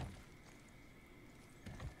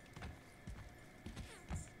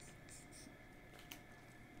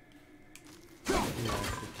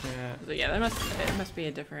 So yeah, it must be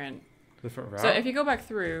a different Different route. So if you go back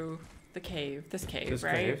through the cave, this cave,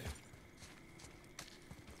 right? Cave.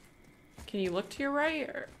 Can you look to your right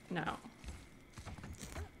or no?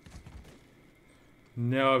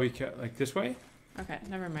 No, because like this way. Okay,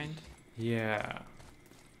 never mind. Yeah.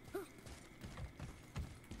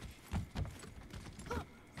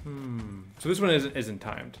 Hmm. So this one isn't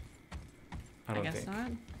timed. I don't guess think.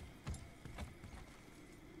 not.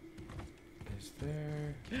 Is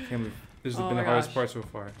there? Can't believe this has Oh been the my hardest gosh. part so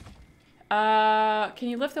far. Can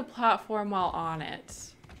you lift the platform while on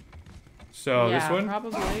it? So yeah, this one?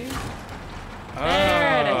 probably. Oh,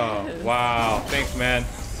 There it is. wow. Thanks, man.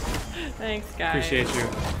 Thanks, guys. Appreciate you.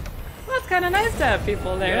 Well, it's kind of nice to have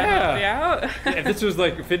people there to help you out. If this was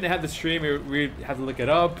like, if it didn't have the stream, we'd have to look it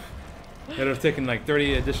up. It would have taken like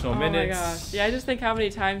 30 additional minutes. Oh my gosh. Yeah, I just think how many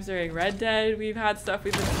times during Red Dead we've had stuff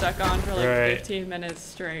we've been stuck on for like Right. 15 minutes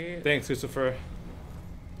straight. Thanks, Christopher.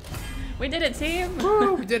 We did it, team!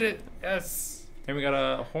 Woo, we did it. Yes. And we got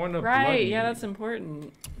a horn of blood. Right, yeah, meat. that's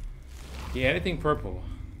important. Yeah, anything purple.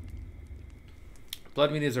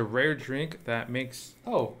 Blood meat is a rare drink that makes...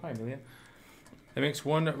 Oh, hi, Amelia. That makes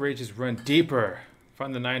one rages run deeper.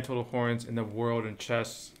 Find the 9 total horns in the world and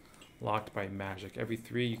chests locked by magic. Every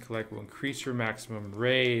 3 you collect will increase your maximum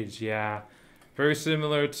rage. Yeah. Very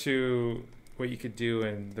similar to what you could do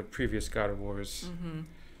in the previous God of Wars.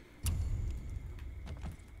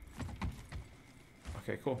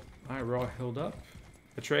 Okay, cool. Alright, we're all healed up.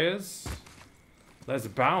 Atreus, let's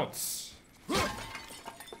bounce.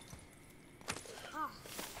 Ah,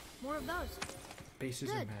 more of those.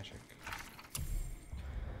 Bases Good. of magic.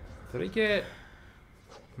 Did I get...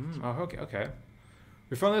 oh, okay.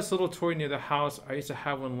 We found this little toy near the house. I used to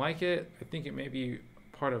have one like it. I think it may be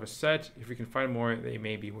part of a set. If we can find more, they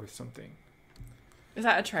may be worth something. Is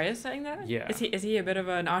that Atreus saying that? Yeah. Is he a bit of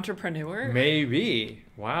an entrepreneur? Maybe.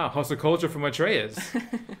 Wow. Hustle culture from Atreus.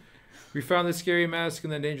 We found the scary mask in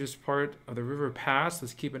the dangerous part of the river pass.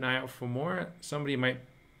 Let's keep an eye out for more. Somebody might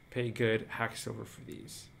pay good hack silver for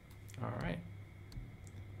these. All right.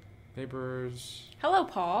 Neighbors. Hello,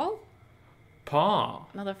 Paul. Paul.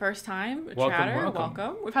 Another first time Welcome, chatter.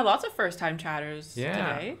 welcome. We've had lots of first time chatters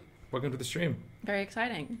today. Welcome to the stream. Very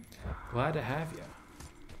exciting. Glad to have you.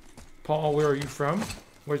 Paul, where are you from?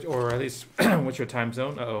 Or at least, what's your time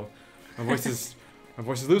zone? Uh-oh. My voice is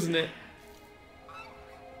losing it.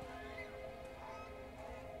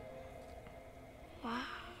 Wow.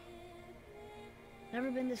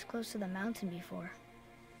 Never been this close to the mountain before.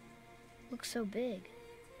 Looks so big.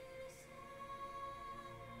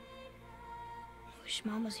 Wish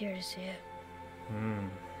Mom was here to see it.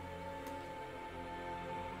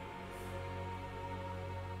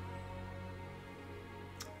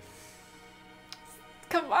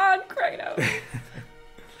 Come on, Kratos.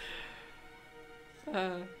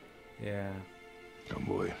 Yeah. Oh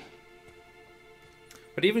boy.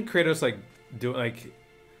 But even Kratos, at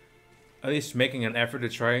least making an effort to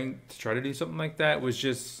try to do something like that I feel like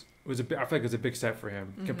it was a big step for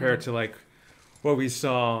him compared to like what we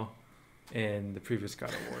saw in the previous God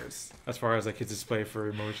of Wars, as far as like his display for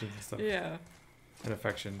emotions and stuff. Yeah. And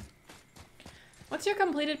affection. What's your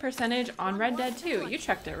completed percentage on Red Dead 2? You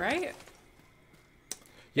checked it, right?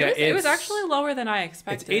 Yeah, it was actually lower than I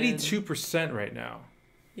expected. It's 82% right now.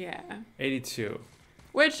 Yeah. 82.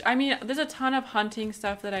 Which, I mean, there's a ton of hunting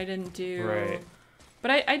stuff that I didn't do. Right.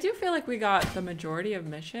 But I do feel like we got the majority of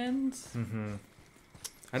missions.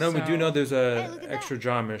 I know we do know there's a look at extra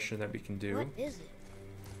John mission that we can do. What is it?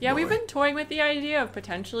 Yeah, we've been toying with the idea of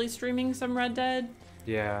potentially streaming some Red Dead.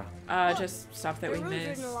 Yeah. Just stuff that we The roads are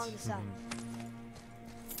missed. along the side.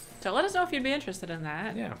 So let us know if you'd be interested in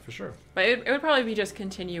that. Yeah, for sure. But it would probably be just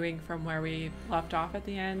continuing from where we left off at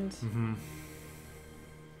the end.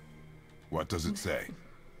 What does it say?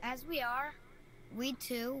 As we are, we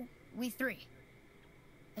two, we three.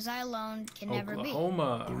 As I alone can never be.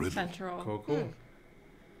 Oklahoma. The riddle. Central. Cool.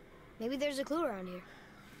 Maybe there's a clue around here.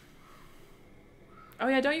 Oh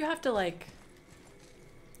yeah, don't you have to like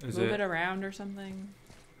Is move it around or something?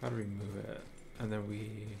 How do we move it? And then we...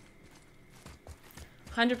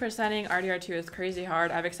 100%ing RDR2 is crazy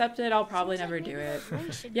hard. I've accepted. I'll probably never do it.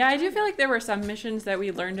 We should Yeah, I do try. feel like there were some missions that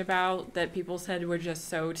we learned about that people said were just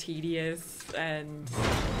so tedious and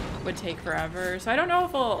would take forever. So I don't know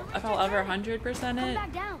if I'll ever 100% Come it,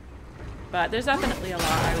 back down. but there's definitely a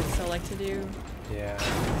lot I would still like to do. Yeah.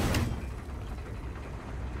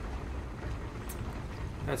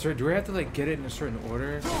 That's right. Do we have to like get it in a certain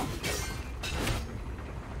order?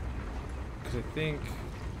 Because I think...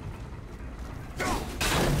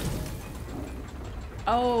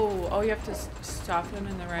 Oh, you have to stop them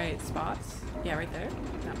in the right spots? Yeah, right there?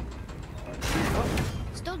 No.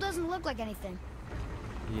 Still doesn't look like anything.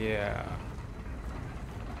 Yeah.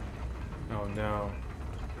 Oh no.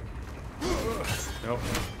 Nope.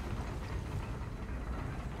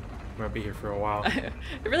 Might be here for a while. It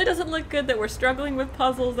really doesn't look good that we're struggling with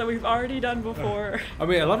puzzles that we've already done before. I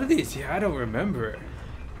mean, a lot of these, yeah, I don't remember.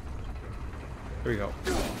 Here we go.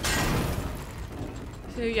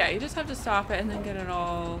 So yeah, you just have to stop it and then get it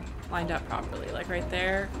all lined up properly. Like right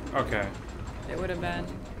there, Okay. it would have been.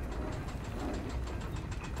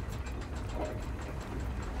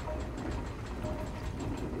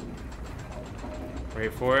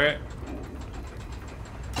 Wait for it.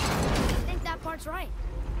 I think that part's right.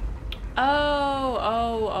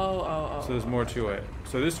 Oh. So there's more to it.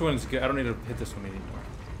 So this one's good. I don't need to hit this one anymore.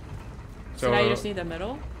 So now you just need the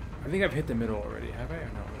middle? I think I've hit the middle already. Have I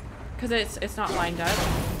or no? Because it's not lined up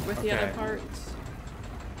with the other Okay. parts.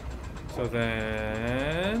 So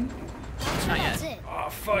then... Not That's yet. it. Oh,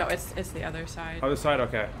 fuck. No, it's the other side. Other side?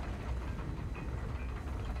 Okay.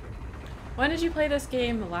 When did you play this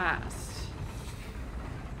game last?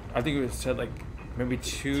 I think it said like maybe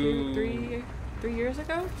 2... 3 years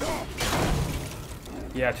ago?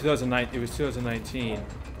 Yeah, 2009. It was 2019.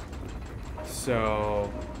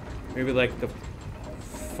 So maybe like the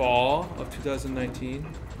fall of 2019.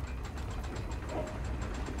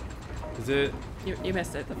 Is it? You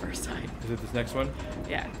missed it the first time. Is it this next one?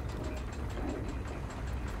 Yeah.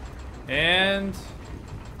 And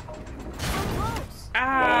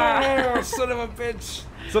Ah! oh, son of a bitch!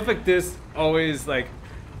 Stuff like this always like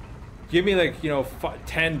give me like 10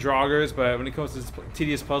 joggers, but when it comes to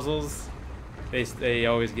tedious puzzles, they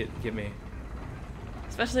always get me.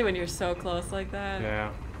 Especially when you're so close like that.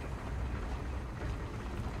 Yeah.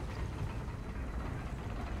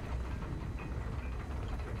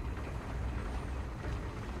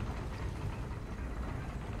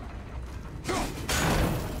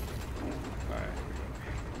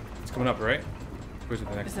 Coming up, right? Where's it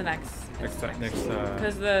the next? It's the next.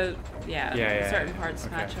 Because certain parts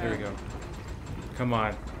okay, match up. Here we go. Come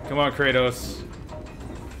on, Kratos.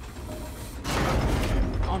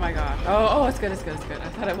 Oh my god. Oh, it's good. I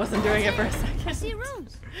thought it wasn't doing it for a second. I see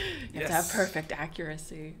rooms. You have to have perfect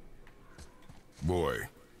accuracy. Boy.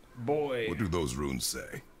 Boy. What do those runes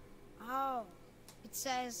say? Oh, it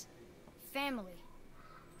says family.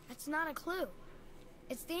 That's not a clue.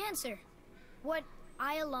 It's the answer. What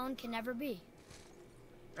I alone can never be.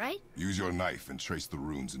 Right? Use your knife and trace the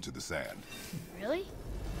runes into the sand. Really?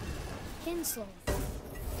 Kinslow.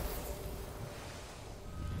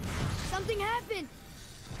 Something happened!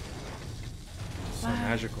 So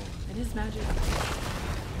magical. It is magic.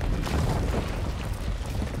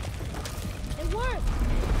 It worked!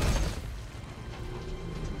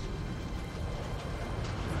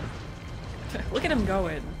 Look at him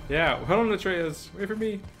going. Yeah, hold on, Atreus. Wait for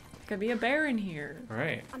me. Could be a bear in here. All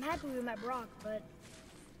right. I'm happy we met Brock, but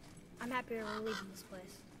I'm happier we're leaving this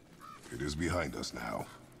place. It is behind us now.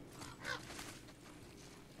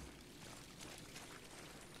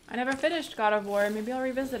 I never finished God of War. Maybe I'll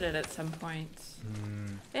revisit it at some point.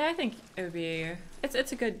 Yeah, I think it would be.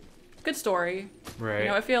 It's a good story. Right.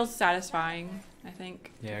 It feels satisfying. I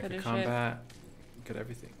think. Yeah, to good finish combat, good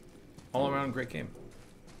everything. All around great game.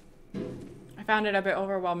 I found it a bit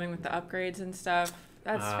overwhelming with the upgrades and stuff.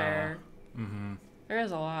 That's fair. Mm-hmm. There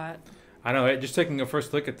is a lot. I know. Just taking a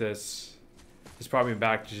first look at this just brought me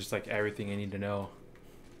back to just like everything I need to know.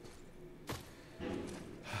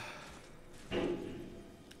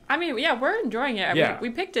 I mean, yeah, we're enjoying it. Yeah. We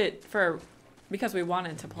picked it because we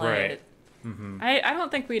wanted to play Right. it. Mm-hmm. I don't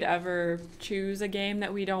think we'd ever choose a game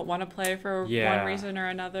that we don't want to play for one reason or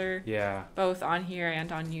another. Yeah. Both on here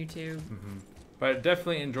and on YouTube. Mm-hmm. But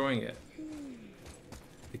definitely enjoying it.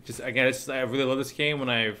 I really love this game when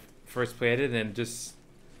I first played it, and just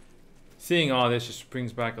seeing all this just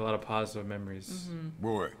brings back a lot of positive memories. Mm-hmm.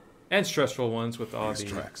 Boy. And stressful ones with all the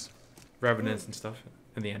tracks. revenants and stuff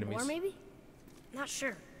and the enemies. Or maybe? Not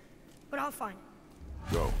sure. But I'll find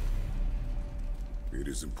it. Go. It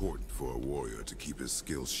is important for a warrior to keep his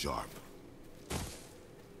skills sharp.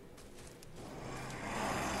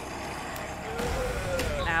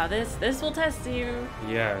 Now this will test you.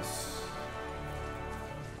 Yes.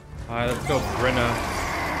 Alright, let's go, Brenna.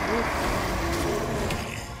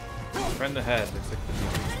 Friend the head. Looks like the easy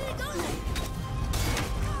spot.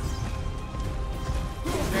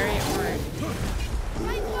 Very orange.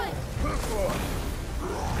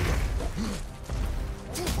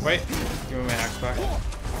 Wait, give me my axe back.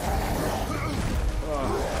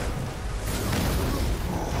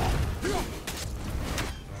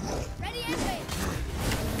 Ready and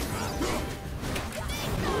wait.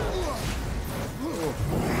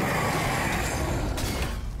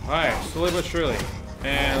 Alright, slowly but surely.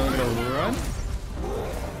 And I'm gonna run.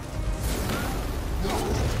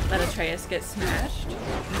 Let Atreus get smashed.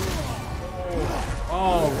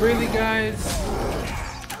 Oh, really, guys?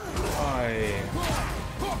 I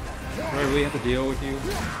really have to deal with you.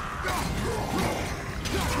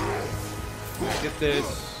 Get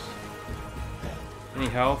this. Any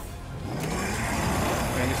health?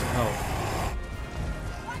 I need some health.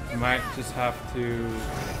 Might just have to use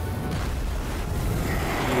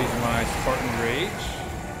my Spartan Rage.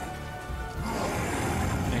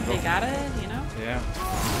 And go. They got it, Yeah.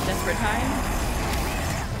 Desperate time.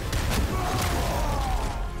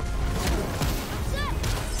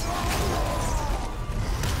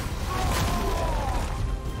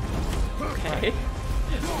 Okay.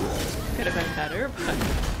 Could have been better, but.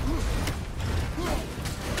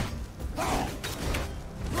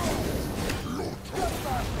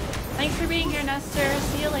 Thanks for being here, Nestor.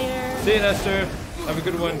 See you later. See you, Nestor. Have a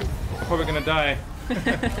good one. I'm probably gonna die.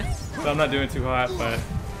 So I'm not doing too hot, but.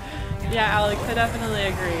 Yeah, Alex, I definitely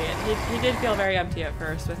agree. He did feel very empty at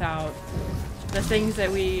first without the things that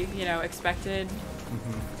we, expected.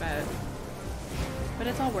 Mm-hmm. But but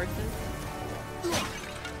it's all worth it.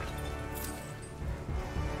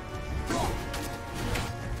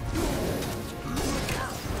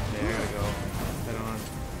 Yeah, I gotta go. Head on.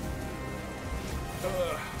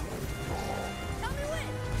 Tell me when.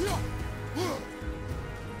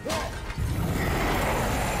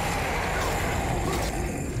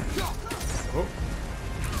 Oh.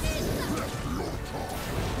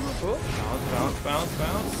 Oh, bounce, bounce, bounce,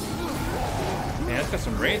 bounce. Man, it's got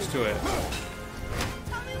some range to it.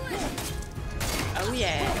 Oh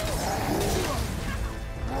yeah.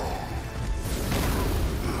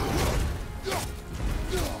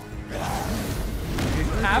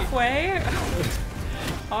 Halfway.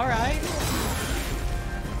 All right.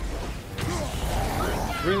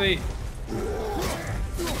 Really?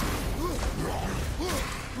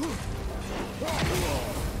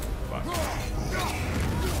 Fuck.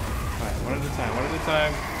 Alright, one at a time, one at a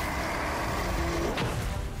time.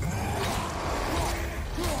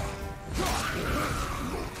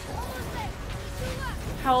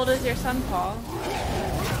 How old is your son, Paul?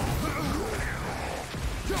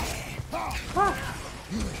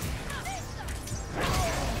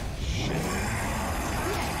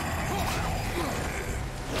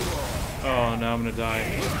 Oh no, I'm gonna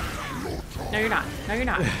die. No, you're not. No, you're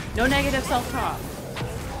not. No negative self-talk.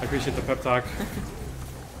 I appreciate the pep talk.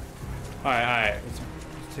 Alright, alright.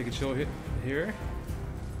 Let's take a chill hit here.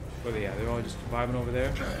 Oh yeah, they're all just vibing over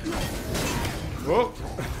there. Whoa!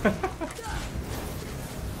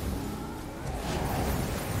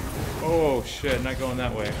 Oh shit, not going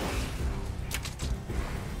that way.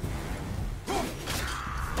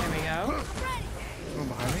 There we go. Someone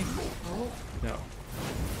behind me? No.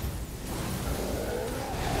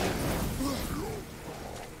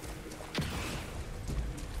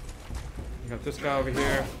 You got this guy over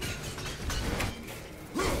here.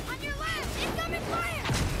 On your left, incoming fire.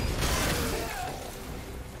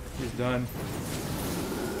 He's done.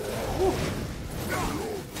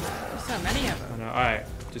 There's so many of them. Oh, no. Alright,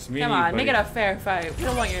 just me Come and you, on, buddy. make it a fair fight. We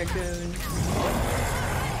don't want your goon.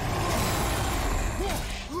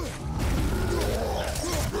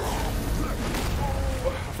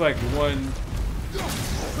 I feel like one.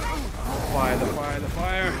 Fire, the fire, the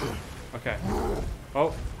fire. Okay.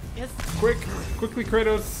 Oh, Yes. quickly,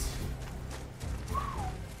 Kratos.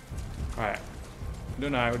 Alright. We're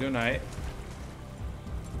doing alright, we're doing alright.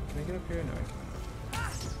 Can I get up here? No, I can't.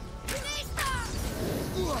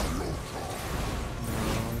 No,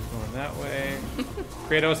 he's going that way.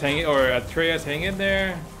 Kratos hanging, or Atreus hang in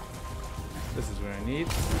there. This is what I need.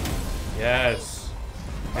 Yes.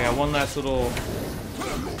 I got one last little.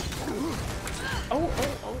 Oh.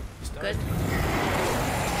 Good.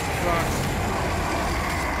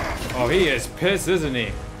 Oh, he is pissed, isn't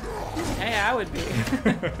he? Hey, I would be.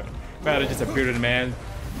 About just a bearded man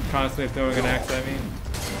constantly throwing an axe at me.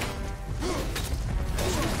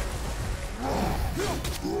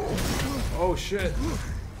 Oh shit.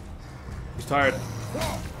 He's tired.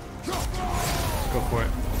 Let's go for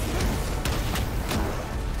it.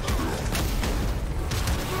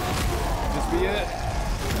 This be it?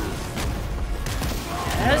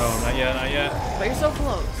 Yes. No, not yet, not yet. But you're so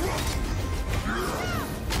close.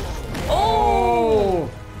 Oh!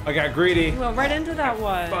 I got greedy. You went right into that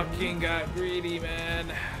one. Fucking got greedy,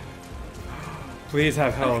 man. Please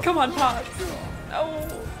have health. Come on, Pops. Oh.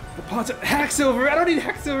 The pots of hack silver. I don't need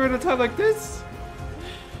hack silver at a time like this.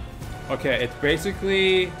 Okay, it's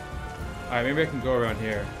basically. Alright, maybe I can go around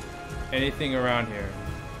here. Anything around here.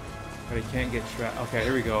 But I can't get trapped. Okay,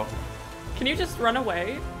 here we go. Can you just run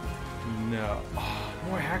away? No. Oh,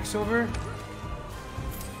 more hack silver?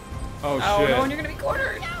 Oh, Oh, shit. no, and you're gonna be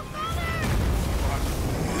cornered.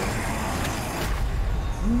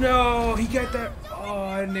 No, he got that. Oh,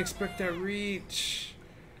 I didn't expect that reach.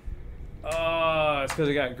 Oh, it's because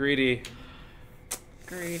I got greedy.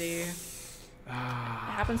 Greedy. It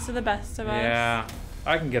happens to the best of us. Yeah,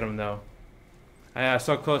 I can get him though. Yeah,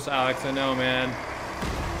 so close, Alex. I know, man.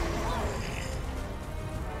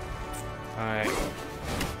 All right.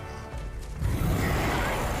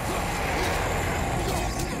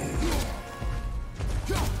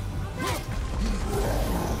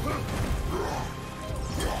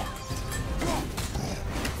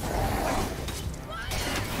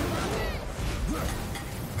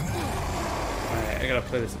 I gotta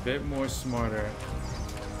play this a bit more smarter.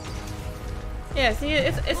 Yeah, see,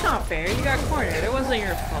 it's not fair. You got cornered. It wasn't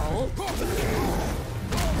your fault.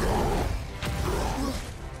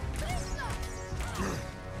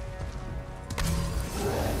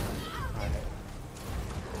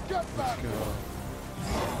 Let's go.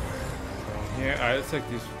 Here, alright, let's take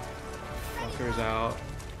these fuckers out.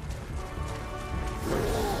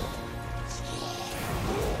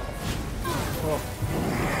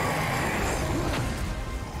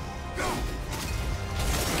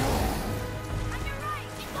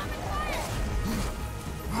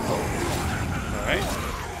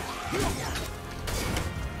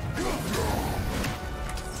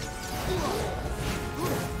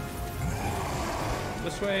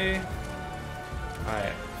 this way.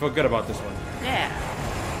 Alright, feel good about this one. Yeah.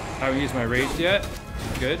 I haven't used my rage yet.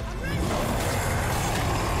 Good.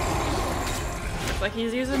 Looks like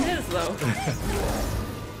he's using his though.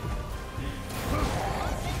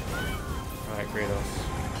 Alright, Kratos.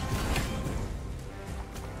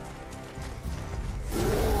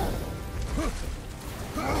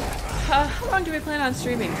 How long do we plan on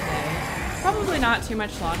streaming today? Probably not too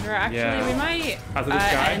much longer. Actually, Yeah. we might After this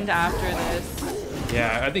guy? end after this.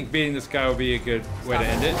 Yeah, I think beating this guy would be a good way to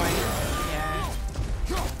end it. Yeah.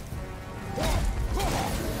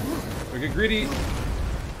 We get greedy.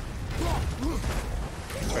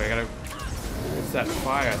 Sorry, I gotta. It's that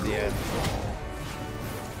fire at the end.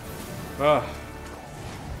 Ugh.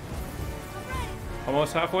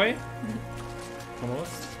 Almost halfway?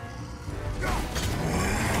 Almost.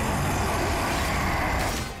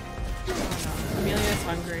 Amelia's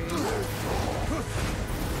hungry.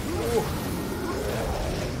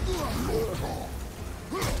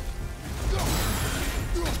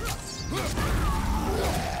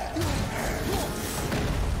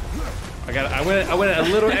 I went a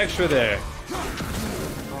little extra there.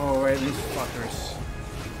 Oh, right, these fuckers.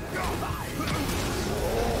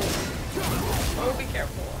 Oh, be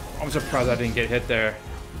careful. I'm surprised I didn't get hit there.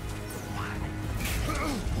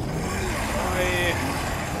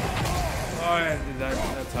 Oh, I did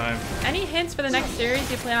that time. Any hints for the next series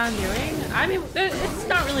you plan on doing? I mean, it's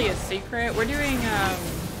not really a secret. We're doing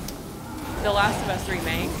The Last of Us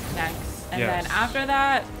Remake next. And Yes. then after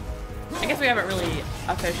that, I guess we haven't really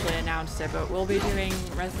officially announced it, but we'll be doing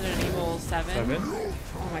Resident Evil 7. 7?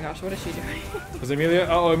 Oh my gosh, what is she doing? Is Amelia?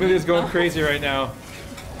 Oh, Amelia's going crazy right now.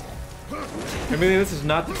 Amelia, this is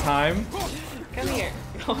not the time. Come here.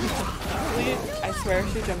 Please, I swear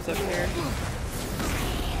she jumps up here.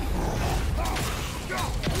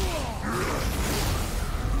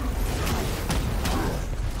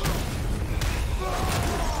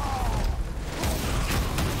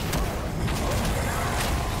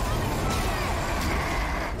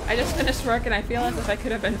 I just finished work and I feel as if I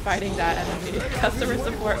could have been fighting that enemy. Customer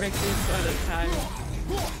support makes me sweat at times.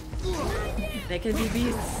 They can be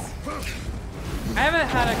beasts. I haven't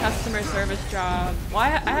had a customer service job. Well, I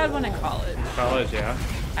had one in college. College, yeah.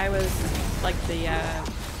 I was like I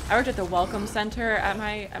worked at the welcome center at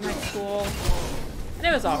my school, and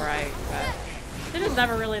it was all right, but it was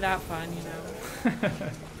never really that fun, you know.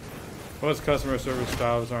 Most customer service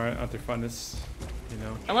jobs aren't their funnest, you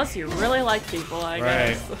know. Unless you really like people, I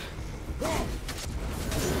guess.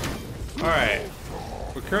 All right.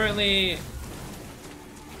 We're currently in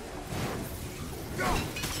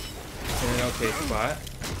an okay spot.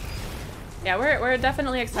 Yeah, we're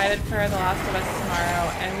definitely excited for The Last of Us tomorrow,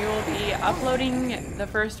 and we will be uploading the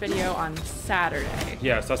first video on Saturday.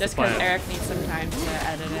 Yes, that's just the plan. because Eric needs some time to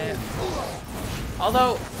edit it.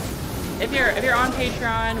 Although, if you're on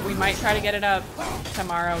Patreon, we might try to get it up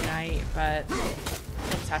tomorrow night, but we'll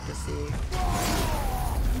just have to see.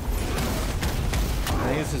 I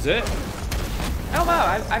think this is it. Oh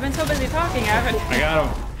wow, I've been so busy talking, I haven't I got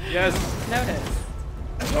him. Yes. noticed.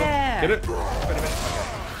 Oh, Yeah. get it? Wait a minute.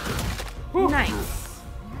 Okay. Nice.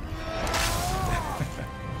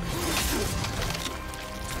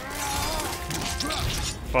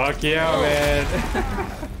 Fuck yeah, man.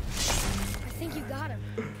 I think you got him.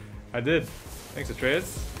 I did. Thanks,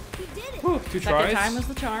 Atreus. He did it. Whew, 2 Second tries. time was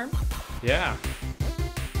the charm. Yeah.